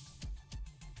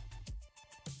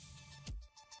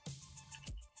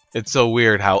 It's so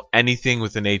weird how anything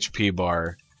with an HP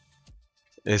bar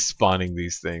is spawning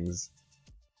these things.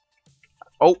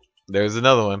 Oh, there's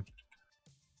another one.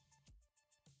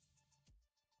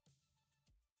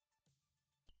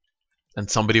 And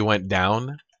somebody went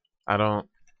down? I don't...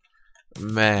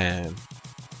 Man.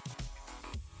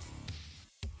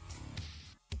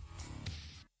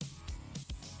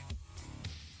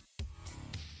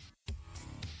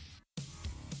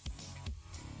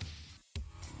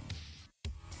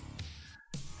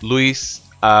 Luis,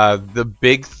 the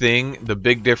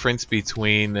big difference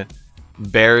between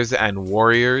bears and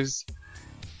warriors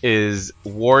is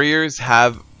we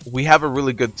have a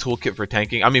really good toolkit for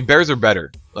tanking. I mean, bears are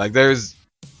better. Like, there's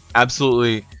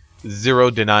absolutely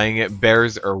zero denying it.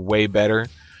 Bears are way better.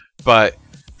 But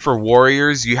for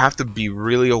warriors, you have to be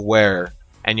really aware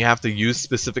and you have to use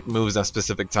specific moves at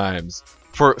specific times.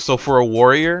 So for a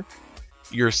warrior,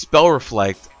 your spell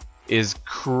reflect is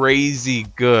crazy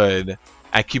good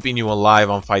at keeping you alive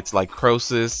on fights like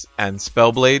Croesus and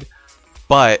Spellblade,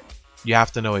 but you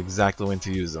have to know exactly when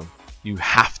to use them. You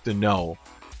have to know.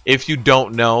 If you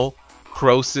don't know,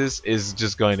 Croesus is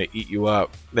just going to eat you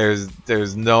up.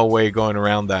 There's no way going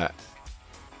around that.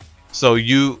 So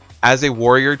you, as a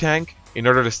warrior tank, in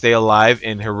order to stay alive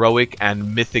in heroic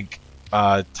and mythic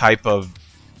type of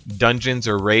dungeons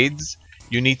or raids,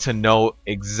 you need to know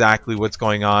exactly what's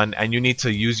going on, and you need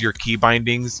to use your key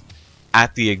bindings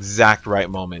at the exact right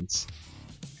moments.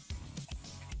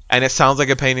 And it sounds like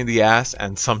a pain in the ass,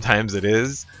 and sometimes it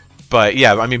is, but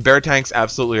yeah, I mean, bear tanks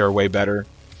absolutely are way better.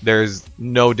 There's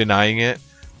no denying it,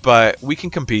 but we can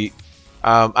compete.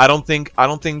 I don't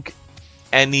think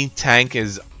any tank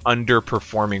is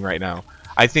underperforming right now.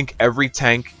 I think every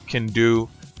tank can do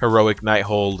heroic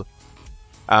Nighthold.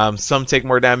 Some take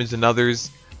more damage than others,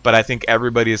 but I think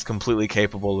everybody is completely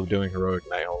capable of doing heroic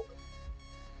Nighthold.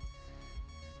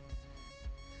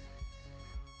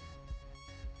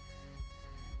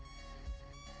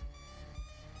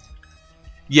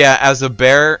 Yeah, as a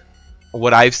bear,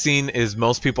 what I've seen is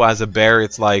most people as a bear,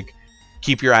 it's like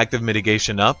keep your active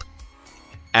mitigation up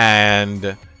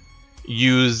and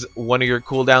use one of your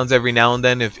cooldowns every now and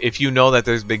then. If you know that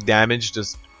there's big damage,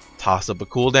 just toss up a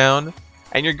cooldown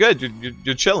and you're good.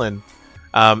 You're chilling.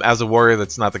 As a warrior,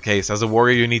 that's not the case. As a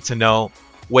warrior, you need to know,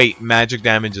 wait, magic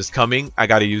damage is coming. I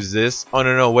gotta use this. Oh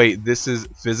no, wait, this is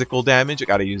physical damage. I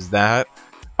gotta use that.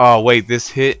 oh wait, this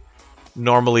hit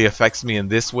normally affects me in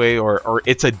this way, or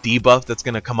it's a debuff that's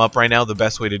going to come up right now. The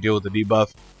best way to deal with the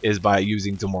debuff is by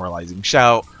using Demoralizing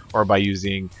Shout, or by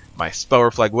using my Spell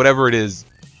Reflect, whatever it is.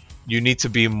 You need to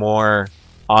be more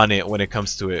on it when it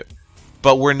comes to it.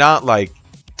 But we're not like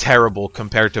terrible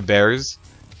compared to bears.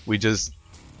 We just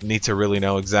need to really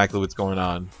know exactly what's going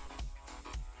on.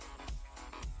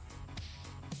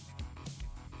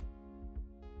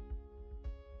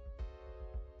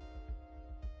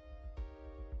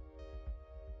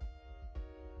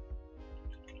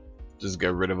 Just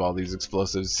get rid of all these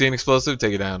explosives. See an explosive?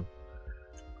 Take it down.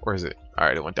 Where is it?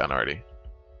 Alright, it went down already.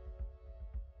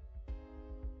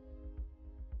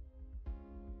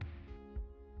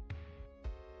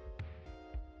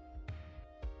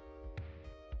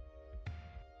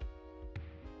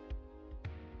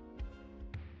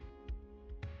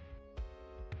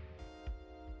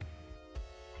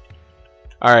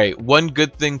 Alright, one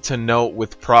good thing to note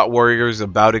with Prot Warriors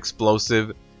about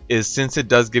explosive is since it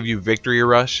does give you Victory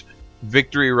Rush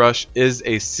is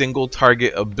a single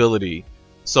target ability.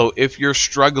 So if you're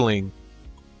struggling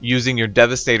using your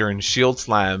Devastator and Shield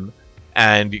Slam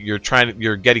and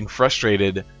you're getting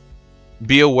frustrated,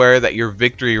 be aware that your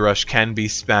Victory Rush can be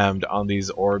spammed on these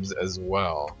orbs as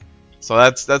well. So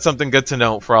that's something good to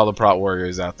note for all the Prot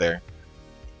Warriors out there.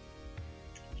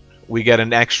 We get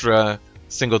an extra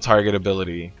single target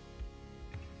ability.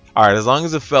 Alright, as long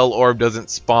as the Fel Orb doesn't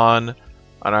spawn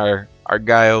on our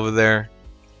guy over there.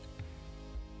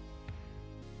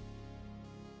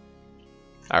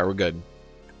 Alright, we're good.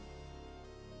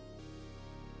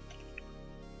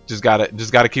 Just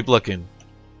gotta keep looking.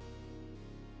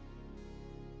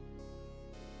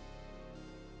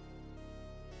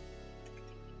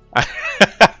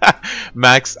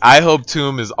 Max, I hope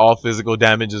Tomb is all physical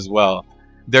damage as well.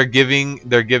 They're giving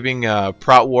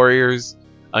Prot Warriors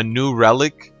a new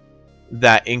relic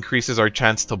that increases our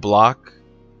chance to block.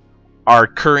 Our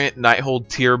current Nighthold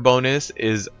tier bonus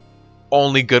is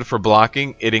only good for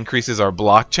blocking. It increases our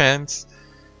block chance.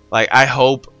 Like, I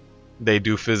hope they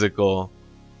do physical,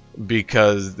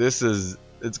 because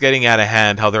it's getting out of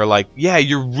hand how they're like, yeah,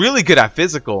 you're really good at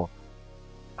physical.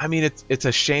 I mean, it's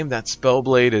a shame that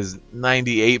Spellblade is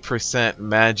 98%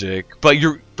 magic, but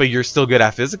you're still good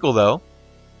at physical though.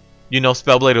 You know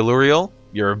Spellblade Alluriel?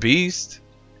 You're a beast.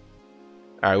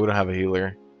 Alright, we don't have a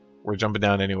healer. We're jumping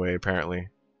down anyway, apparently.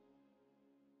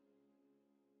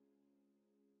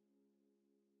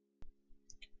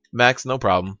 Max, no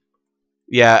problem.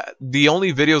 Yeah, the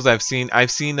only videos I've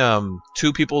seen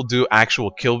 2 people do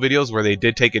actual kill videos where they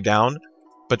did take it down,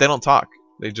 but they don't talk.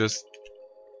 They just...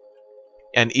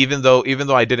 And even though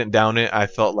I didn't down it, I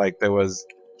felt like there was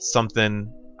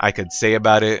something I could say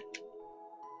about it.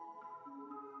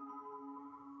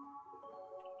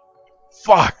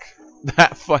 Fuck!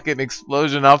 That fucking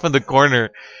explosion off in the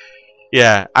corner.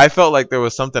 Yeah, I felt like there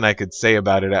was something I could say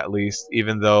about it at least,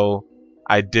 even though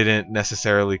I didn't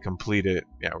necessarily complete it.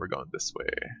 Yeah, we're going this way.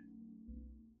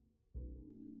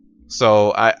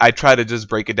 So I try to just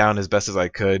break it down as best as I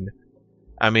could.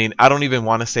 I mean, I don't even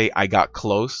want to say I got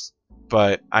close,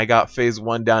 but I got phase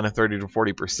 1 down to 30 to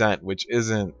 40%, which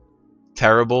isn't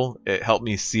terrible. It helped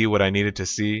me see what I needed to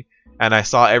see, and I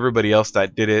saw everybody else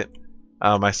that did it.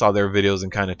 I saw their videos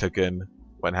and kind of took in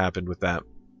what happened with that.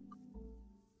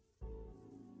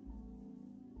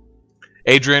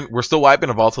 Adrian, we're still wiping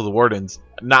a Vault of the Wardens.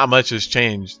 Not much has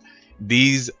changed.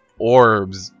 These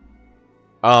orbs,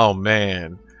 oh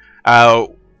man.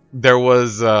 There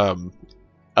was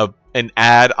an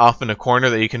ad off in a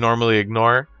corner that you can normally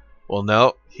ignore. Well,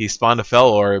 no, he spawned a Fel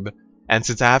Orb, and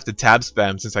since I have to tab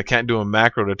spam, since I can't do a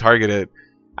macro to target it,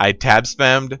 I tab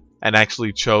spammed and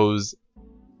actually chose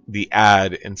the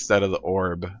ad instead of the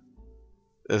orb.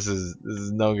 This is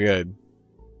no good.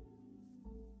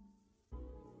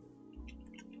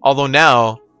 Although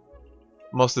now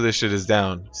most of this shit is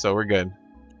down, so we're good.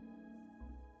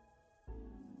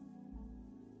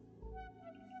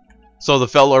 So the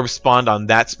Fel Orb spawned on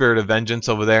that Spirit of Vengeance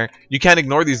over there. You can't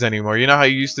ignore these anymore. You know how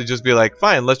you used to just be like,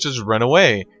 fine, let's just run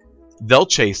away. They'll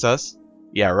chase us.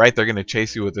 Yeah, right, they're gonna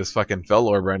chase you with this fucking Fel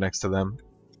Orb right next to them.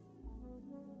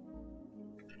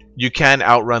 You can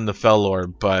outrun the Fel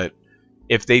Orb, but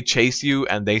if they chase you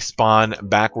and they spawn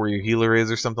back where your healer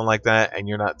is or something like that and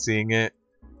you're not seeing it,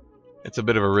 it's a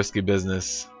bit of a risky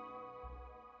business.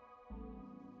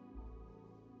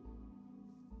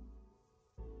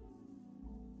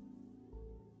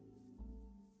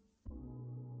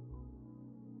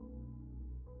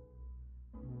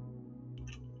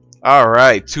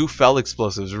 Alright, 2 Fel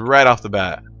Explosives right off the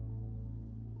bat.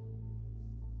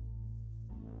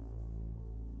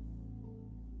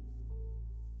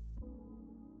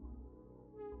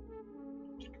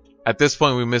 At this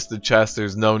point, we missed the chest.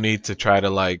 There's no need to try to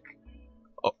like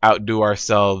outdo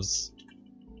ourselves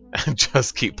and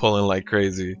just keep pulling like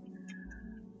crazy.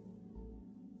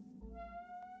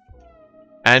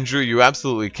 Andrew, you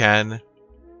absolutely can.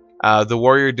 The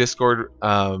Warrior Discord,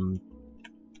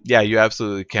 yeah, you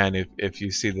absolutely can if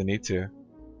you see the need to.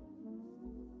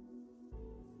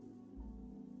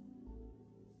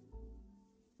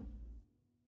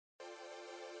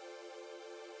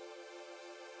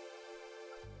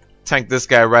 Tank this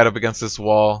guy right up against this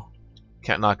wall.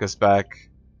 Can't knock us back.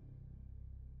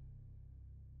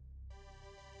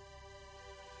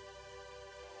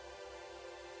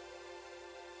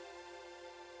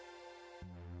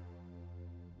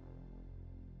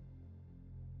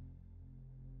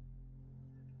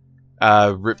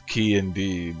 Rip key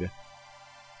indeed.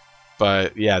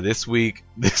 But yeah, this week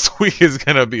is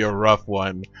gonna be a rough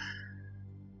one.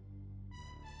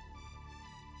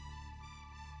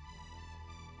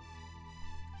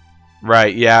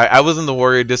 Right, yeah, I was in the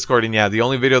Warrior Discord, and yeah, the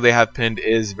only video they have pinned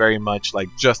is very much like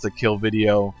just a kill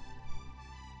video.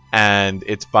 And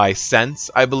it's by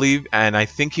Sense, I believe, and I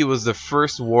think he was the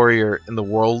first warrior in the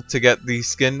world to get the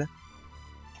skin.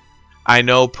 I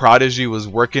know Prodigy was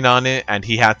working on it, and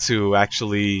he had to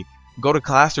actually go to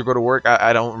class or go to work,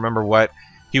 I don't remember what.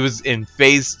 He was in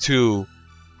phase 2,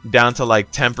 down to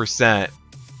like 10%,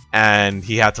 and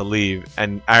he had to leave.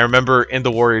 And I remember in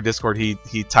the Warrior Discord, he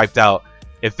typed out,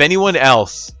 if anyone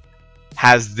else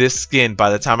has this skin by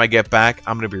the time I get back,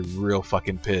 I'm gonna be real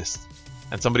fucking pissed.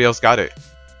 And somebody else got it.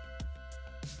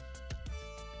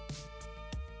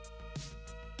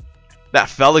 That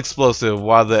fell explosive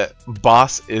while the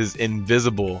boss is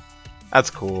invisible.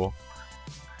 That's cool.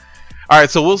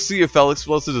 Alright, so we'll see if fell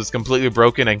explosive is completely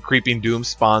broken and Creeping Doom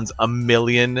spawns a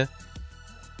million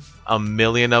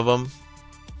of them.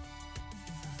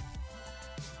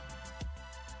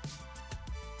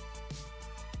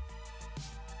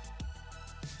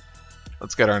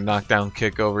 Let's get our knockdown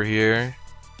kick over here.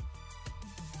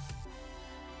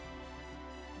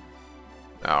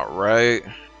 Alright.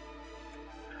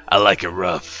 I like it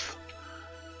rough.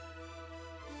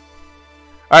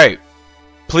 Alright.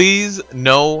 Please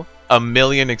no a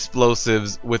million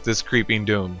explosives with this Creeping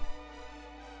Doom.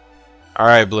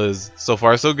 Alright, Blizz. So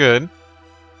far so good.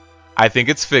 I think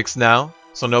it's fixed now.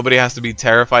 So nobody has to be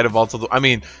terrified of Vault of the... I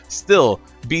mean, still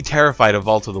be terrified of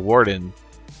Vault of the Warden.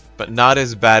 But not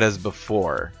as bad as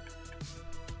before.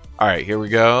 Alright, here we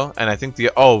go. And I think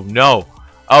the... Oh, no.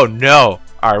 Oh, no.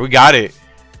 Alright, we got it.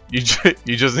 You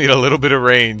just need a little bit of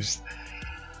range.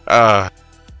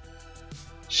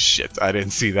 Shit, I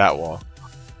didn't see that wall.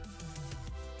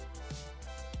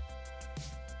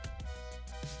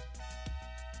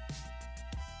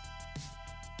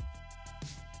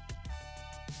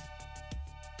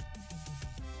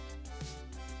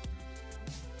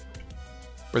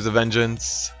 Where's the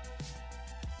vengeance?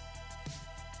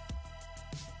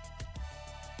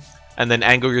 And then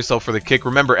angle yourself for the kick.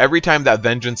 Remember, every time that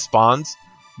vengeance spawns,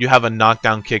 you have a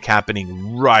knockdown kick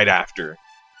happening right after.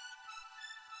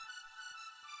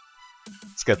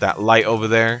 Let's get that light over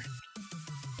there.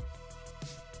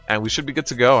 And we should be good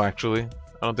to go, actually. I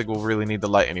don't think we'll really need the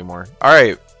light anymore.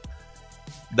 Alright.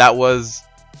 That was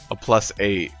a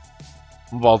 +8.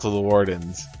 Vault of the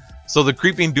Wardens. So the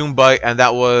Creeping Doom Bite, and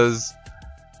that was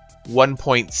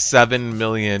 1.7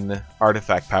 million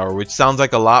artifact power, which sounds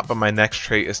like a lot, but my next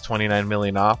trait is 29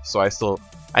 million off, so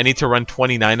I need to run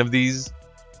 29 of these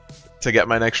to get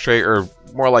my next trait, or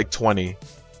more like 20.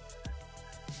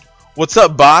 What's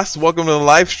up, boss? Welcome to the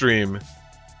live stream.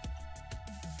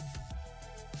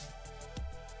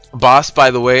 Boss,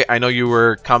 by the way, I know you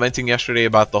were commenting yesterday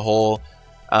about the whole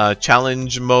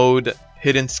challenge mode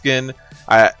hidden skin.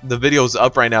 The video's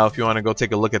up right now if you want to go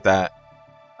take a look at that.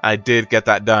 I did get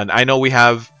that done. I know we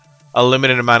have a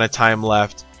limited amount of time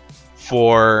left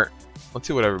for... Let's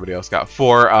see what everybody else got.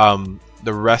 For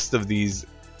the rest of these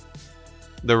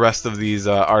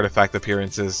artifact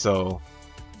appearances, so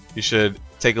you should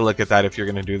take a look at that if you're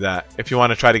going to do that. If you want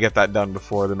to try to get that done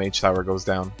before the Mage Tower goes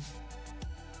down.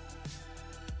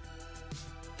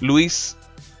 Luis,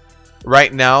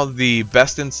 right now the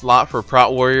best in slot for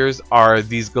Prot Warriors are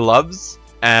these gloves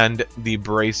and the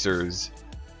bracers.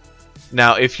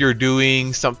 Now, if you're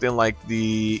doing something like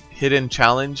the hidden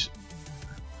challenge,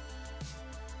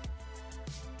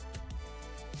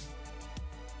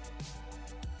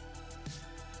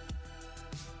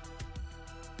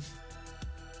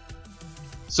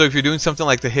 so if you're doing something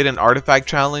like the hidden artifact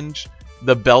challenge,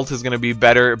 the belt is going to be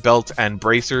better, belt and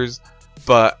bracers.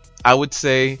 But I would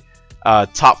say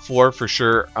top 4 for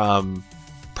sure,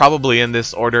 probably in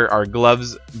this order, are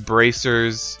gloves,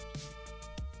 bracers,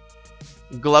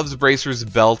 Gloves, bracers,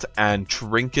 belt, and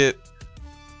trinket.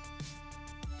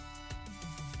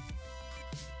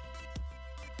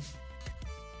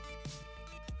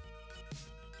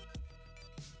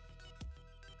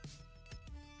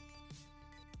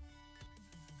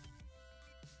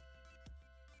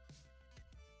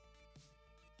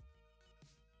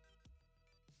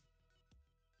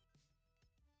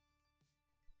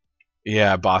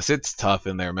 Yeah, boss, it's tough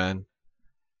in there, man.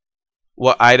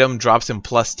 What item drops in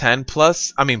plus 10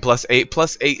 plus? I mean plus 8.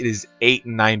 Plus 8 is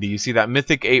 890. You see that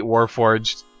Mythic 8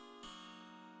 Warforged.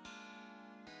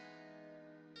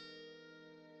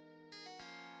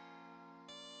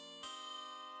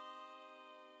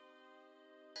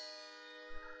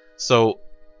 So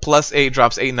plus 8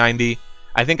 drops 890.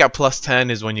 I think at plus 10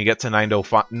 is when you get to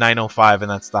 905, and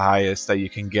that's the highest that you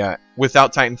can get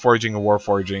without Titan Forging or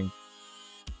Warforging.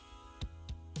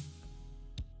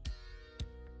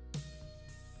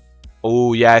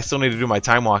 Oh yeah, I still need to do my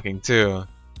time walking too.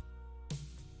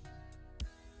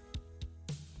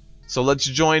 So let's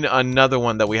join another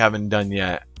one that we haven't done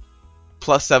yet.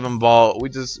 Plus 7 vault. We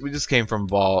just came from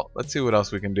vault. Let's see what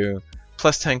else we can do.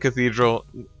 Plus 10 cathedral.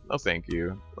 No, thank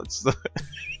you. Let's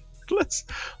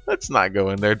let's not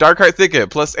go in there. Dark Heart Thicket.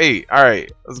 Plus 8. All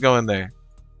right, let's go in there.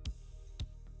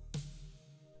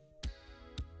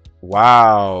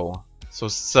 Wow.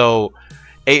 So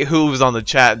 8 Hooves on the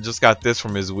chat just got this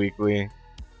from his weekly.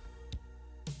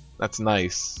 That's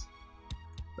nice.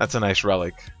 That's a nice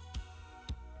relic.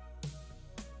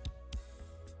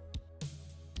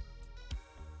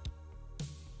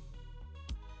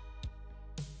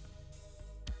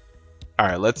 All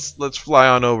right, let's fly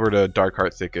on over to Dark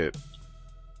Heart Thicket.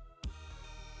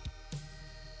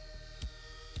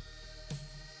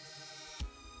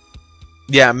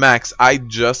 Yeah, Max, I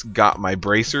just got my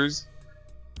bracers.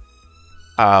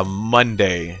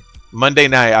 Monday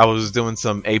night I was doing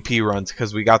some AP runs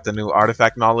because we got the new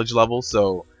artifact knowledge level.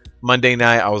 So Monday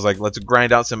night I was like, let's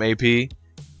grind out some AP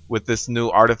with this new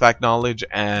artifact knowledge,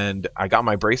 and I got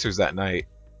my bracers that night.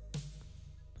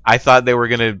 I thought they were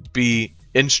gonna be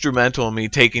instrumental in me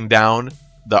taking down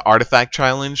the artifact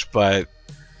challenge, but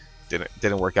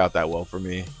didn't work out that well for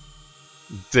me.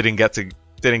 Didn't get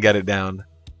it down.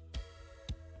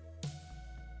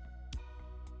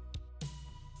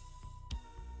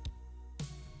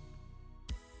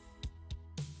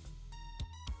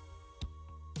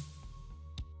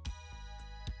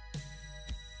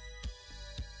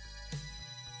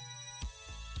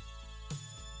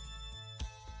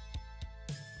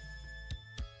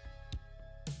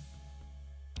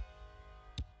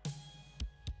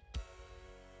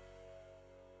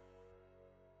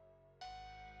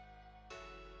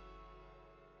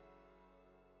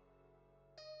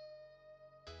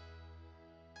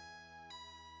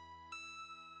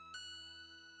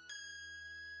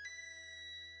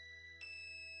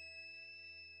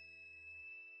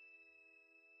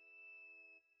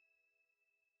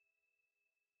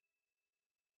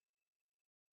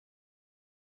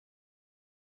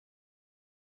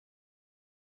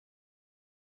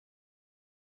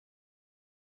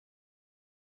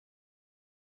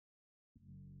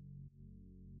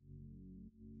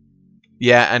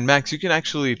 Yeah, and Max, you can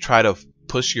actually try to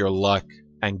push your luck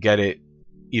and get it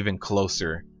even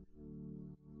closer.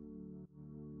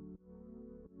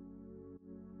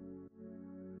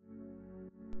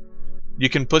 You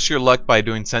can push your luck by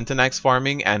doing Centenax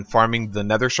farming and farming the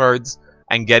nether shards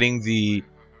and getting the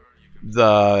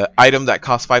item that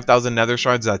costs 5,000 nether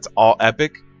shards that's all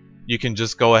epic. You can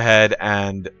just go ahead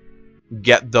and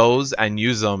get those and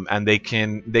use them, and they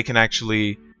can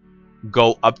actually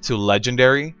go up to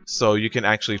legendary, so you can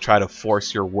actually try to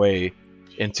force your way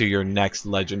into your next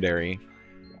legendary.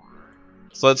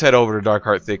 So let's head over to Dark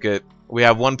Heart Thicket. We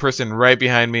have one person right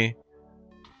behind me,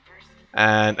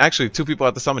 and actually 2 people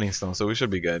at the summoning stone, so we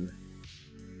should be good.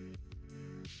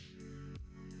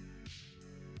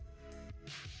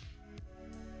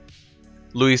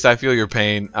 Luis, I feel your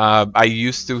pain. I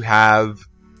used to have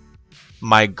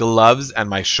my gloves and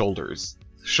my shoulders.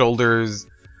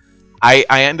 I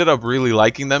ended up really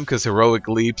liking them because heroic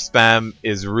leap spam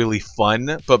is really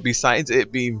fun, but besides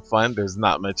it being fun, there's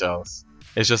not much else.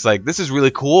 It's just like, this is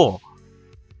really cool,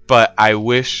 but I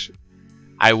wish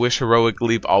heroic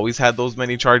leap always had those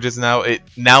many charges. Now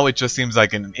it just seems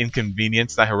like an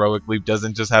inconvenience that heroic leap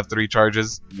doesn't just have 3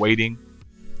 charges waiting.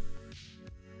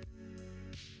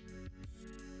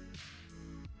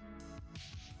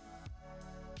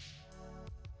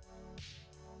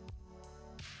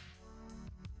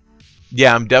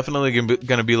 Yeah, I'm definitely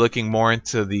gonna be looking more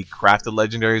into the crafted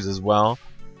legendaries as well.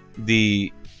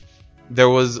 The there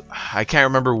was, I can't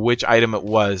remember which item it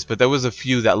was, but there was a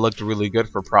few that looked really good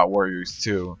for Prot Warriors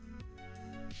too.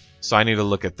 So I need to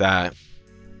look at that.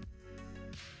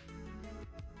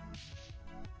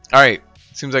 Alright,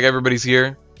 seems like everybody's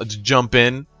here. Let's jump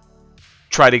in.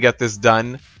 Try to get this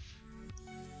done.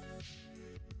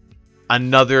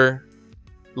 Another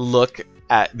look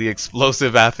at the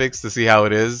explosive affix to see how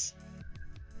it is.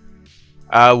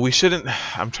 We shouldn't...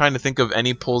 I'm trying to think of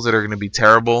any pulls that are going to be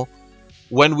terrible.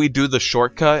 When we do the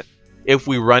shortcut, if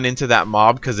we run into that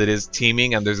mob, because it is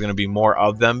teaming and there's going to be more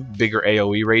of them, bigger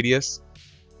AoE radius,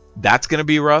 that's going to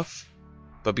be rough.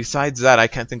 But besides that, I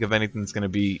can't think of anything that's going to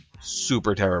be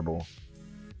super terrible.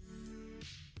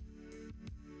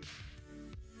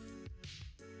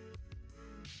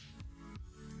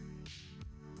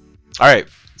 Alright,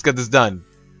 let's get this done.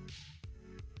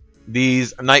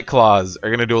 These Night Claws are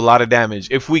going to do a lot of damage.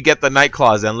 If we get the Night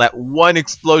Claws and let one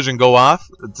explosion go off,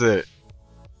 that's it.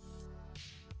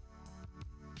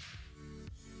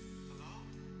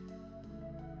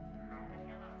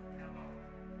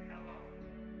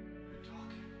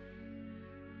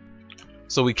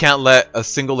 So we can't let a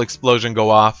single explosion go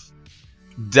off.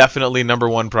 Definitely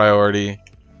 #1 priority.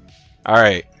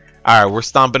 Alright. Alright, we're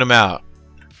stomping them out.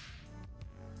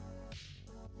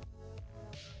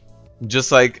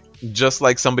 Just like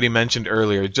somebody mentioned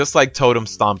earlier. Just like totem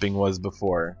stomping was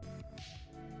before.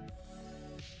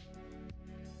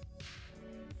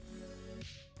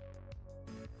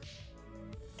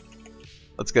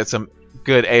 Let's get some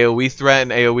good AoE threat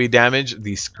and AoE damage.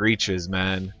 These screeches,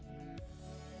 man.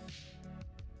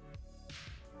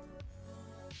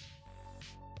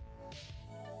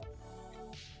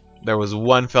 There was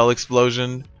one fell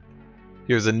explosion.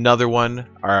 Here's another one.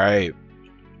 Alright.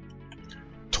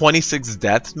 26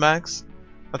 deaths, max?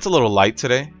 That's a little light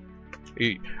today.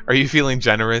 Are you feeling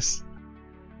generous?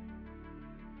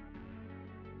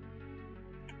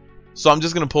 So I'm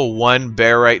just going to pull one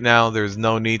bear right now. There's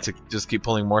no need to just keep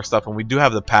pulling more stuff. And we do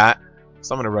have the pat.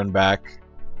 So I'm going to run back.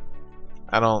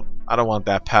 I don't want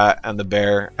that pat and the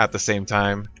bear at the same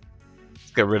time.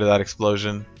 Let's get rid of that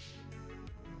explosion.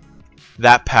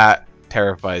 That pat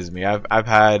terrifies me. I've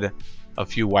had a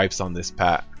few wipes on this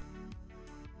pat.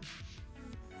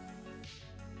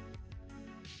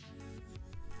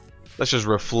 Let's just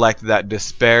reflect that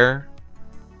despair.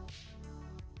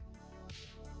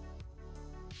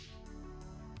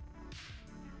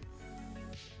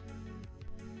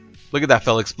 Look at that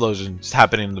fell explosion just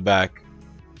happening in the back.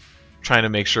 Trying to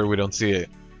make sure we don't see it.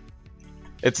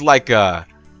 It's like a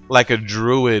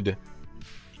druid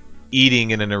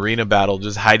eating in an arena battle,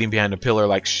 just hiding behind a pillar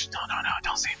like, shh, no,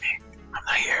 don't see me. I'm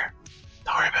not here.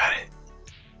 Don't worry about it.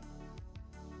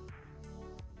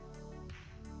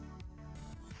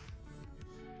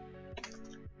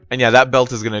 And yeah, that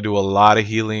belt is going to do a lot of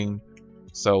healing.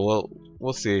 So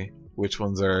we'll see which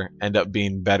ones end up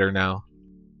being better now.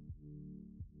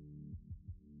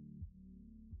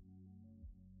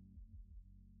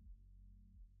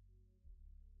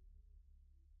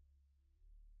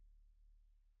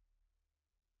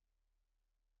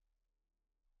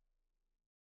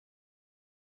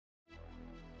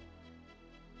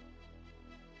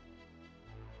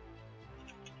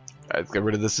 Alright, let's get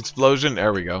rid of this explosion.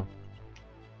 There we go.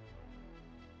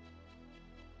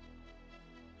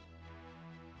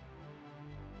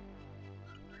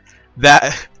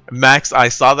 That Max, I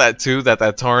saw that too, that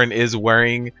Tauren is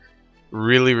wearing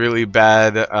really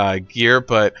bad gear,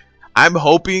 but I'm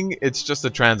hoping it's just a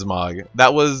transmog.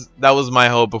 That was my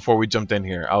hope before we jumped in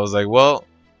here. I was like, well,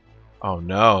 oh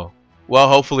no. Well,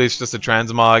 hopefully it's just a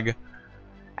transmog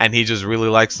and he just really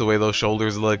likes the way those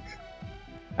shoulders look.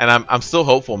 And I'm still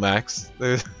hopeful, Max.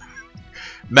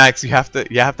 Max, you have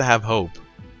to have hope.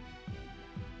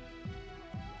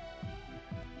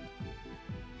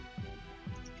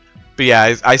 But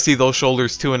yeah, I see those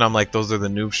shoulders too, and I'm like, those are the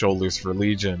noob shoulders for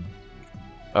Legion.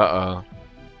 But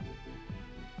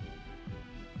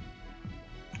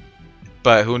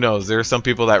who knows? There are some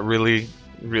people that really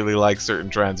like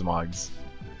certain transmogs.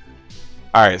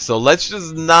 Alright, so let's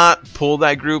just not pull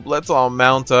that group. Let's all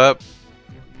mount up.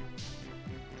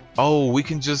 Oh,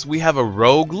 we have a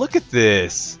rogue. Look at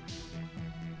this.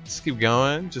 Just keep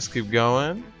going. Just keep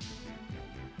going.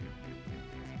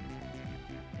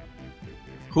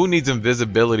 Who needs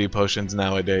invisibility potions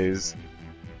nowadays?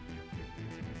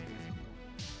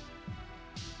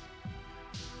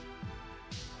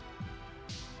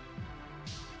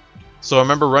 So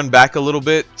remember, run back a little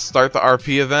bit, start the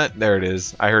RP event. There it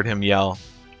is. I heard him yell.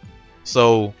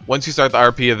 So once you start the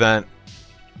RP event,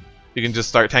 you can just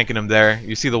start tanking him there.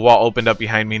 You see the wall opened up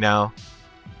behind me now.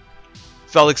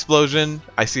 Fell explosion.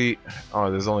 I see.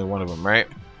 Oh, there's only one of them, right?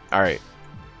 Alright.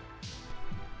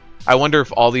 I wonder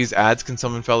if all these ads can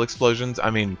summon fell explosions. I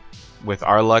mean, with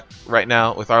our luck right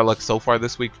now, with our luck so far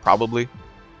this week, probably.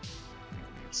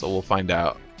 So we'll find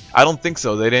out. I don't think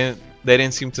so. They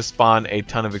didn't seem to spawn a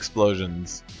ton of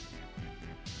explosions.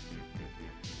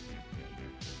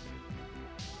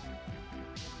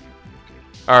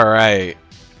 All right.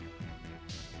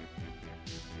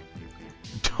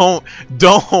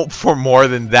 Don't hope for more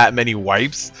than that many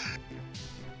wipes.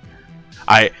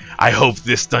 I hope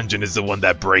this dungeon is the one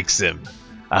that breaks him.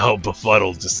 I hope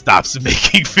Befuddle just stops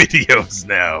making videos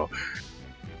now.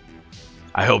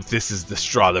 I hope this is the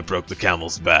straw that broke the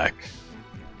camel's back.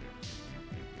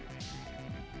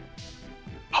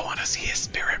 I want to see his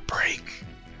spirit break.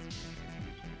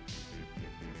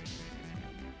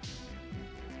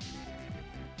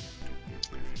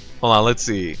 Hold on, let's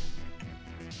see.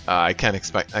 I can't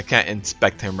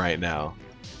inspect him right now.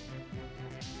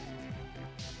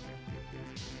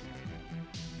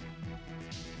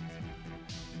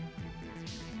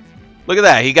 Look at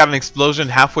that, he got an explosion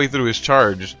halfway through his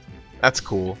charge. That's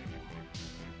cool.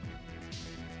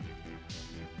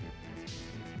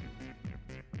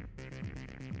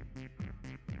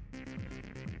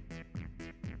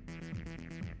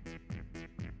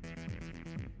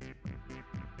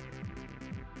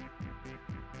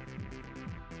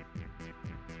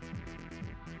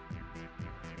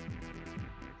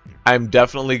 I'm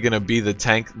definitely gonna be the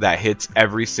tank that hits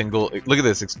every single. Look at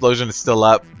this, explosion is still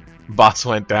up. Boss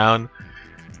went down.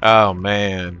 Oh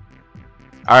man.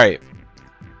 Alright.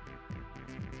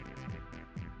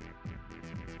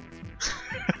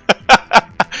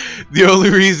 The only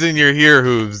reason you're here,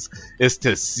 Hooves, is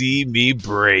to see me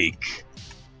break.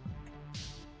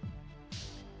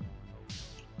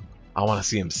 I want to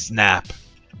see him snap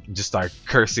and just start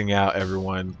cursing out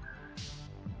everyone.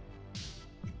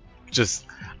 Just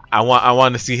I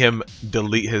want to see him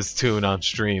delete his tune on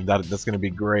stream. That's gonna be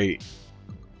great.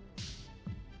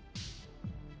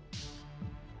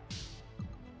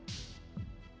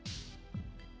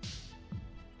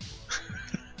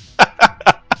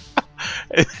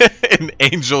 An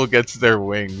angel gets their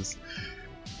wings.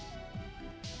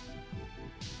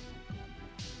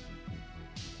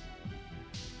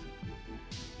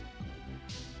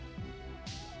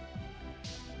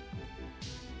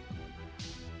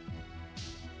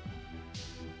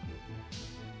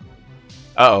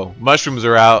 Uh-oh, mushrooms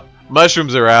are out.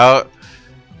 Mushrooms are out.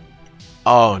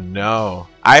 Oh no.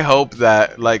 I hope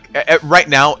that, like, right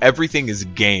now everything is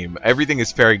game. Everything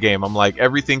is fair game. I'm like,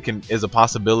 everything is a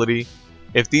possibility.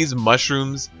 If these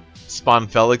mushrooms spawn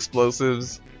fell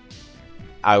explosives,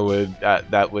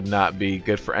 that would not be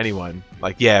good for anyone.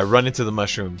 Like, yeah, run into the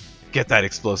mushroom. Get that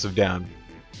explosive down.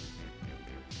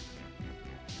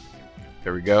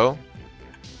 There we go.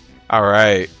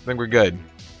 Alright, I think we're good.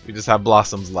 We just have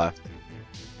blossoms left.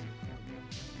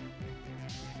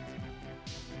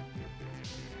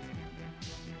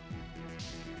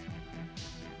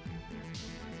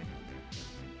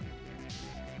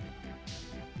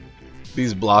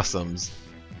 These blossoms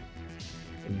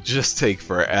just take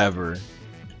forever.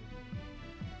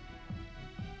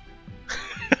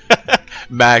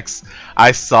 Max,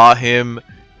 I saw him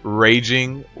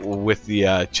raging with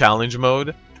the challenge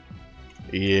mode.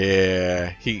 Yeah,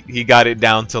 he got it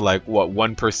down to like what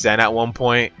 1% at one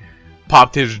point.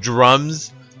 Popped his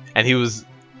drums, and he was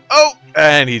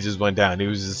and he just went down. He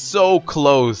was just so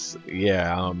close.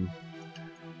 Yeah,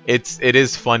 it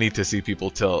is funny to see people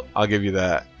tilt. I'll give you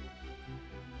that.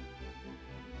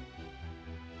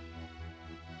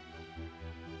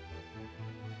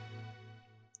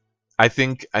 I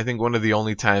think one of the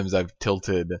only times I've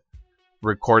tilted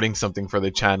recording something for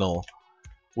the channel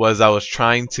was I was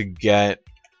trying to get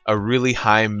a really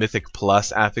high Mythic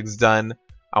Plus affix done.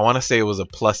 I want to say it was a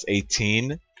plus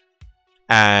 18,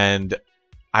 and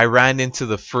I ran into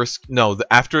the first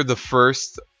after the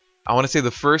first, I want to say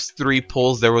the first 3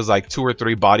 pulls, there was like 2 or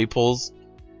 3 body pulls.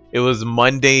 It was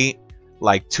Monday,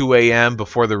 like 2 a.m.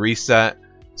 before the reset,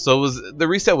 so the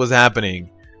reset was happening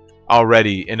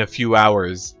already in a few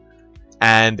hours.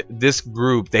 And this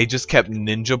group, they just kept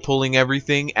ninja pulling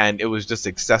everything, and it was just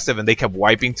excessive, and they kept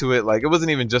wiping to it. Like, it wasn't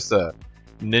even just a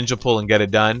ninja pull and get it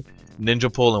done.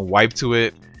 Ninja pull and wipe to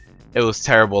it. It was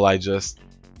terrible. I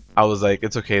was like,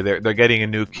 it's okay. They're getting a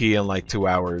new key in like 2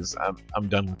 hours. I'm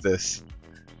done with this.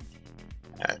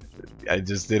 I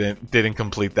just didn't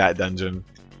complete that dungeon.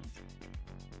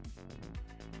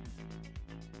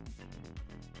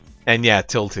 And yeah,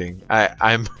 tilting.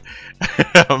 I'm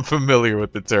I'm familiar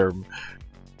with the term.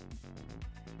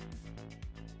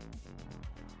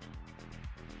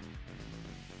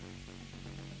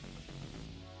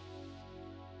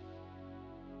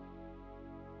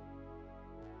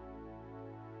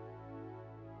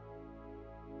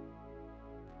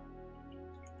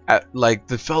 like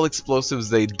the fell explosives,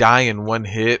 they die in one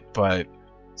hit, but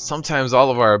sometimes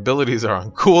all of our abilities are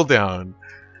on cooldown.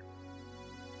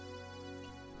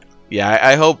 Yeah,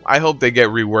 I hope they get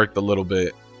reworked a little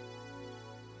bit.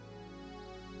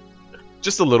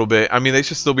 Just a little bit. I mean, they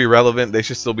should still be relevant. They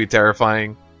should still be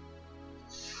terrifying.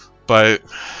 But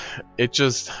it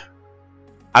just,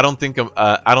 I don't think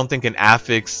an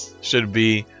affix should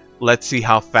be, let's see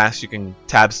how fast you can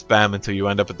tab spam until you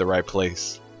end up at the right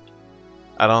place.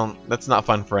 That's not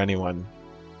fun for anyone.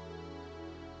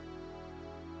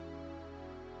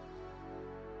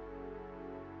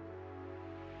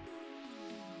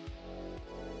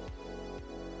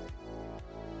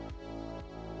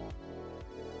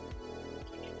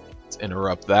 Let's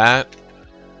interrupt that.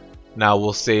 Now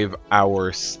we'll save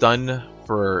our stun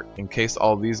for in case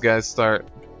all these guys start.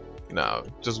 No,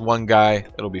 just one guy,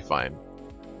 it'll be fine.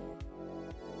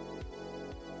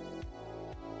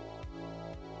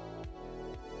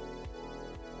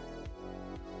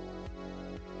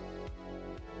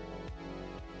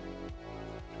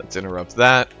 Let's interrupt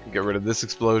that. Get rid of this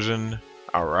explosion.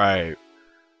 Alright.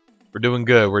 We're doing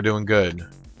good. We're doing good.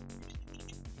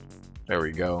 There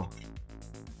we go.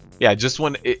 Yeah, just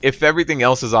when... If everything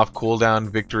else is off cooldown,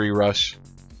 Victory Rush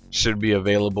should be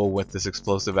available with this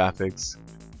explosive affix.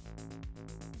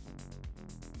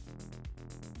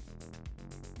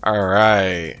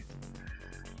 Alright.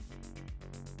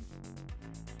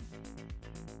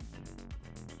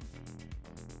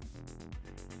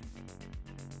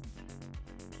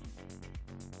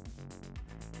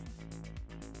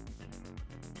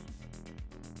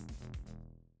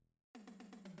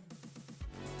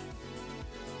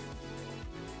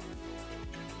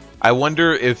 I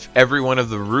wonder if every one of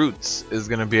the roots is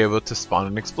going to be able to spawn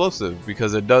an explosive,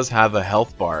 because it does have a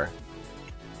health bar.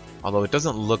 Although it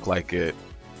doesn't look like it.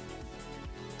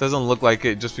 Doesn't look like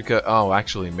it just because... Oh,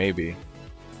 actually, maybe.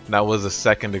 That was a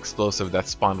second explosive that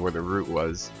spawned where the root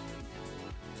was.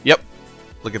 Yep.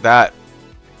 Look at that.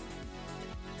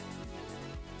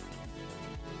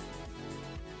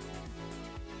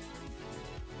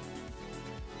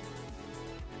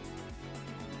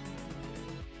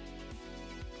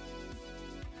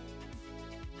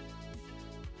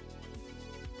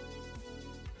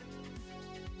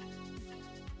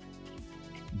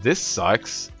 This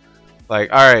sucks. Like,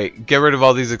 alright, get rid of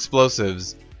all these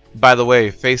explosives. By the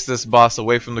way, face this boss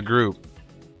away from the group.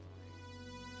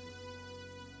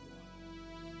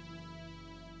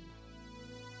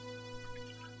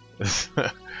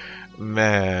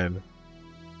 Man.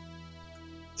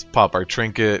 Let's pop our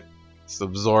trinket. Let's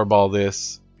absorb all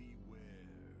this.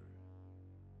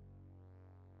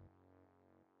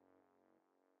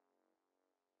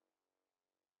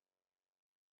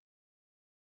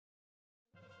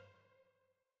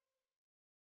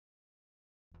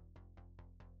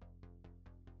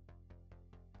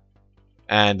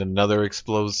 And another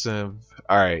explosive.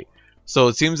 Alright. So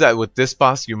it seems that with this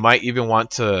boss, you might even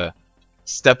want to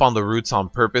step on the roots on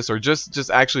purpose, or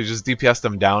just actually just DPS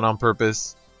them down on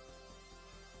purpose.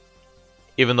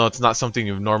 Even though it's not something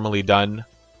you've normally done.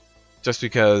 Just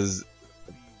because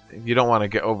you don't want to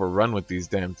get overrun with these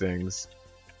damn things.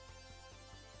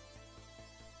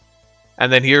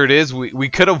 And then here it is. We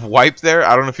could have wiped there.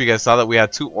 I don't know if you guys saw that. We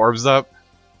had two orbs up.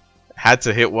 Had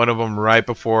to hit one of them right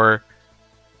before...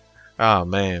 Oh,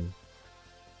 man.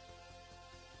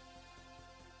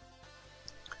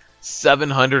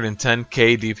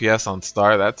 710k DPS on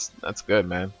Star. That's good,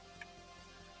 man.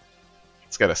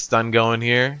 It's got a stun going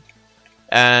here.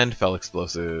 And fell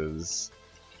explosives.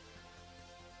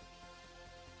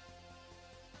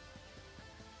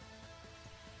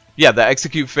 Yeah, the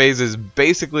execute phase is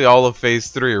basically all of phase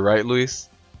 3, right, Luis?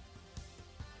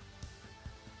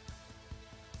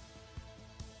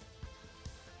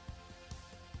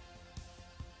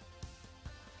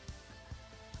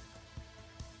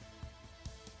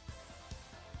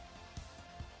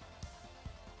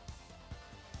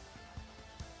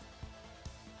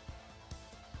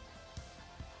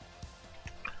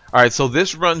 Alright, so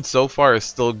this run so far is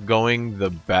still going the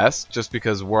best, just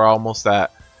because we're almost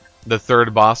at the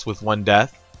third boss with 1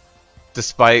 death,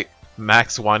 despite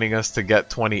Max wanting us to get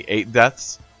 28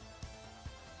 deaths.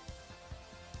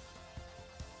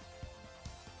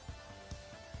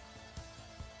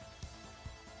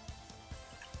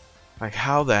 Like,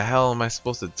 how the hell am I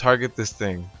supposed to target this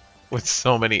thing with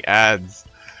so many ads?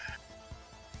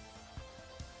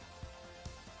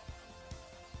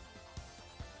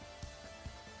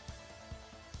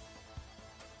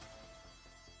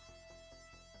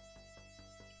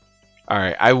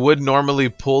 Alright, I would normally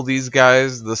pull these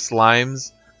guys, the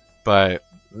slimes, but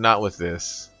not with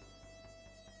this.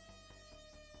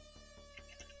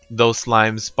 those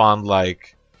slimes spawned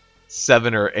like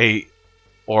 7 or 8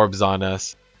 orbs on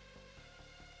us.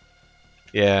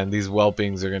 Yeah, and these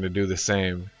whelpings are going to do the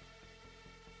same.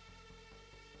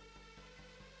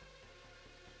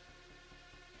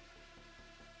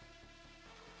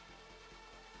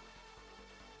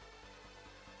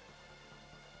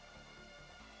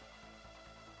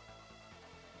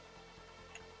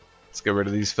 Let's get rid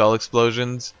of these fell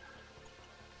explosions.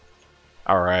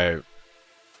 Alright.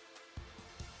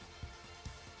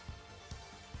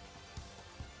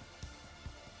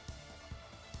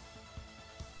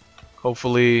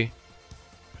 Hopefully,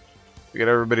 we get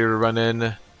everybody to run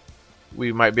in.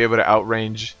 We might be able to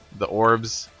outrange the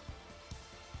orbs.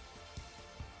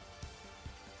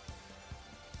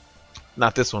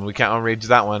 Not this one. We can't outrange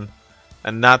that one.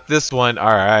 And not this one.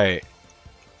 Alright.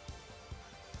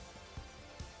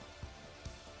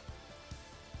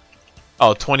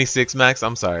 Oh, 26 max?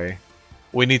 I'm sorry.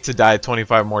 We need to die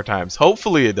 25 more times.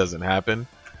 Hopefully it doesn't happen.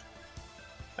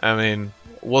 I mean,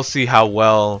 we'll see how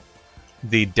well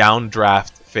the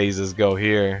downdraft phases go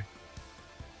here.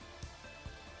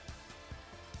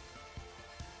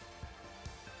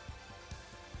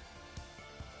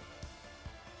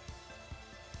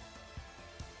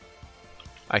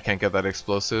 I can't get that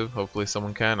explosive. Hopefully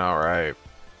someone can. Alright.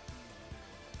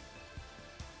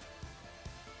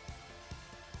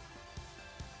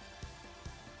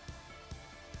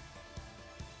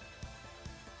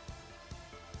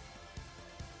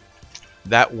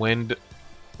 That wind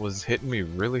was hitting me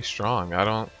really strong. I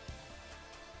don't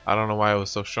know why it was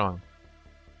so strong.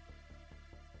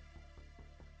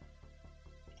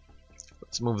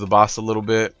 Let's move the boss a little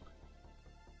bit.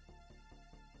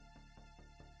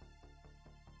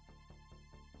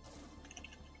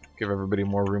 Give everybody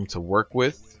more room to work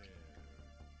with.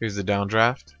 Here's the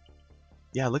downdraft.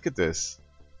 Yeah, look at this.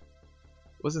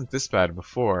 It wasn't this bad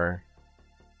before.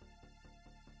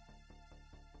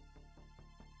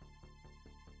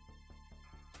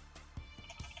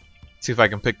 See if I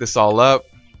can pick this all up.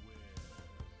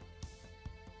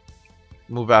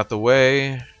 Move out the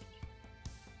way.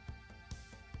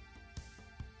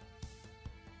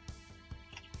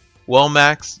 Well,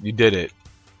 Max, you did it.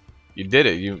 You did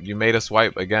it. You made us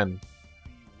wipe again.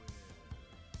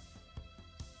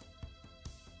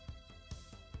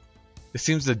 It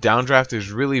seems the downdraft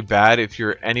is really bad if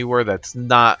you're anywhere that's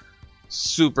not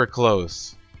super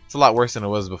close. It's a lot worse than it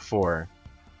was before.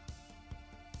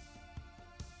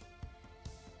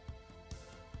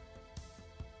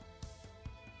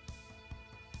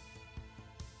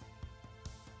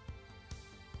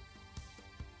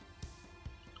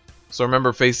 So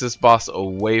remember, face this boss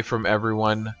away from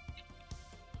everyone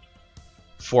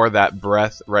for that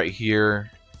breath right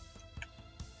here.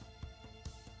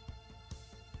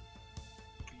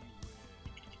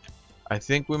 I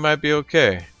think we might be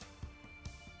okay.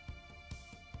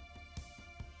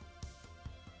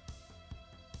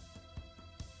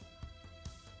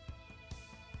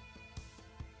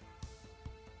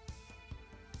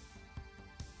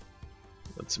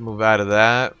 Let's move out of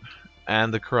that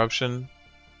and the corruption.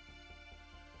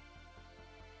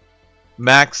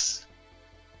 Max,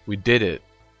 we did it.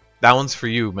 That one's for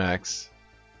you, Max.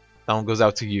 That one goes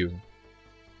out to you.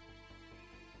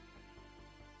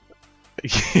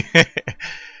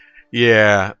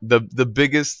 Yeah, the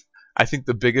biggest, I think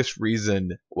the biggest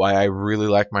reason why I really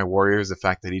like my warrior is the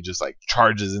fact that he just like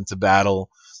charges into battle,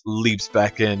 leaps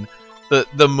back in.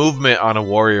 The movement on a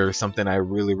warrior is something I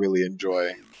really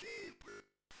enjoy.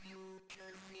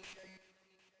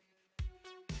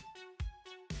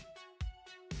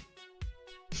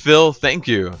 Phil, thank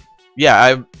you.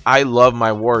 Yeah, I love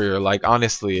my warrior. Like,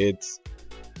 honestly, it's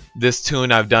this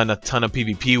tune I've done a ton of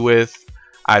PvP with.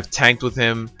 I've tanked with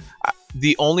him.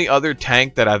 The only other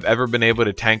tank that I've ever been able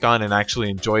to tank on and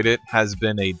actually enjoyed it has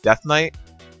been a Death Knight.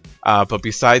 But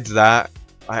besides that,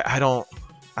 I don't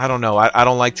know. I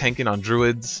don't like tanking on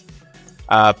druids.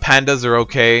 Pandas are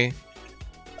okay.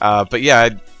 But yeah,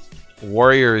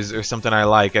 warriors are something I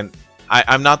like, and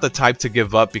I'm not the type to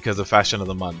give up because of Fashion of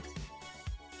the Month.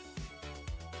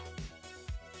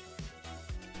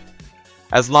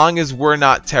 As long as we're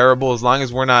not terrible, as long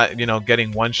as we're not, you know,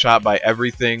 getting one shot by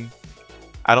everything,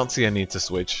 I don't see a need to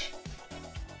switch.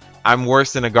 I'm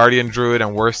worse than a Guardian Druid,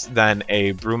 I'm worse than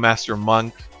a Brewmaster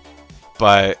Monk,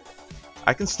 but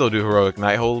I can still do Heroic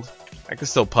Nighthold. I can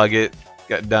still pug it,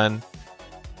 get done.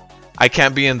 I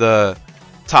can't be in the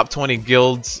top 20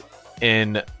 guilds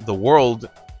in the world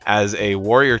as a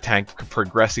warrior tank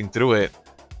progressing through it,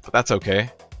 but that's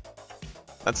okay.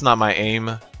 That's not my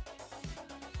aim.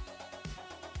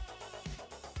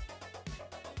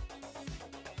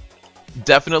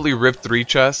 Definitely rip 3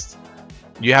 chests.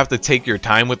 you have to take your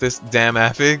time with this damn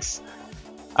Affix.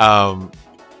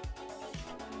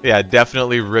 Yeah,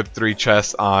 definitely rip 3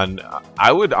 chests on.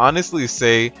 I would honestly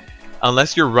say,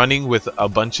 unless you're running with a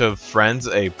bunch of friends,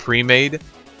 a pre-made,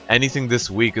 anything this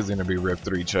week is going to be rip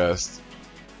 3 chests.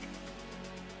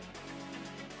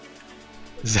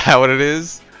 Is that what it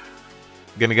is?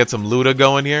 Gonna get some Luda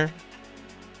going here?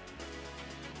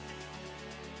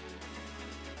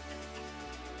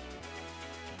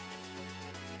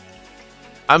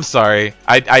 I'm sorry.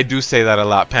 I do say that a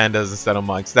lot. Pandas instead of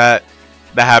monks. That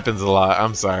happens a lot.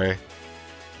 I'm sorry.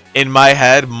 In my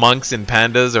head, monks and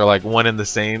pandas are like one and the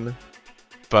same.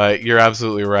 But you're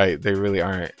absolutely right. They really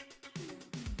aren't.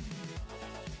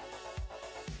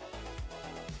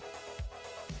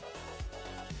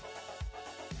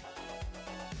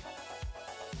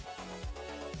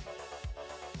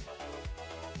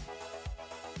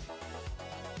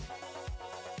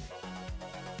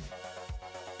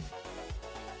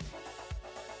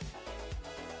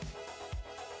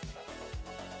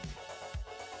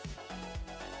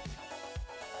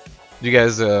 You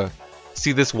guys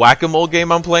see this whack-a-mole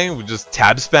game I'm playing with just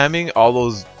tab spamming all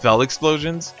those fell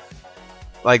explosions?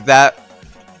 Like that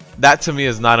to me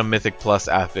is not a Mythic Plus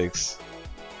affix.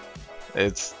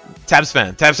 It's tab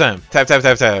spam, tab spam, tab tab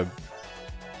tab tab.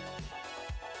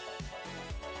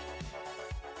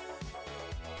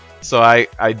 So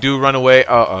I do run away.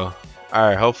 All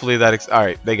right, hopefully that all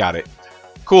right, they got it.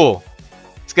 Cool.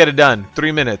 Let's get it done.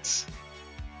 3 minutes.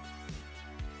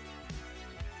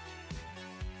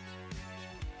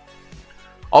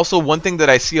 Also, one thing that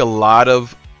I see a lot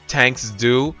of tanks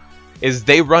do is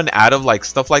they run out of like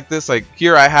stuff like this. Like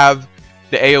here I have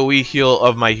the AoE heal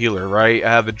of my healer, right? I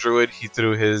have a druid, he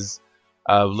threw his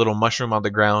little mushroom on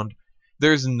the ground.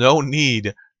 There's no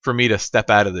need for me to step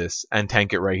out of this and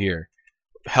tank it right here.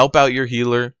 Help out your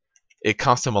healer. It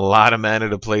costs him a lot of mana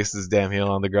to place this damn heal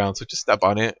on the ground, so just step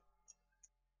on it.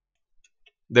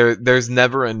 There's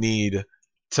never a need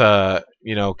to,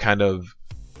 you know, kind of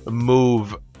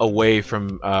move away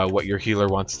from what your healer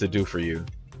wants to do for you.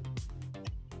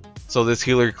 So this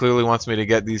healer clearly wants me to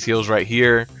get these heals right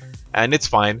here, and it's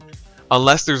fine.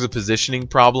 Unless there's a positioning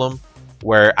problem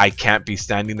where I can't be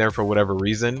standing there for whatever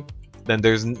reason, then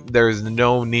there's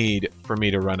no need for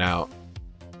me to run out.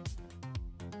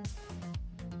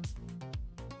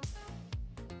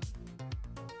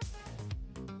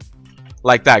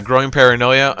 Like that, Growing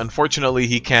Paranoia. Unfortunately,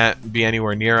 he can't be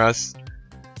anywhere near us.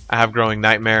 I have Growing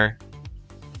Nightmare.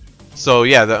 So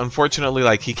yeah, unfortunately,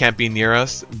 like, he can't be near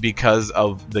us because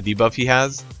of the debuff he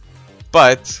has.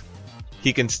 But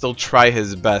he can still try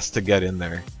his best to get in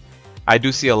there. I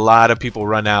do see a lot of people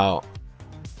run out,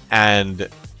 and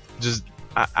just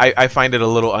I find it a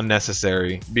little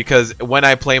unnecessary, because when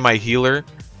I play my healer,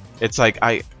 it's like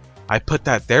I put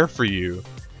that there for you,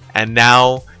 and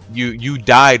now you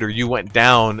died or you went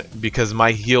down because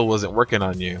my heal wasn't working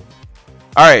on you.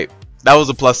 Alright, that was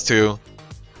a +2.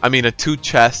 I mean a 2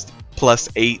 chest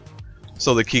 +8.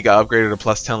 So the key got upgraded to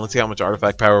 +10. Let's see how much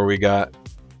artifact power we got.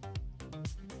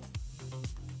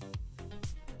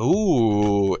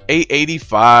 Ooh,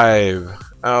 885.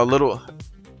 A little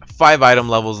 5 item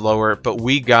levels lower, but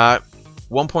we got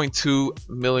 1.2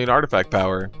 million artifact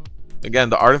power. Again,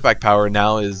 the artifact power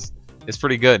now is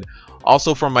pretty good.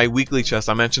 Also, from my weekly chest,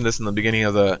 I mentioned this in the beginning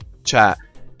of the chat.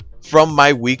 From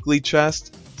my weekly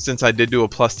chest, since I did do a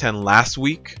 +10 last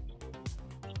week,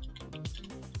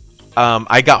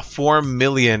 I got 4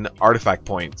 million artifact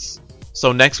points.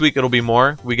 So next week it'll be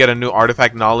more. We get a new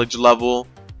artifact knowledge level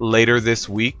later this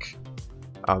week.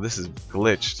 Oh, this is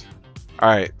glitched.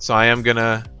 Alright, so I am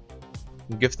gonna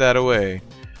gift that away.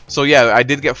 So yeah, I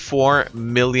did get 4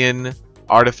 million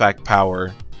artifact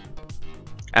power.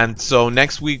 And so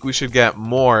next week we should get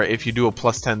more if you do a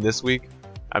 +10 this week.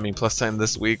 I mean +10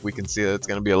 this week, we can see that it's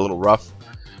going to be a little rough.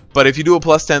 But if you do a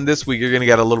 +10 this week, you're going to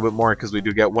get a little bit more, because we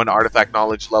do get 1 artifact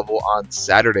knowledge level on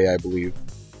Saturday, I believe.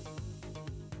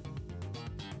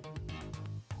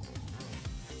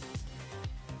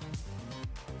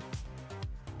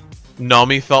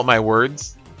 Nami felt my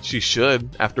words. She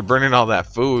should, after burning all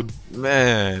that food.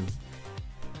 Man.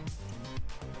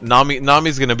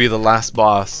 Nami's going to be the last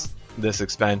boss this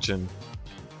expansion.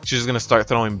 She's just gonna start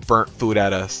throwing burnt food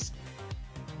at us.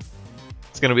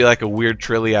 It's gonna be like a weird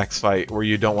Trilliax fight where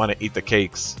you don't want to eat the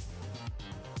cakes.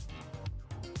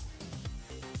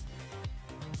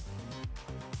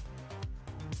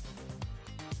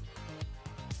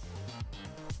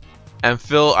 And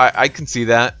Phil, I can see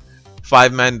that.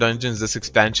 5-man dungeons this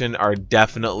expansion are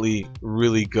definitely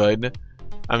really good.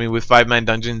 I mean, with 5-man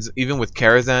dungeons, even with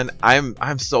Karazhan,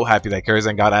 I'm so happy that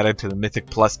Karazhan got added to the Mythic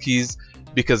Plus keys,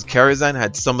 because Karazhan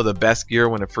had some of the best gear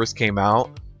when it first came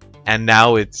out, and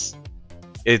now it's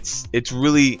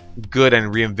really good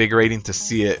and reinvigorating to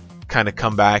see it kind of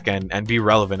come back and be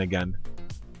relevant again.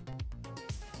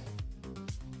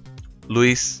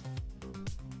 Luis,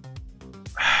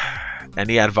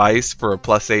 any advice for a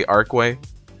 +8 Arcway?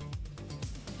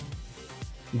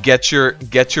 Get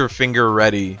your finger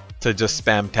ready to just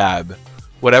spam tab.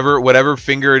 Whatever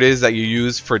finger it is that you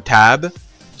use for tab,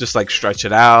 just like stretch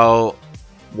it out,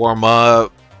 warm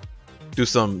up, do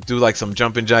like some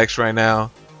jumping jacks right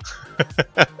now.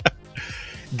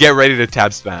 Get ready to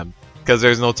tab spam, because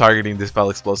there's no targeting dispel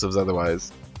explosives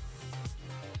otherwise.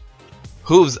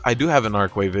 Hooves, I do have an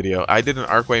Arcway video. I did an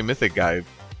Arcway Mythic guide.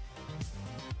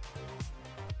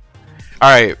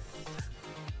 Alright,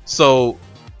 so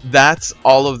that's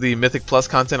all of the Mythic Plus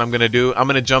content I'm going to do. I'm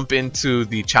going to jump into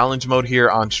the challenge mode here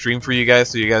on stream for you guys,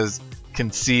 so you guys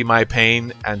can see my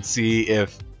pain and see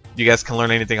if you guys can learn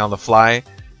anything on the fly.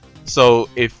 So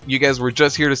if you guys were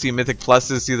just here to see Mythic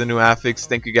Pluses, see the new Affix,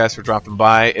 thank you guys for dropping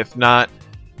by. If not,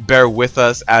 bear with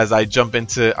us as I jump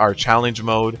into our challenge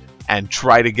mode and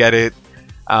try to get it.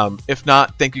 If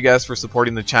not, thank you guys for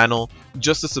supporting the channel.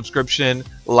 Just a subscription,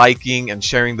 liking, and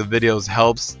sharing the videos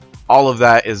helps. All of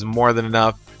that is more than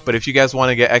enough. But if you guys want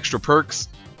to get extra perks,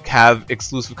 have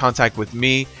exclusive contact with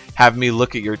me, have me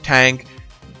look at your tank,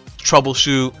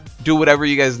 troubleshoot, do whatever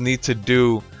you guys need to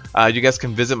do, you guys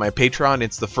can visit my Patreon.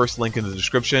 It's the first link in the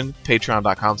description,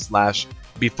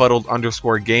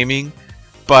 patreon.com/befuddled_gaming.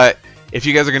 But if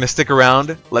you guys are going to stick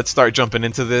around, let's start jumping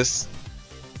into this.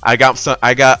 I got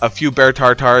a few bear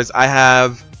tartars. I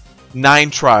have 9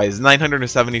 tries,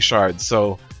 970 shards,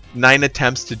 so 9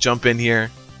 attempts to jump in here,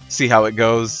 see how it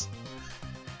goes.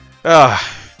 Yeah,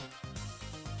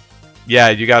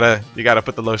 you gotta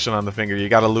put the lotion on the finger. You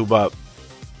gotta lube up.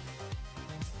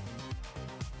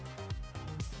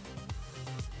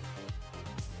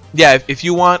 Yeah, if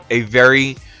you want a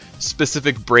very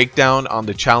specific breakdown on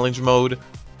the challenge mode,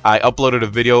 I uploaded a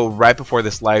video right before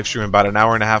this live stream, about an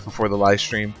hour and a half before the live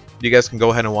stream. You guys can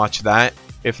go ahead and watch that.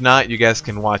 If not, you guys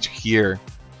can watch here.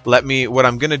 What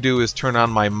I'm gonna do is turn on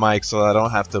my mic so that I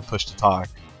don't have to push to talk.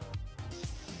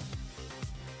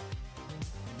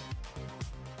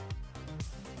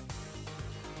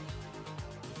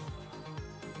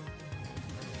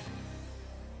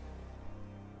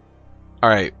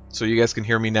 Alright, so you guys can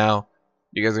hear me now.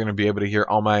 You guys are going to be able to hear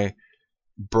all my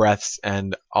breaths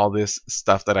and all this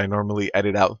stuff that I normally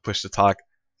edit out with push to talk.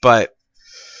 But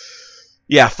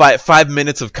yeah, 5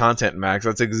 minutes of content max.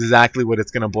 That's exactly what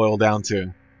it's going to boil down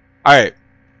to. Alright,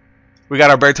 we got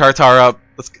our bear tartar up.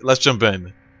 Let's jump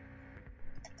in.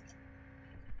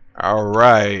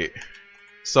 Alright,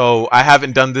 so I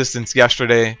haven't done this since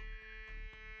yesterday.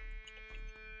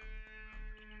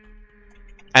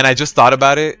 And I just thought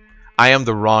about it. I am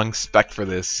the wrong spec for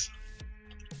this.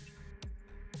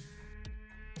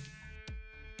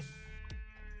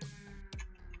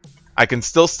 I can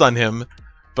still stun him,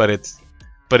 but it's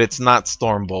not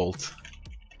Stormbolt.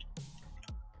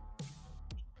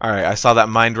 Alright, I saw that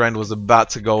Mind Rend was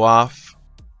about to go off.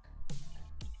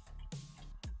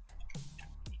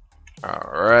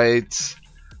 Alright.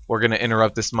 We're gonna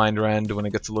interrupt this Mind Rend when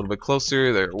it gets a little bit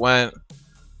closer. There it went.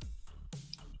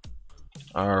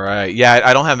 Alright, yeah,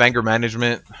 I don't have anger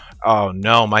management. Oh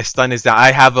no, my stun is down.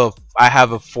 I have a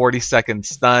 40-second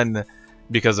stun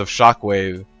because of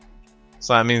Shockwave.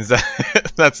 So that means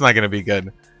that that's not gonna be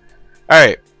good.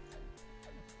 Alright.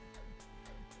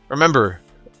 Remember,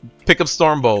 pick up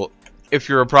Stormbolt if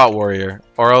you're a Prot Warrior,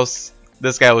 or else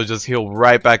this guy will just heal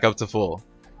right back up to full.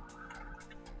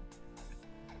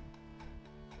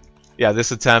 Yeah,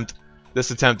 this attempt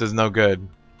is no good.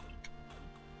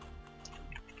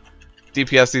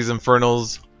 DPS these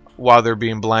Infernals while they're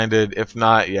being blinded. If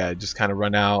not, yeah, just kind of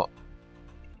run out.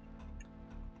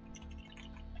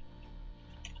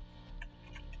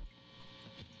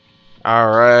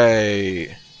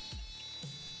 Alright.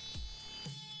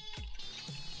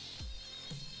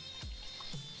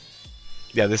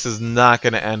 Yeah, this is not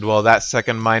going to end well. That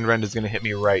second Mind Rend is going to hit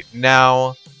me right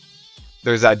now.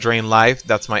 There's that Drain Life.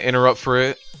 That's my interrupt for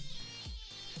it.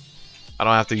 I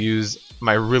don't have to use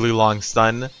my really long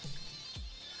stun.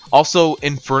 Also,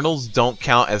 Infernals don't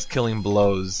count as killing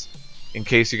blows. In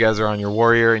case you guys are on your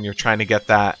warrior and you're trying to get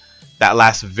that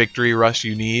last victory rush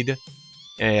you need.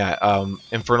 Yeah,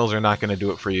 Infernals are not going to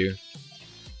do it for you.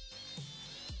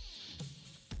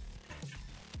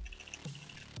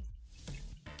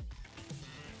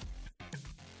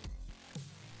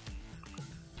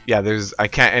 Yeah, I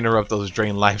can't interrupt those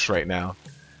Drain Lives right now.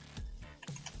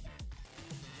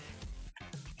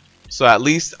 So at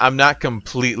least I'm not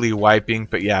completely wiping,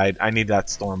 but yeah, I need that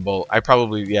Storm Bolt. I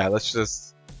probably, yeah, let's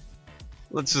just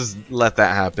let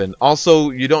that happen. Also,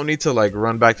 you don't need to like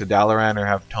run back to Dalaran or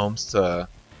have tomes to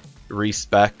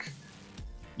respec.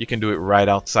 You can do it right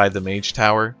outside the Mage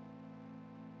Tower.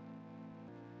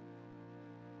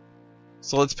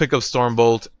 So let's pick up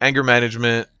Stormbolt, Anger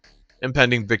Management,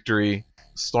 Impending Victory,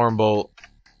 Stormbolt.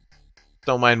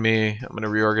 Don't mind me. I'm going to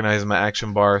reorganize my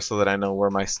action bar so that I know where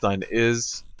my stun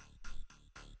is.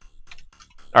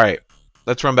 Alright,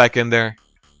 let's run back in there.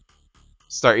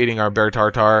 Start eating our Bear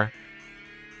Tartar.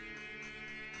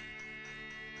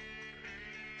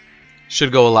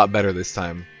 Should go a lot better this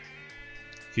time.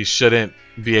 He shouldn't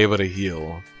be able to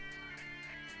heal.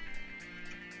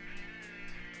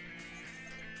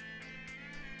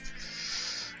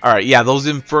 Alright, yeah, those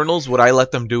Infernals, what I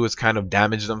let them do is kind of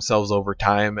damage themselves over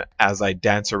time as I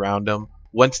dance around them.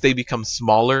 Once they become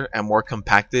smaller and more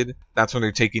compacted, that's when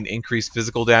they're taking increased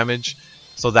physical damage.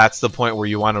 So that's the point where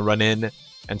you want to run in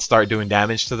and start doing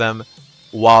damage to them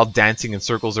while dancing in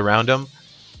circles around them.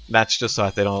 That's just so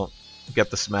that they don't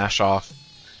get the smash off.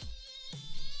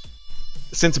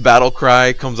 Since Battle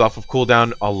Cry comes off of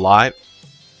cooldown a lot,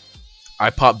 I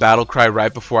pop Battle Cry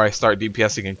right before I start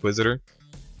DPSing Inquisitor.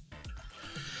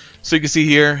 So you can see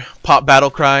here, pop Battle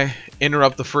Cry,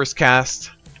 interrupt the first cast,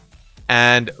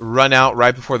 and run out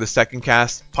right before the second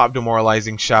cast, pop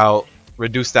Demoralizing Shout,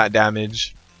 reduce that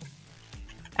damage,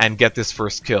 and get this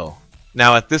first kill.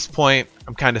 Now at this point,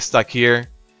 I'm kind of stuck here.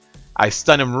 I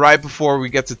stun him right before we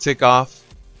get to tick off.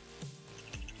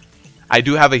 I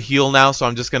do have a heal now, so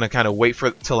I'm just going to kind of wait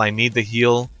for till I need the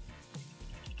heal.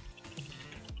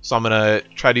 So I'm going to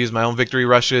try to use my own victory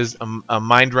rushes. A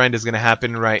Mind Rend is going to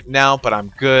happen right now, but I'm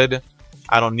good.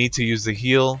 I don't need to use the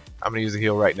heal. I'm going to use the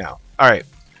heal right now. Alright.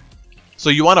 So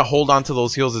you want to hold on to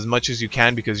those heals as much as you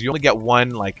can because you only get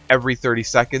one like every 30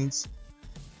 seconds.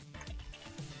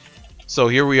 So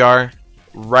here we are,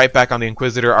 right back on the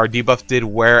Inquisitor. Our debuff did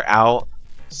wear out,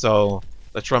 so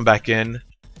let's run back in.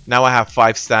 Now I have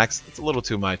 5 stacks. It's a little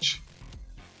too much.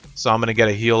 So I'm going to get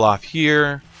a heal off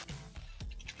here.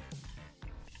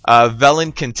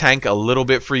 Velen can tank a little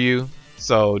bit for you,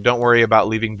 so don't worry about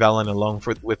leaving Velen alone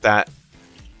with that.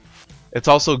 It's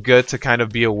also good to kind of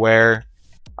be aware.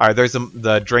 Alright, there's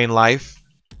the Drain Life.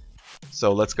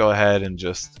 So let's go ahead and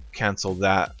just cancel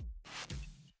that.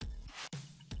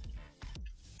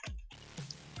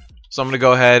 So I'm going to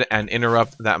go ahead and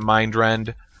interrupt that Mind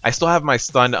Rend. I still have my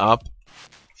stun up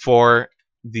for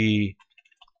the...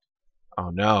 Oh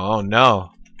no, oh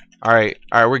no. Alright,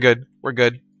 we're good. We're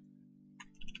good.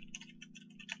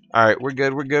 Alright, we're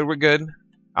good, we're good, we're good.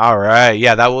 Alright,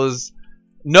 yeah, that was...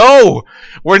 No!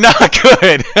 We're not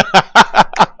good!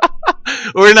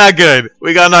 We're not good.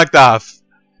 We got knocked off.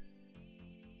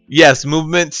 Yes,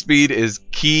 movement speed is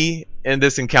key in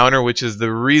this encounter, which is the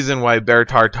reason why Bear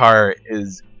Tartar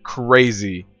is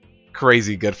crazy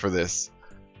good for this.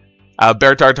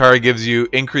 Bear Tartar gives you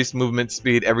increased movement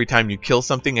speed every time you kill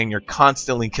something, and you're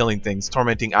constantly killing things.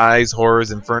 Tormenting Eyes,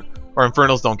 Horrors,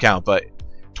 Infernals don't count, but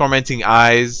Tormenting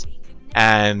Eyes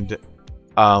and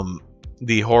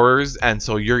the Horrors, and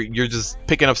so you're just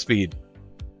picking up speed.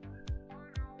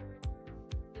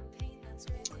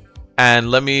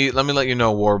 And let me let you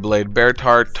know, Warblade, Bear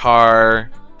Tartar,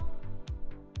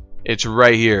 it's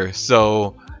right here.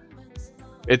 So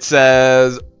it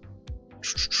says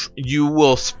you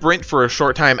will sprint for a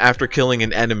short time after killing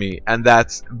an enemy, and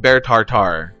that's Bear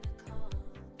Tartar.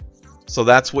 So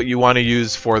that's what you want to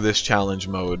use for this challenge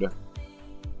mode.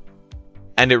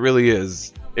 And it really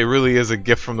is. It really is a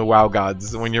gift from the WoW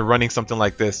gods when you're running something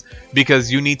like this,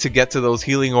 because you need to get to those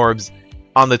healing orbs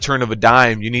on the turn of a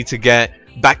dime. You need to get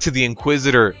back to the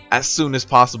Inquisitor as soon as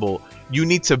possible. You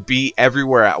need to be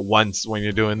everywhere at once when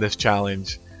you're doing this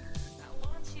challenge.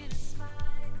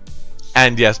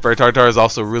 And yes, Bear Tartar is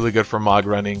also really good for Mog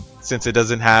running, since it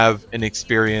doesn't have an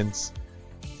experience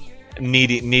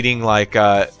needing like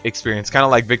experience. Kind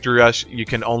of like Victory Rush, you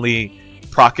can only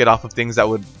proc it off of things that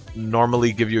would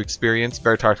normally give you experience.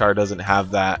 Bear Tartar doesn't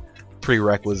have that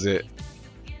prerequisite.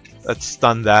 Let's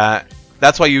stun that.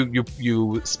 That's why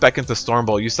you spec into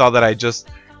Stormbolt. You saw that I just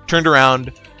turned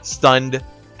around, stunned,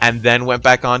 and then went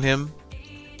back on him.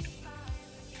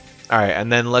 Alright,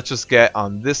 and then let's just get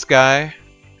on this guy.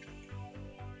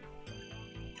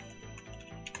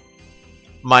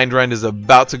 Mind Rend is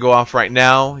about to go off right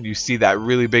now. You see that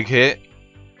really big hit.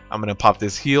 I'm going to pop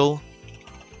this heal.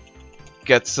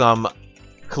 Get some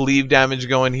cleave damage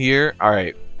going here.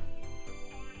 Alright.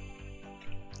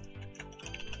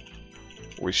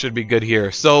 We should be good here.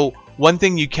 So one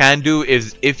thing you can do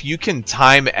is, if you can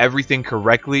time everything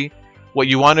correctly, what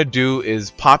you want to do is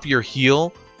pop your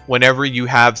heal whenever you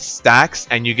have stacks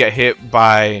and you get hit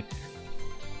by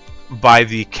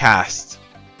the cast.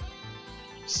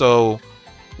 So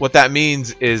what that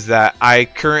means is that I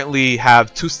currently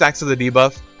have 2 stacks of the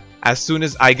debuff. As soon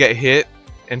as I get hit,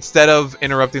 instead of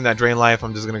interrupting that drain life,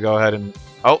 I'm just going to go ahead and...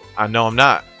 Oh, no, I'm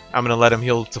not. I'm going to let him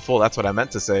heal to full. That's what I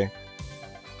meant to say.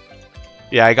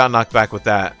 Yeah, I got knocked back with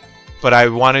that. But I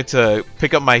wanted to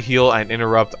pick up my heal and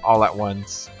interrupt all at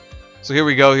once. So here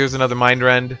we go. Here's another Mind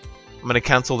Rend. I'm going to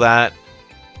cancel that.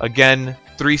 Again,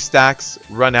 3 stacks,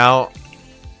 run out.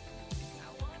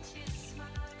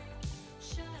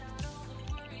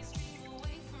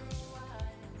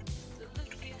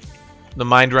 The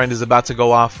Mind Rend is about to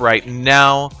go off right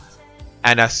now.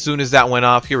 And as soon as that went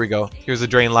off, here we go. Here's a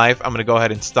Drain Life. I'm going to go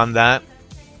ahead and stun that.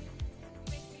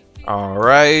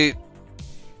 Alright.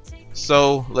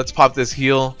 So, let's pop this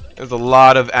heal. There's a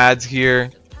lot of ads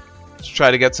here. Let's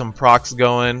try to get some procs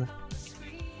going.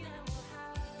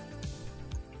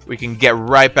 We can get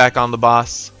right back on the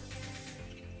boss.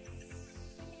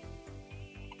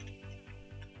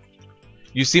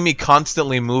 You see me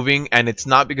constantly moving, and it's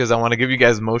not because I want to give you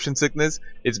guys motion sickness.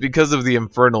 It's because of the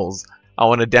infernals. I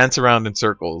want to dance around in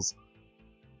circles.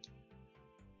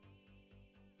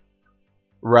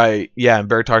 Right, yeah, and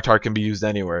Bear Tartar can be used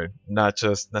anywhere, not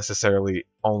just necessarily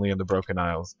only in the Broken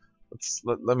Isles.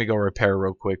 Let me go repair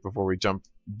real quick before we jump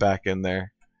back in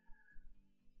there.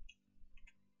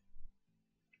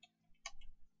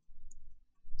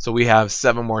 So we have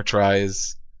 7 more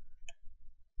tries.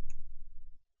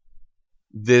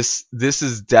 This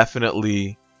is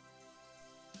definitely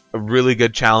a really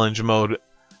good challenge mode,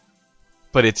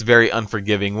 but it's very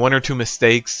unforgiving. 1 or 2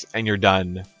 mistakes and you're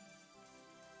done.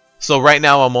 So right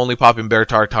now I'm only popping Bear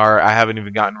Tartar. I haven't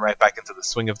even gotten right back into the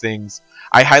swing of things.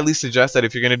 I highly suggest that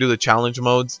if you're going to do the challenge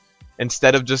modes,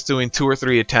 instead of just doing 2 or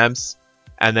 3 attempts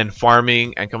and then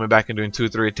farming and coming back and doing 2 or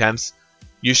 3 attempts,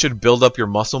 you should build up your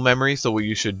muscle memory. So what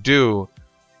you should do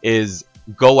is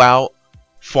go out,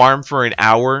 farm for an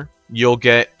hour. You'll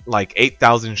get like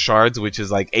 8,000 shards, which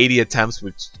is like 80 attempts,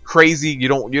 which is crazy. You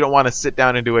don't want to sit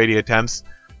down and do 80 attempts,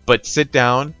 but sit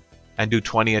down and do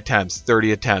 20 attempts,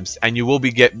 30 attempts, and you will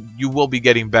be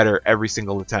getting better every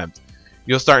single attempt.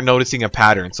 You'll start noticing a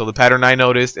pattern. So the pattern I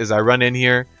noticed is I run in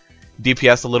here,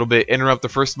 DPS a little bit, interrupt the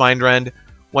first Mind Rend.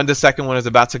 When the second one is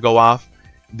about to go off,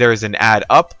 there is an ad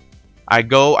up. I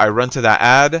run to that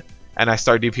ad, and I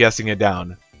start DPSing it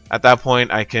down. At that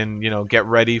point, I can, get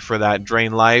ready for that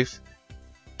Drain Life.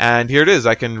 And here it is.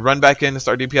 I can run back in and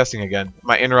start DPSing again.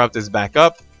 My interrupt is back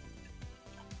up.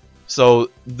 So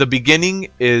the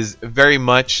beginning is very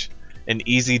much an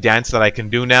easy dance that I can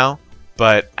do now.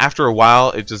 But after a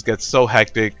while, it just gets so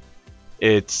hectic.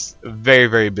 It's very,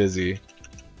 very busy.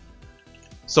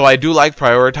 So I do like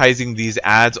prioritizing these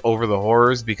ads over the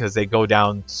horrors because they go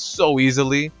down so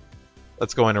easily.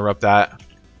 Let's go interrupt that.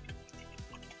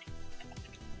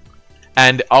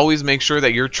 And always make sure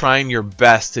that you're trying your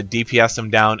best to DPS them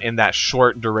down in that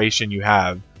short duration you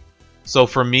have. So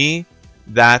for me,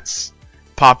 that's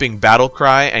popping Battle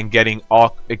Cry and getting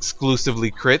all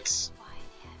exclusively crits.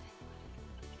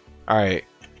 Alright,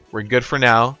 we're good for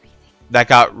now. That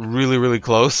got really, really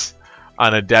close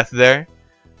on a death there.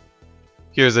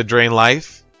 Here's a Drain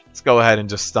Life. Let's go ahead and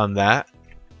just stun that.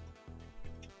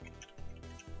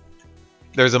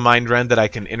 There's a Mind Rend that I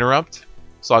can interrupt,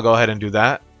 so I'll go ahead and do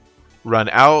that. Run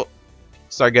out,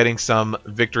 start getting some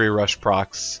Victory Rush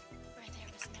procs.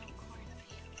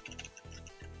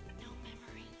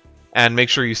 And make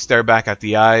sure you stare back at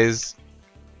the eyes.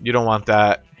 You don't want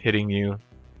that hitting you.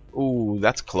 Ooh,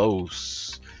 that's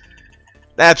close.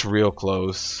 That's real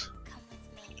close.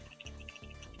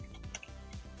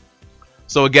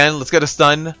 So again, let's get a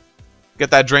stun.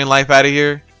 Get that Drain Life out of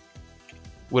here.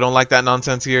 We don't like that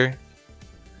nonsense here.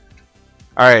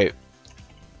 Alright.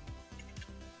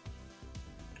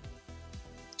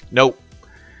 Nope.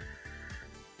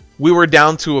 We were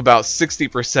down to about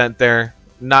 60% there.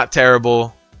 Not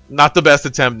terrible. Not the best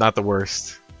attempt, not the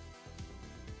worst.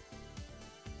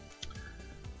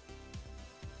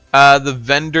 The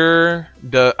vendor...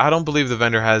 I don't believe the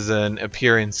vendor has an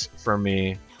appearance for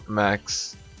me,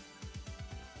 Max.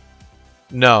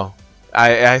 No.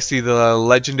 I see the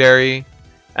legendary,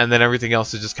 and then everything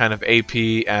else is just kind of AP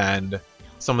and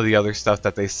some of the other stuff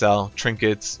that they sell.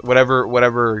 Trinkets,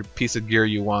 whatever piece of gear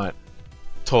you want.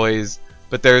 Toys.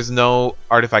 But there's no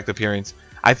artifact appearance.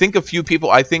 I think a few people...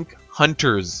 I think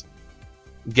hunters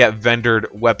get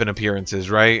vendored weapon appearances,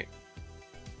 right?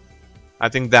 I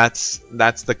think that's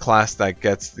the class that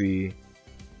gets the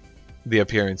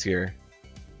appearance here.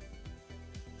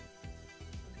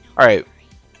 Alright.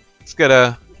 Let's get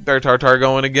a Bear Tartar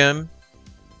going again.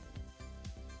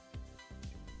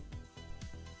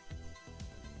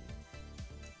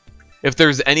 If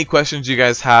there's any questions you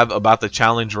guys have about the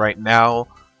challenge right now,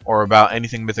 or about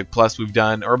anything Mythic Plus we've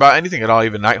done, or about anything at all,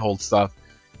 even Nighthold stuff,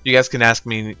 you guys can ask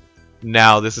me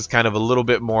now. This is kind of a little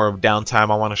bit more of downtime.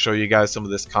 I want to show you guys some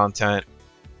of this content,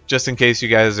 just in case you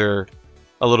guys are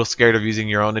a little scared of using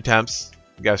your own attempts.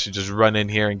 You guys should just run in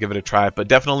here and give it a try, but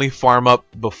definitely farm up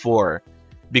before,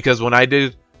 because when I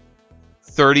did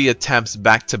 30 attempts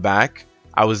back to back,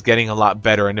 I was getting a lot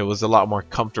better and it was a lot more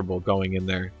comfortable going in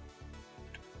there.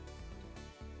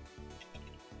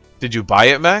 Did you buy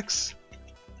it, Max?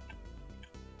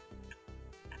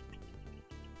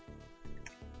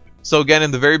 So again, in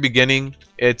the very beginning,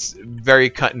 it's very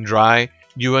cut and dry.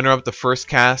 You interrupt the first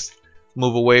cast,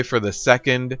 move away for the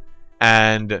second,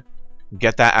 and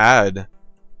get that ad.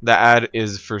 That ad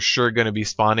is for sure going to be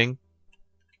spawning.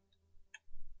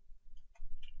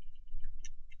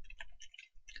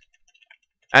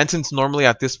 And since normally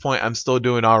at this point I'm still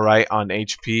doing alright on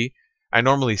HP, I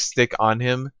normally stick on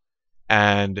him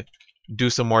and do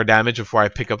some more damage before I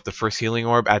pick up the first healing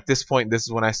orb. At this point, this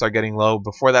is when I start getting low.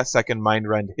 Before that second Mind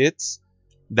Rend hits,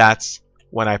 that's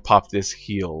when I pop this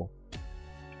heal.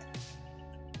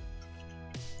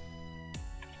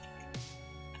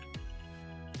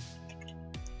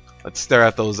 Let's stare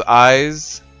at those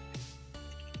eyes.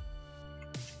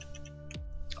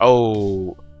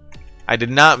 Oh, I did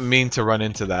not mean to run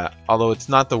into that, although it's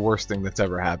not the worst thing that's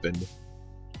ever happened.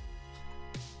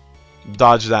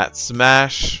 Dodge that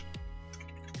smash.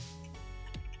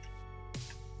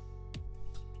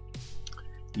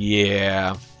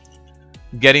 Yeah.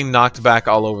 Getting knocked back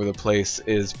all over the place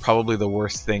is probably the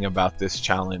worst thing about this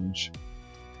challenge.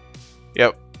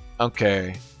 Yep.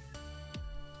 Okay.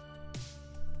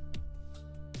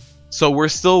 So we're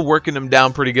still working him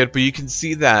down pretty good, but you can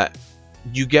see that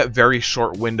you get very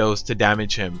short windows to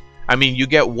damage him. I mean, you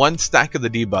get 1 stack of the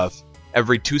debuff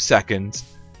every 2 seconds.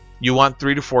 You want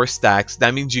 3 to 4 stacks.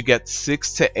 That means you get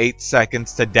 6 to 8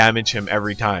 seconds to damage him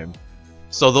every time.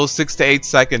 So those 6 to 8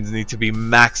 seconds need to be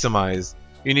maximized.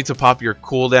 You need to pop your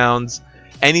cooldowns.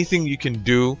 Anything you can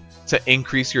do to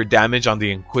increase your damage on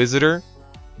the Inquisitor,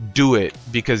 do it,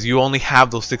 because you only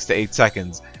have those 6 to 8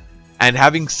 seconds. And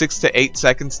having 6 to 8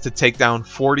 seconds to take down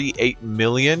 48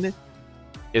 million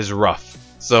is rough.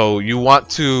 So you want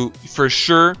to, for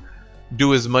sure,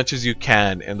 do as much as you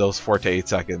can in those 4 to 8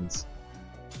 seconds.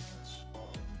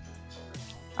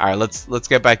 Alright, let's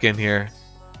get back in here.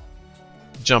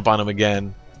 Jump on him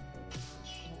again.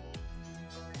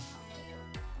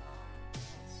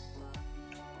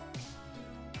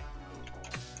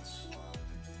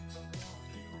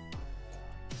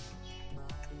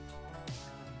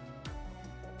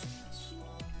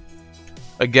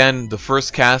 Again, the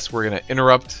first cast we're going to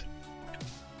interrupt,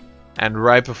 and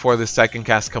right before the second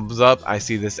cast comes up, I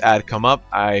see this ad come up.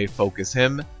 I focus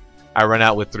him. I run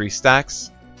out with 3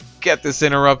 stacks. Get this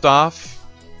interrupt off.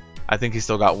 I think he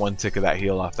still got 1 tick of that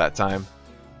heal off that time.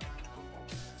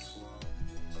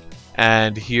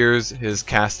 And here's his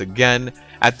cast again.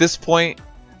 At this point,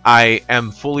 I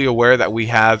am fully aware that we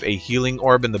have a healing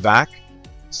orb in the back.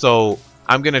 So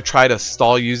I'm going to try to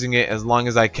stall using it as long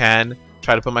as I can.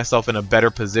 Try to put myself in a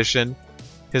better position.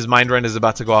 His Mind Rend is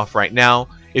about to go off right now.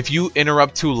 If you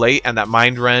interrupt too late and that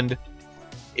Mind Rend,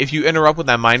 if you interrupt when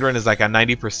that Mind Rend is like at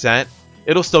 90%,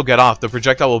 it'll still get off. The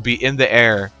projectile will be in the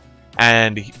air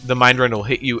and the Mind Rend will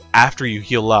hit you after you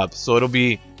heal up. So it'll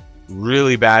be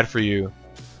really bad for you.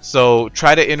 So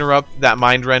try to interrupt that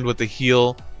Mind Rend with the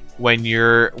heal when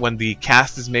the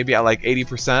cast is maybe at like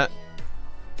 80%.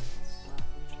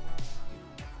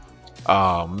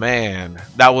 Oh man,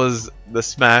 that was the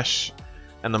smash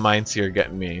and the Mind Seer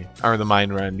getting me, or the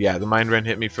Mind Rend. Yeah, the Mind Rend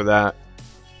hit me for that.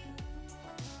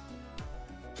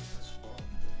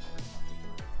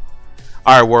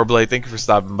 Alright, Warblade, thank you for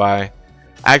stopping by.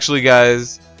 Actually,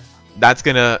 guys, that's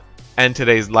gonna end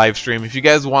today's live stream. If you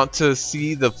guys want to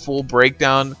see the full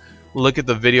breakdown, look at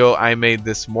the video I made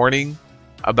this morning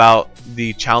about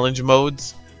the challenge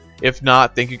modes. If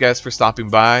not, thank you guys for stopping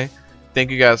by. Thank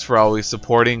you guys for always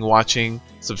supporting, watching,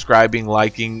 subscribing,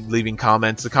 liking, leaving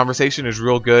comments. The conversation is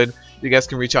real good. You guys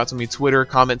can reach out to me, Twitter,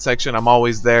 comment section. I'm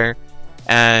always there.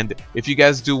 And if you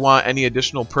guys do want any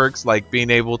additional perks, like being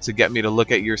able to get me to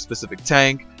look at your specific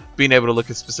tank, being able to look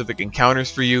at specific encounters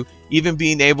for you, even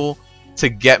being able to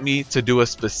get me to do a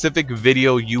specific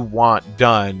video you want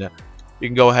done, you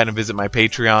can go ahead and visit my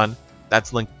Patreon.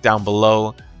 That's linked down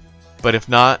below. But if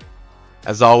not,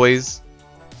 as always,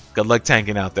 good luck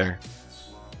tanking out there.